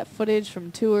take all that footage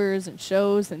from tours and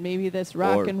shows and maybe this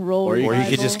rock and roll Or you revival.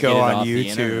 could just Get go it on off the YouTube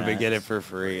internet. and get it for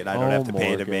free, and I don't have to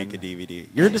pay to make a Morgan.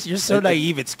 DVD. You're so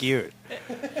naive, it's cute.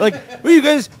 Well, you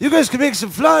guys can make some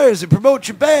flyers and promote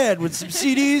your band with some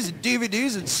CDs and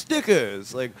DVDs and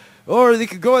stickers. Or they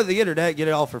could go on the internet, get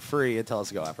it all for free, and tell us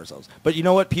to go F ourselves. But you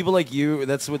know what? People like you,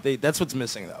 that's what's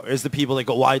missing, though, is the people that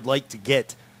go, well, I'd like to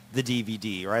get the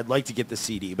DVD, or I'd like to get the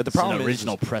CD. But the It's problem an is...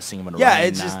 original pressing of an Yeah, Orion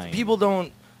it's 9. just, people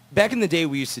don't... Back in the day,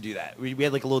 we used to do that. We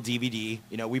had a little DVD.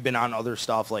 We've been on other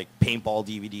stuff like paintball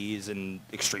DVDs and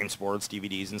extreme sports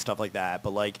DVDs and stuff like that.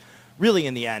 But really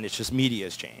in the end, it's just media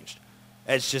has changed.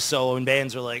 It's just so when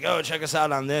bands are like, oh, check us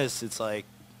out on this, it's you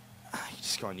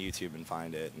just go on YouTube and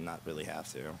find it and not really have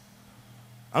to.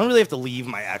 I don't really have to leave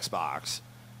my Xbox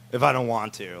if I don't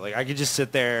want to. I could just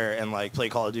sit there and play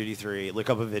Call of Duty 3, look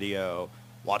up a video,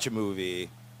 watch a movie,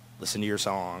 listen to your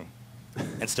song,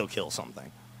 and still kill something.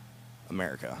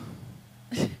 America.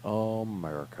 Oh,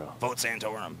 America. Vote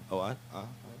Santorum. Oh, what?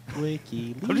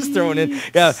 Wiki. I'm just throwing in.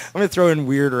 Yeah, I'm gonna throw in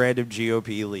weird random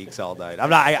GOP leaks all night.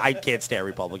 I can't stand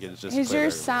Republicans. Just Has clear your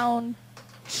everything. sound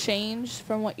changed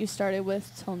from what you started with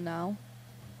till now?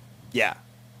 Yeah.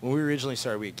 When we originally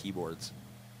started, we had keyboards,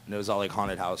 and it was all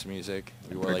haunted house music.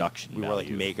 We wore Production we wore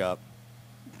value. makeup.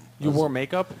 You wore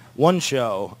makeup? One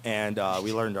show, and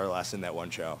we learned our lesson that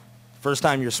one show. First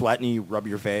time you're sweating, you rub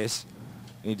your face.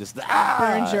 And he just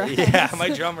Burns your Yeah, eyes. my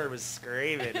drummer was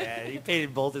screaming, man. He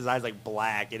painted both his eyes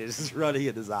black, and it's just running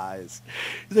in his eyes.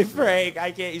 He's like, Frank,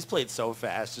 I can't. He's played so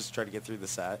fast, just trying to get through the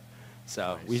set.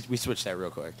 So we switched that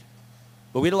real quick.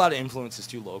 But we had a lot of influences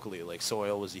too locally.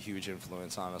 Soil was a huge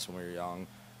influence on us when we were young.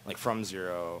 Like From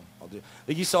Zero. I'll do.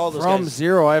 Like you saw those From guys.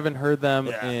 Zero, I haven't heard them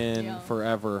Yeah. in Yeah.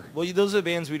 forever. Well, those are the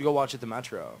bands we'd go watch at the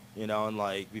Metro, you know, and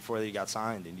like before they got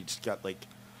signed, and you just got like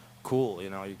cool, you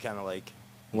know, you kind of like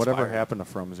Whatever inspired. happened to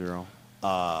From Zero?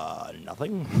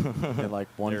 Nothing. They had like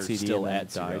one They're CD still and then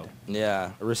at Zero. died.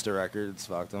 Yeah, Arista Records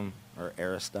fucked them, or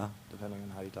Arista, depending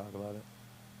on how you talk about it.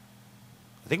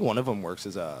 I think one of them works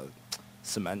as a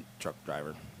cement truck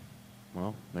driver.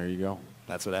 Well, there you go.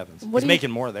 That's what happens. What He's do you-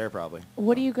 making more there probably.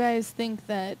 What do you guys think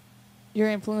that your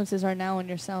influences are now and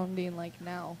you're sounding like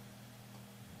now?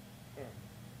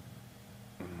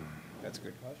 That's a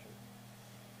good question.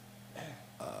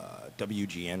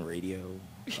 WGN radio.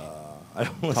 I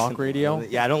don't listen Talk radio?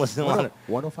 Yeah, I don't listen to a lot of.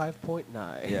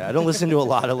 105.9. Yeah, I don't listen to a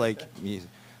lot of like music.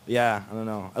 Yeah, I don't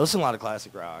know. I listen to a lot of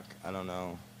classic rock. I don't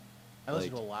know. I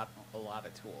listen like- to a lot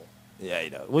of Tool. Yeah, you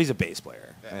know. Well, he's a bass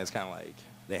player, and Yeah. it's kind of like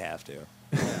they have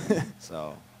to.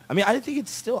 So, I mean, I think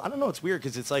it's still. I don't know. It's weird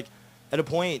because it's like at a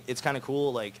point it's kind of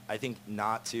cool. Like I think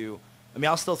not to. I mean,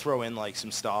 I'll still throw in like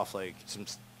some stuff like some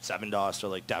Seven Dust or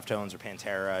like Deftones or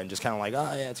Pantera, and just kind of like,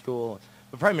 oh yeah, it's cool.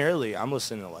 But primarily, I'm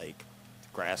listening to like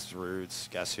Grassroots,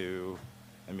 Guess Who.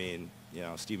 I mean, you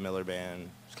know, Steve Miller Band.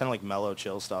 It's kind of like mellow,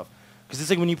 chill stuff. Because it's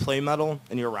like when you play metal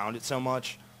and you're around it so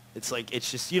much, it's like it's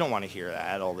just you don't want to hear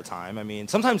that all the time. I mean,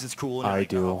 sometimes it's cool. And you're I like,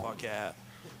 do. Oh, fuck yeah.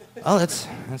 Oh, that's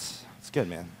good,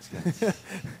 man. It's good.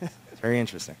 It's very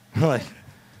interesting. like,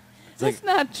 it's That's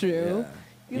not true.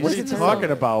 Yeah. You What are you listen to talking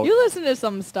some- about? You listen to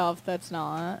some stuff that's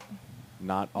not.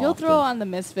 Not You'll often. throw on the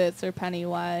Misfits or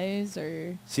Pennywise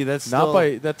or See, that's Not still,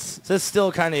 by that's that's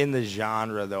still kind of in the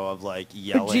genre though of like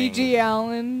yelling. G.G.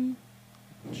 Allen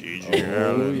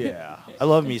oh yeah. I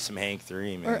love me some Hank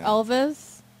 3, man. or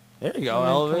Elvis. There you go, I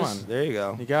mean, come Elvis. on. There you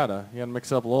go. You gotta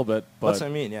mix it up a little bit. But That's what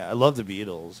I mean. Yeah, I love the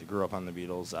Beatles. I grew up on the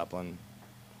Beatles, Zeppelin,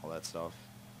 all that stuff.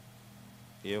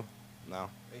 You? No.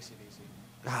 AC/DC.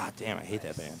 Ah, damn, I hate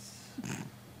that band.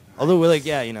 Although, we're like,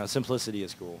 yeah, you know, simplicity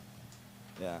is cool.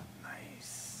 Yeah.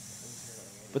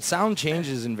 Nice. But sound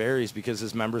changes and varies because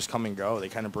as members come and go, they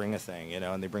kind of bring a thing, you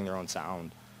know, and they bring their own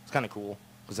sound. It's kind of cool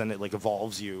because then it like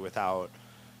evolves you without,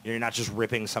 you know, you're not just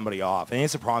ripping somebody off. And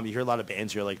it's a problem. You hear a lot of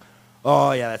bands, you're like,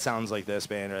 oh yeah, that sounds like this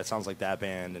band or that sounds like that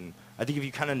band. And I think if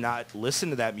you kind of not listen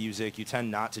to that music, you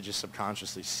tend not to just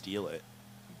subconsciously steal it,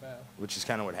 Wow. which is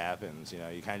kind of what happens. You know,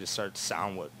 you kind of just start to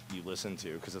sound what you listen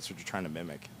to because that's what you're trying to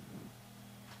mimic.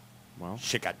 well,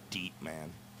 Shit got deep,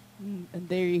 man. And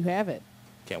there you have it.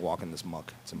 Can't walk in this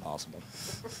muck. It's impossible.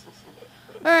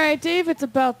 All right, Dave, it's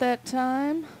about that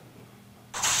time.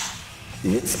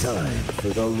 It's time for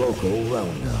the local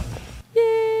roundup.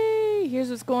 Yay! Here's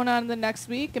what's going on in the next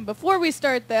week. And before we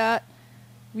start that,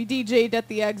 we DJ'd at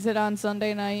the Exit on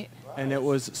Sunday night. and it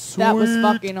was sweet. That was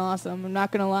fucking awesome. I'm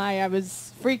not going to lie. I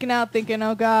was freaking out thinking,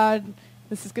 oh, God,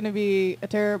 this is going to be a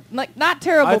terrible, like, not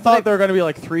terrible, I but thought there were gonna be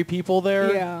like 3 people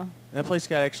there. yeah. And that place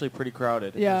got actually pretty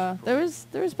crowded. Yeah, there was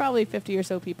probably 50 or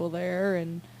so people there,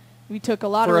 and we took a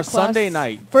lot For of a requests. Sunday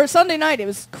night. For a Sunday night, it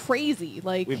was crazy.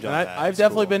 Like, We've And done that. I've It's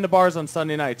definitely cool. been to bars on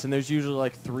Sunday nights, and there's usually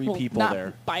like 3 well, people not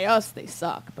there. by us, they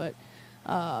suck, but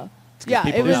yeah,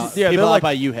 People it was. out, yeah, people they're out like-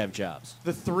 by you have jobs.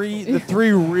 The three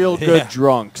real good Yeah.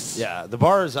 drunks. Yeah, the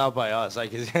bar is out by us.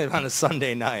 Like on a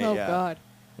Sunday night. Oh yeah. God,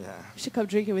 Yeah. we should come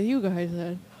drinking with you guys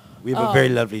then. We have a very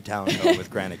lovely town though,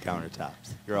 with granite countertops.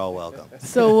 You're all welcome.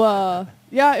 So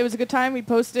yeah, it was a good time. We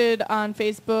posted on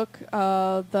Facebook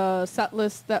the set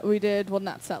list that we did. Well,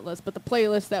 not set list, but the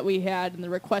playlist that we had and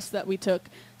the requests that we took.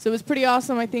 So it was pretty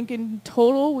awesome. I think in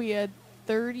total we had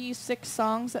 36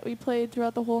 songs that we played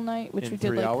throughout the whole night, which In we did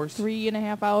 3 like hours?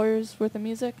 3.5 hours worth of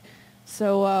music.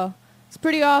 So it's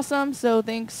pretty awesome. So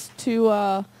thanks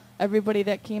to everybody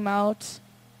that came out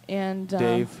and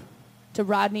Dave. to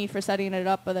Rodney for setting it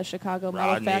up at the Chicago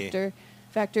Metal Rodney.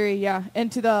 Factory, yeah, and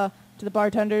to the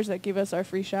bartenders that gave us our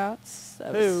free shots.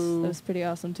 That Hey-o. was pretty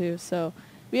awesome too. So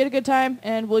we had a good time,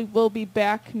 and we'll be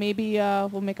back. Maybe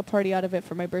we'll make a party out of it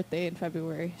for my birthday in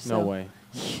February. So No way.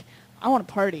 I want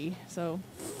to party, so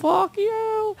fuck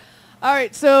you. All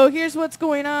right, so here's what's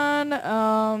going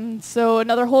on. So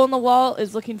another Hole in the Wall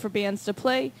is looking for bands to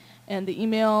play, and the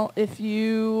email, if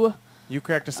you... You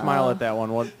cracked a smile at that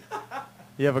one. What?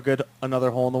 You have a good another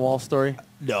hole in the wall story?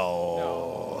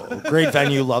 No. Great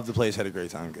venue. Loved the place. Had a great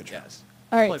time. Good job.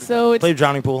 All right, so it's Played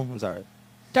Drowning Pool. It was all right.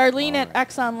 Darlene All at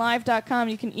exonlive.com.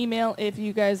 You can email if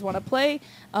you guys want to play.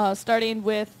 Starting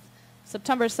with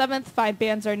September 7th, 5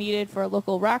 bands are needed for a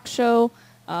local rock show.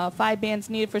 5 bands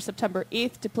needed for September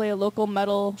 8th to play a local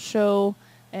metal show.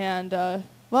 And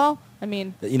Well, I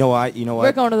mean, You know what?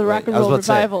 we're going to the Rock and I was Roll about to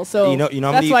say, Revival, so how that's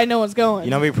many- why no one's going.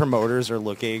 You know how many promoters are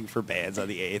looking for bands on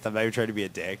the 8th? I'm not even trying to be a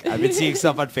dick. I've been seeing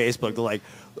stuff on Facebook. They're like,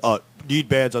 need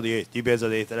bands on the 8th, need bands on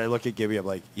the 8th. And I look at Gibby, I'm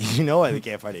like, you know why they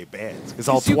can't find 8 bands? Because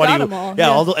all 'Cause you 20, got 'em all,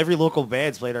 yeah, yeah. every local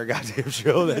band's played our goddamn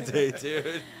show that day,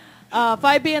 dude.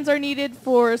 5 bands are needed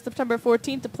for September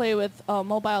 14th to play with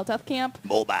Mobile Death Camp.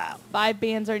 Mobile. 5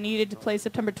 bands are needed to play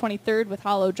September 23rd with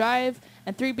Hollow Drive.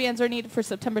 And 3 bands are needed for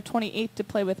September 28th to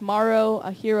play with Morrow,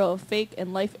 A Hero of Fake,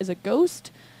 and Life is a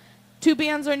Ghost. 2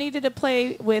 bands are needed to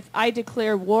play with I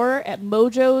Declare War at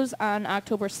Mojo's on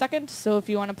October 2nd. So if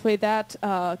you want to play that,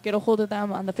 get a hold of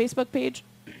them on the Facebook page.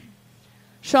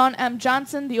 Sean M.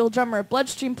 Johnson, the old drummer of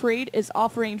Bloodstream Parade, is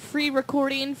offering free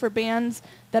recording for bands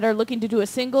that are looking to do a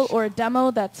single or a demo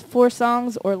that's 4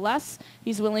 songs or less.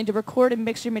 He's willing to record and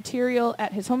mix your material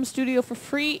at his home studio for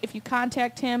free if you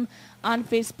contact him on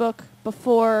Facebook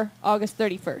before August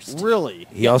 31st. Really?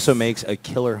 He also makes a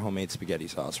killer homemade spaghetti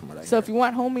sauce from what I So hear. if you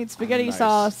want homemade spaghetti Nice.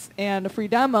 sauce and a free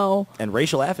demo, And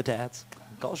racial epithets,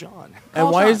 call Sean. And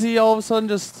Call why Sean. is he all of a sudden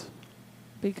just...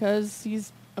 because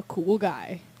he's a cool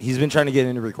guy. He's been trying to get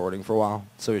into recording for a while,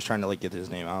 so he's trying to like get his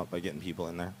name out by getting people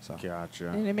in there. So Gotcha.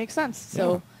 And it makes sense.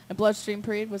 So, Yeah. and Bloodstream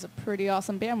Parade was a pretty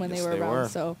awesome band when Yes, they were they around. were.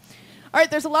 So, all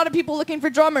right, there's a lot of people looking for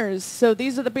drummers. So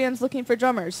these are the bands looking for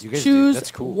drummers. You guys Choose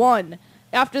that's cool. one.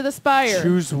 After the Spire,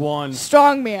 Choose one.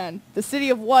 Strongman, The City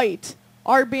of White,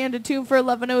 Our Band, A Tune for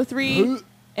 1103,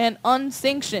 and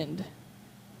Unsanctioned.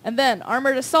 And then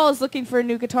Armored Assault is looking for a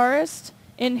new guitarist.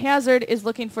 In Hazard is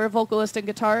looking for a vocalist and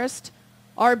guitarist.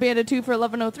 Our Band, A Tune for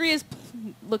 1103 is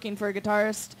looking for a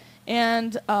guitarist.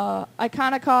 And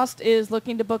Iconocost is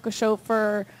looking to book a show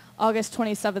for August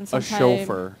 27th A sometime.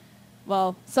 chauffeur.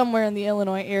 Well, somewhere in the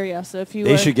Illinois area. So if you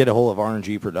they should get a hold of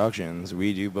RNG Productions.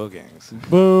 We do bookings.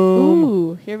 Boom.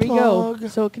 Ooh, here we go. Plug.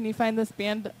 So can you find this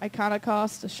band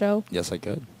Iconocost a show? Yes, I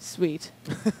could. Sweet.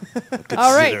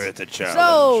 All right. Consider it a challenge.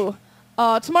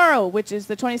 So tomorrow, which is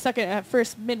the 22nd at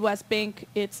First Midwest Bank,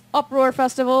 it's Uproar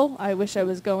Festival. I wish I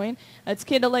was going. It's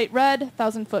Candlelight Red,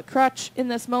 1,000 Foot Crutch, In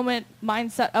This Moment,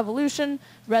 Mindset Evolution,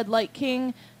 Red Light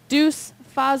King, Deuce,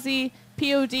 Fozzy,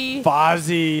 POD,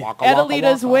 Fozzy. Waka, waka,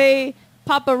 Adelita's waka. Way,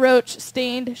 Papa Roach,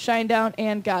 Stained, Shinedown,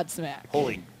 and Godsmack.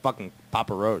 Holy fucking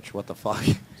Papa Roach! What the fuck?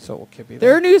 So will Kippy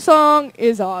Their there? new song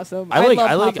is awesome. I like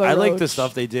love Papa I like the Roach.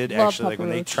 stuff they did Love actually. Like Papa when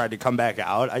they Roach. tried to come back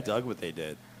out, I dug what they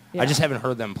did. Yeah. I just haven't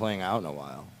heard them playing out in a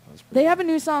while. That's pretty They cool. have a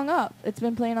new song up. It's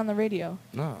been playing on the radio.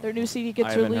 No. Their new CD gets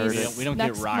I haven't heard released it. We don't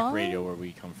next get rock month. radio where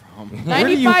we come from. Where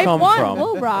do you come 95.1 from?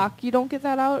 will rock. You don't get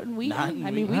that out in Wheaton. Not in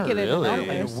I mean, we Wheaton. get it in Not really.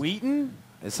 Elmhurst. Wheaton?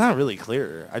 It's not really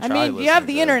clear. I I tried mean, you have listening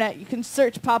the to it. internet. You can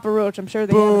search Papa Roach. I'm sure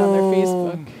they have it on their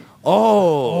Facebook.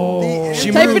 Oh,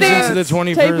 she Type moves it in- into the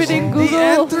 21st. Type it in Google.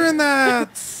 I'm gonna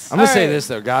say Alright. this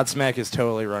though, Godsmack is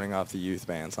totally running off the youth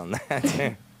bands on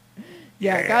that.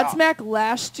 Yeah, Godsmack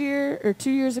last year or 2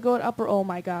 years ago at Upper. Oh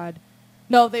my God,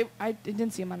 no, I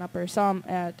didn't see him on Upper. Saw him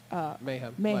at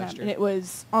Mayhem. Mayhem, last year. and it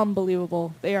was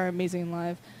unbelievable. They are amazing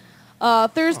live.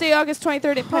 Thursday, August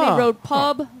 23rd at Penny Huh. Road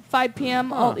Pub, 5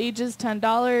 p.m. All ages,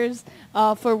 $10.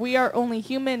 For We Are Only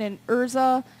Human and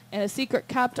Urza and A Secret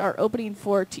Kept are opening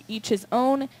for To Each His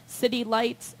Own, City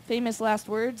Lights, Famous Last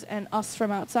Words, and Us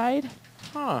From Outside.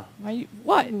 Huh.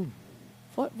 What?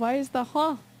 What? Why is the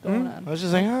going I on? was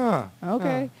just like, huh.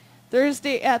 Okay.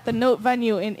 Thursday at the Note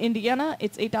venue in Indiana.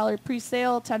 It's $8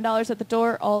 pre-sale, $10 at the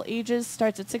door. All ages.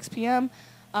 Starts at 6 p.m.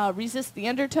 Resist the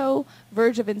Undertow,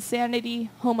 Verge of Insanity,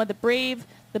 Home of the Brave,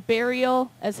 The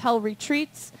Burial, As Hell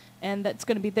Retreats, and that's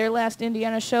going to be their last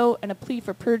Indiana show, and A Plea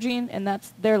for Purging, and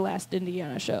that's their last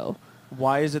Indiana show.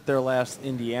 Why is it their last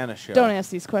Indiana show? Don't ask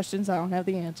these questions. I don't have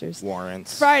the answers.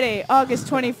 Warrants. Friday, August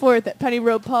 24th at Penny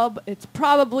Road Pub. It's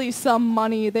probably some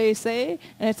money, they say,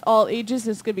 and it's all ages.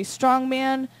 It's going to be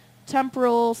Strongman,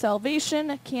 Temporal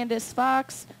Salvation, Candace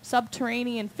Fox,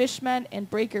 Subterranean Fishmen, and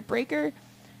Breaker Breaker.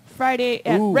 Friday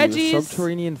at Ooh, Reggie's, the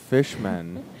Subterranean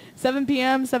Fishmen. 7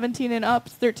 p.m., 17 and up,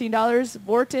 $13.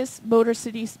 Vortis, Motor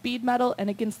City Speed Metal, and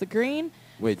Against the Grain.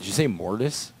 Wait, did you say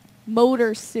Mortis?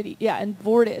 Motor City, yeah, and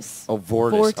Vortis. Oh,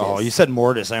 Vortis. Vortis. Oh, you said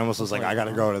Mortis. I almost was like, I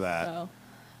gotta go to that.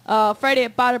 Oh. Friday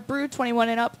at Bada Brew, 21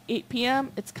 and up, 8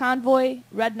 p.m. It's Convoy,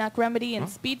 Redneck Remedy, and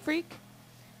Speed Freak.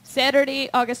 Saturday,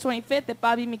 August 25th at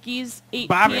Bobby McGee's, 8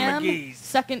 Bobby p.m. McGee's.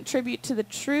 Second tribute to the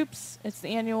troops. It's the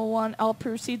annual one. All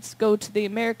proceeds go to the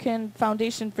American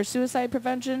Foundation for Suicide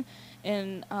Prevention.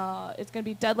 And it's going to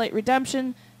be Deadlight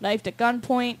Redemption, Knifed at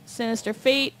Gunpoint, Sinister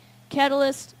Fate,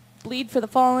 Catalyst, Bleed for the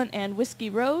Fallen, and Whiskey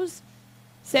Rose.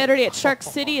 Saturday at Shark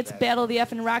City, it's Battle of the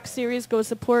F and Rock Series. Go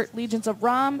support Legions of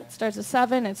Rom. It starts at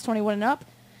 7, and it's 21 and up.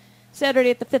 Saturday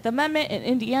at the Fifth Amendment in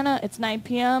Indiana, it's 9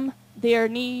 p.m. They Are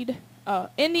Need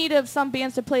in need of some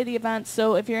bands to play the event.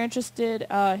 So if you're interested,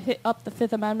 hit up the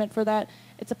Fifth Amendment for that.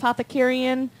 It's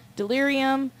Apothecarian,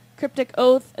 Delirium, Cryptic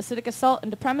Oath, Acidic Assault,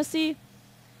 and Depremacy.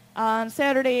 On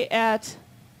Saturday at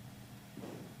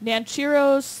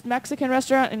Nanchiro's Mexican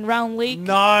Restaurant in Round Lake.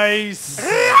 Nice.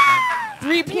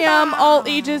 3 p.m. All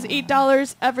ages,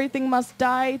 $8. Everything Must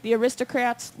Die. The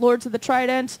Aristocrats, Lords of the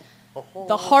Trident,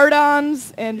 the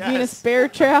Hard-Ons, and Venus Bear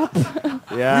Trap.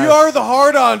 Yeah. We are the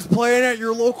Hard-Ons playing at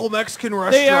your local Mexican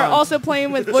restaurant. They are also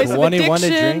playing with Voice of 21 to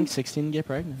drink, Addiction, 16 to get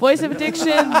pregnant. Voice of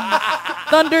Addiction,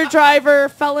 Thunder Driver,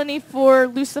 Felony for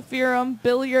Luciferum,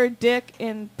 Bill You're a Dick,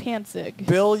 and Panzig.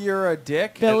 Bill, you're a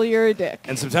dick. Bill You're a Dick.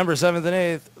 And September 7th and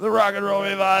 8th, the Rock and Roll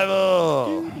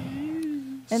Revival.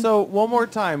 So one more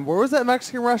time, where was that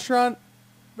Mexican restaurant?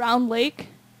 Round Lake.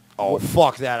 Oh,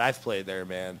 fuck that. I've played there,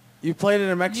 man. You played in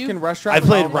a Mexican restaurant? I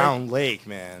played Lake? Round Lake,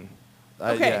 man.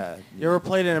 Okay. Yeah, You ever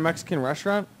played in a Mexican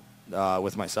restaurant?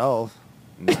 with myself.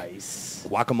 Nice.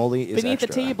 Guacamole is Beneath extra.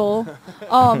 the table.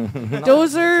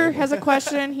 Dozer has a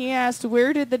question. He asked,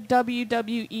 where did the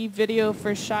WWE video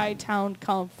for Chi-Town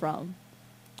come from?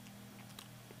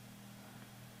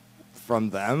 From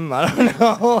them? I don't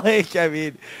know. Like, I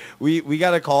mean, we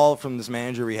got a call from this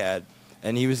manager we had,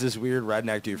 and he was this weird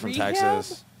redneck dude from Rehab?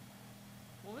 Texas.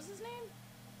 What was his name?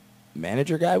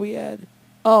 Manager guy we had?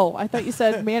 Oh, I thought you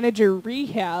said manager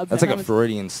rehab. That's and like I a was-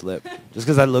 Freudian slip. Just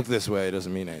because I look this way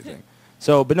doesn't mean anything.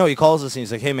 So, but no, he calls us and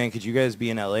he's like, hey, man, could you guys be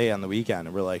in L.A. on the weekend?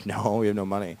 And we're like, no, we have no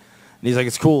money. And he's like,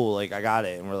 it's cool. Like, I got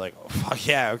it. And we're like, oh, fuck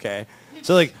yeah, okay.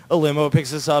 So, like, a limo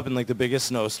picks us up in, like, the biggest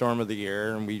snowstorm of the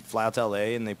year, and we fly out to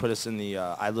L.A., and they put us in the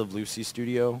I Love Lucy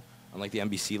studio on, like, the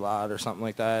NBC lot or something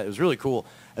like that. It was really cool.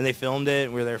 And they filmed it,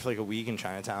 and we were there for, like, a week in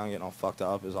Chinatown getting all fucked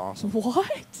up. It was awesome. What?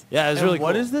 Yeah, it was And really cool.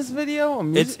 what is this video? A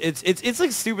music- It's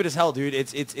like stupid as hell, dude.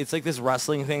 It's like this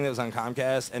wrestling thing that was on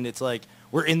Comcast, and it's like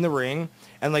we're in the ring,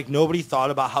 and like nobody thought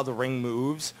about how the ring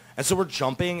moves, and so we're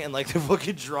jumping, and like the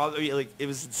fucking draw, like it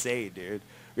was insane, dude.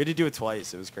 We had to do it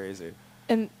twice. It was crazy.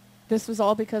 And this was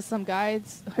all because some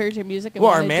guys heard your music and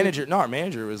Well, our wanted to-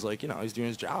 manager was like, you know, he's doing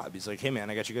his job. He's like, hey man,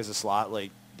 I got you guys a slot.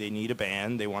 Like they need a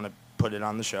band, they want to put it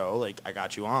on the show. Like I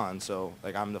got you on, so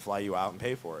like I'm gonna fly you out and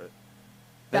pay for it.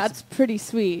 That's pretty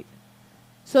sweet.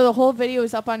 So the whole video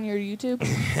is up on your YouTube?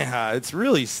 Yeah, it's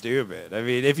really stupid. I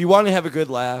mean, if you want to have a good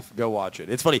laugh, go watch it.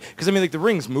 It's funny because I mean, like the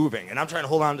ring's moving, and I'm trying to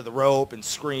hold on to the rope and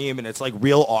scream, and it's like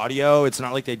real audio. It's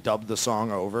not like they dubbed the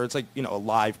song over. It's like a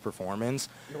live performance.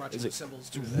 You're watching It's the like- symbols it's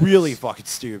do this. really fucking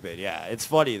stupid. Yeah, it's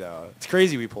funny though. It's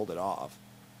crazy we pulled it off.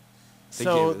 Thank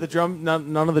So you. the drum,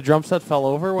 none of the drum set fell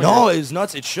over? When No, you- it was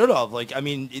nuts. It should have. Like, I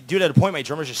mean, dude, at a point, my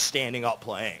drummer's just standing up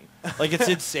playing. Like, it's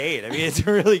insane. I mean, it's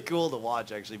really cool to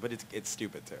watch, actually, but it's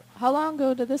stupid, too. How long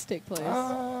ago did this take place?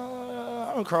 I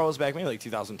don't know, Carl was back maybe like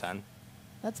 2010.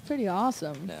 That's pretty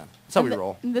awesome. Yeah. That's how And we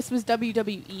roll. and this was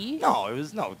WWE? No, it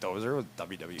was, no, Dozer was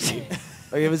WWE.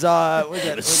 Like, it was, what was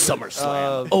that? It was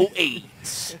SummerSlam.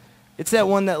 08. It's that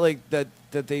one that, like, that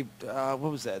they, what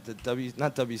was that? The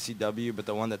not WCW, but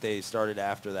the one that they started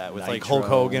after that with, like, Hulk Nitro.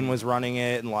 Hogan was running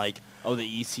it and, like, Oh,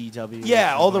 the ECW?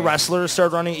 yeah, all the wrestlers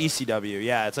started running ECW.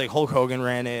 Yeah, it's like Hulk Hogan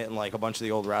ran it, and like a bunch of the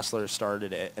old wrestlers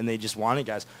started it, and they just wanted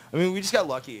guys. I mean, we just got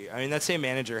lucky. I mean, that same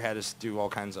manager had us do all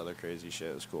kinds of other crazy shit.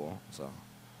 It was cool. So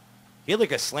he had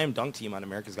like a slam dunk team on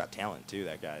America's Got Talent too.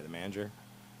 That guy, the manager.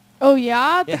 Oh,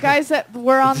 yeah? The Yeah. guys that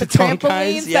were on the The dunk trampolines?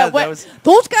 guys? Yeah, that went, that was-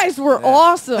 those guys were Yeah.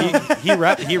 awesome. He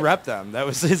repped them. That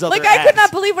was his other. Like, I could act.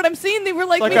 not believe what I'm seeing. They were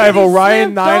like, Like making I have these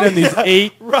Orion slam 9 and dunks.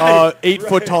 these Right, 8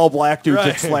 foot tall black dudes Right.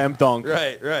 that slam dunk.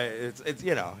 Right. It's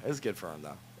it was good for him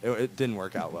though. It didn't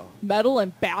work out well. Metal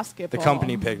and The basketball.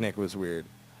 company picnic was weird.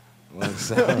 Like,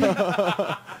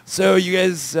 so you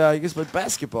guys play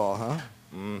basketball, huh?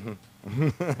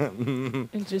 Mm-hmm.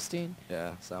 Interesting.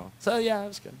 Yeah. So yeah, it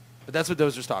was good. But that's what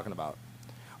Dozer's talking about.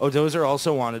 Oh, Dozer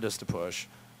also wanted us to push.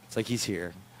 It's like he's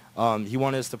here. He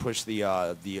wanted us to push the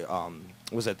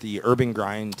was that the Urban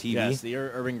Grind TV Yes, the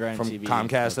Urban Grind from TV.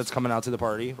 Comcast that's coming out to the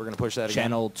party. We're gonna push that again.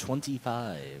 Channel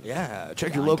 25. Yeah,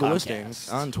 check your on local Comcast. listings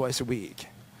on twice a week.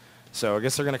 So I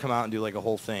guess they're gonna come out and do like a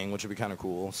whole thing, which would be kind of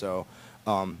cool. So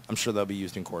I'm sure they'll be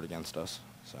used in court against us.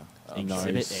 So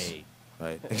Exhibit A.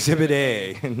 right, Exhibit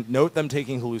A. Note them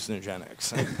taking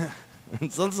hallucinogenics.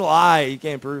 That's a lie. You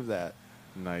can't prove that.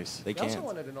 Nice. They We also can't.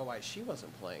 wanted to know why she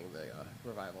wasn't playing the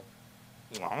revival.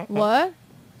 What?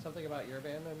 Something about your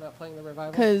band and not playing the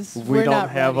revival? Because We we're don't not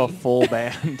have ready. a full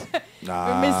band.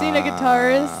 We're missing a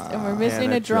guitarist and we're missing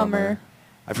And a a drummer. drummer.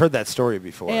 I've heard that story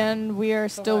before. And we are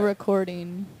still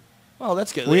recording. Well,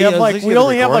 that's good. we Yeah, have at like least we you get the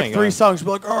only have like recording 3 going. songs.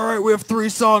 We're like, all right, we have 3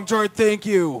 songs. All right, thank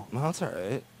you. Well, that's all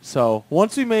right. So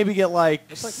once we maybe get like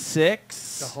It's like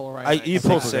 6, The whole Orion. You night. pull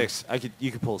we're gonna- 6.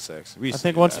 You could pull 6. We I used to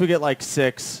think do once that. we get like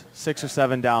 6 or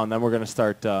 7 down, then we're gonna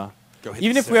start. Go hit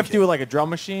Even the if we have to circuit. do like a drum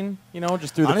machine,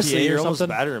 just through the Honestly, PA you're or almost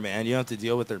something, better, man. You don't have to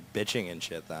deal with their bitching and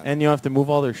shit then. and you don't have to move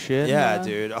all their shit. yeah, Yeah.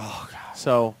 dude. Oh god.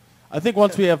 So I think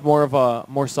once we have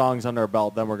more songs under our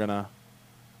belt, then we're gonna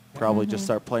probably just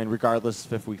start playing,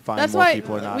 regardless if we find That's more why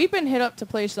people or not. we've been hit up to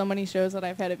play so many shows that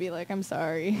I've had to be like, I'm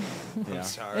sorry. Yeah.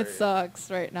 Sorry. It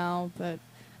sucks right now, but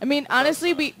I mean,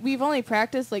 honestly, we've only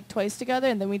practiced like twice together,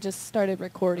 and then we just started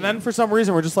recording. And then for some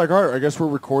reason we're just like, all right, I guess we're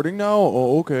recording now.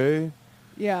 Oh, okay.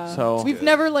 yeah, So- we've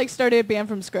never like started a band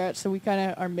from scratch, so we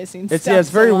kind of are missing. It's steps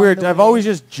very along weird. the I've way. always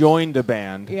just joined a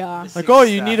band. Yeah. Like, oh,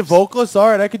 you need a vocalist? All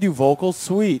right, I could do vocals.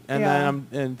 Sweet. And Yeah. then I'm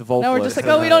in the vocalist. Now we're just like,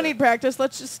 oh, we don't need practice.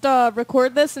 Let's just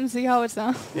record this and see how it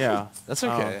sounds. Yeah. That's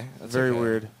okay. That's very okay.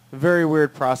 weird. Very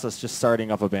weird process just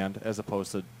starting up a band as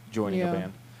opposed to joining Yeah. a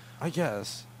band. I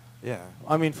guess. Yeah.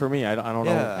 I mean, for me, I don't know.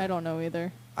 Yeah. I don't know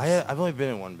either. I've only been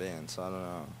in one band, so I don't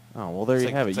know. Oh, well, there It's you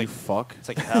like- have it, it's you like- fuck. It's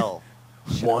like hell.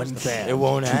 One band. It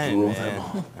won't to end, rule man. them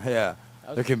all. Yeah.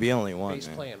 There can be only one. Bass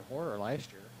man. playing horror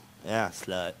last year. Yeah,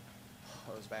 slut. It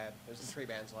was bad. There was 3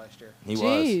 bands last year. He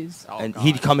Jeez. was. Oh, And God.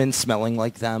 he'd come in smelling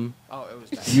like them. Oh, it was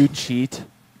bad. You cheat.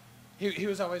 He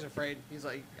was always afraid. He's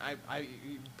like,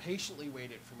 he patiently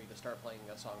waited for me to start playing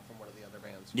a song from one of the other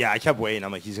bands. Yeah, I kept waiting.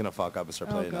 I'm like, he's gonna fuck up and start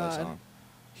Oh, playing another God. song.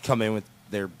 He'd come in with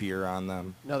their beer on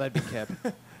them. No, that'd be Kip.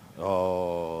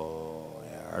 Oh,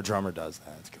 yeah. Our drummer does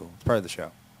that. It's cool. It's part of the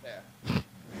show. Yeah.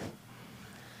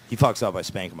 He fucks up. I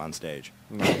spank him on stage.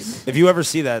 Nice. If you ever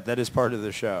see that, that is part of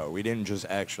the show. We didn't just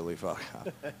actually fuck up.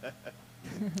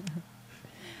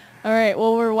 All right,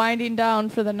 well, we're winding down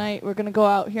for the night. We're going to go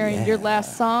out hearing your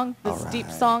last song. This deep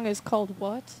Alright. song is called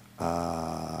what?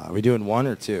 Are we doing 1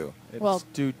 or 2? Well- Let's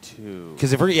do 2.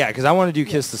 Because I want to do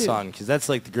Kiss the 2. Sun, because that's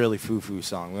like the girly foo-foo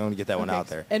song. We want to get that one Okay. out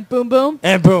there. And Boom Boom?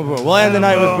 And Boom Boom. We'll end the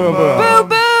night with Boom Boom. Boom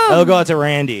Boom! That'll go out to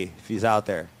Randy, if he's out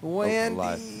there. Wendy.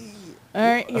 Live. All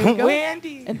right, here we go.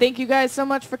 Randy. And thank you guys so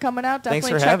much for coming out. Thanks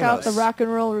Definitely for check having out us. the Rock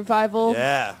and Roll Revival.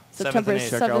 Yeah. September 7th and 8th.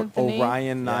 Check out 7th and 8th.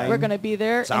 Orion 9. We're going to be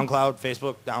there. And SoundCloud,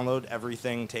 Facebook, download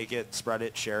everything, take it, spread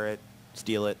it, share it,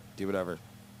 steal it, do whatever.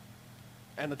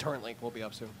 And the torrent link will be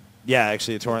up soon. Yeah,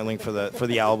 actually, a torrent link for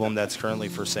the album that's currently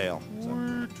for sale. So.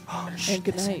 and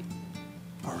good night.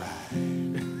 All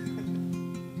right.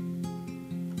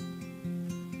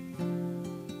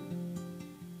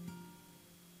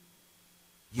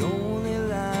 The only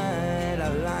light I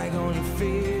like on your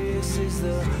face is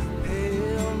the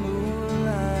pale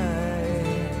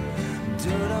moonlight.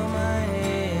 Dirt on my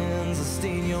hands, I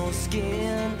stain your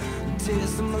skin.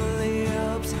 Taste of my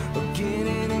lips,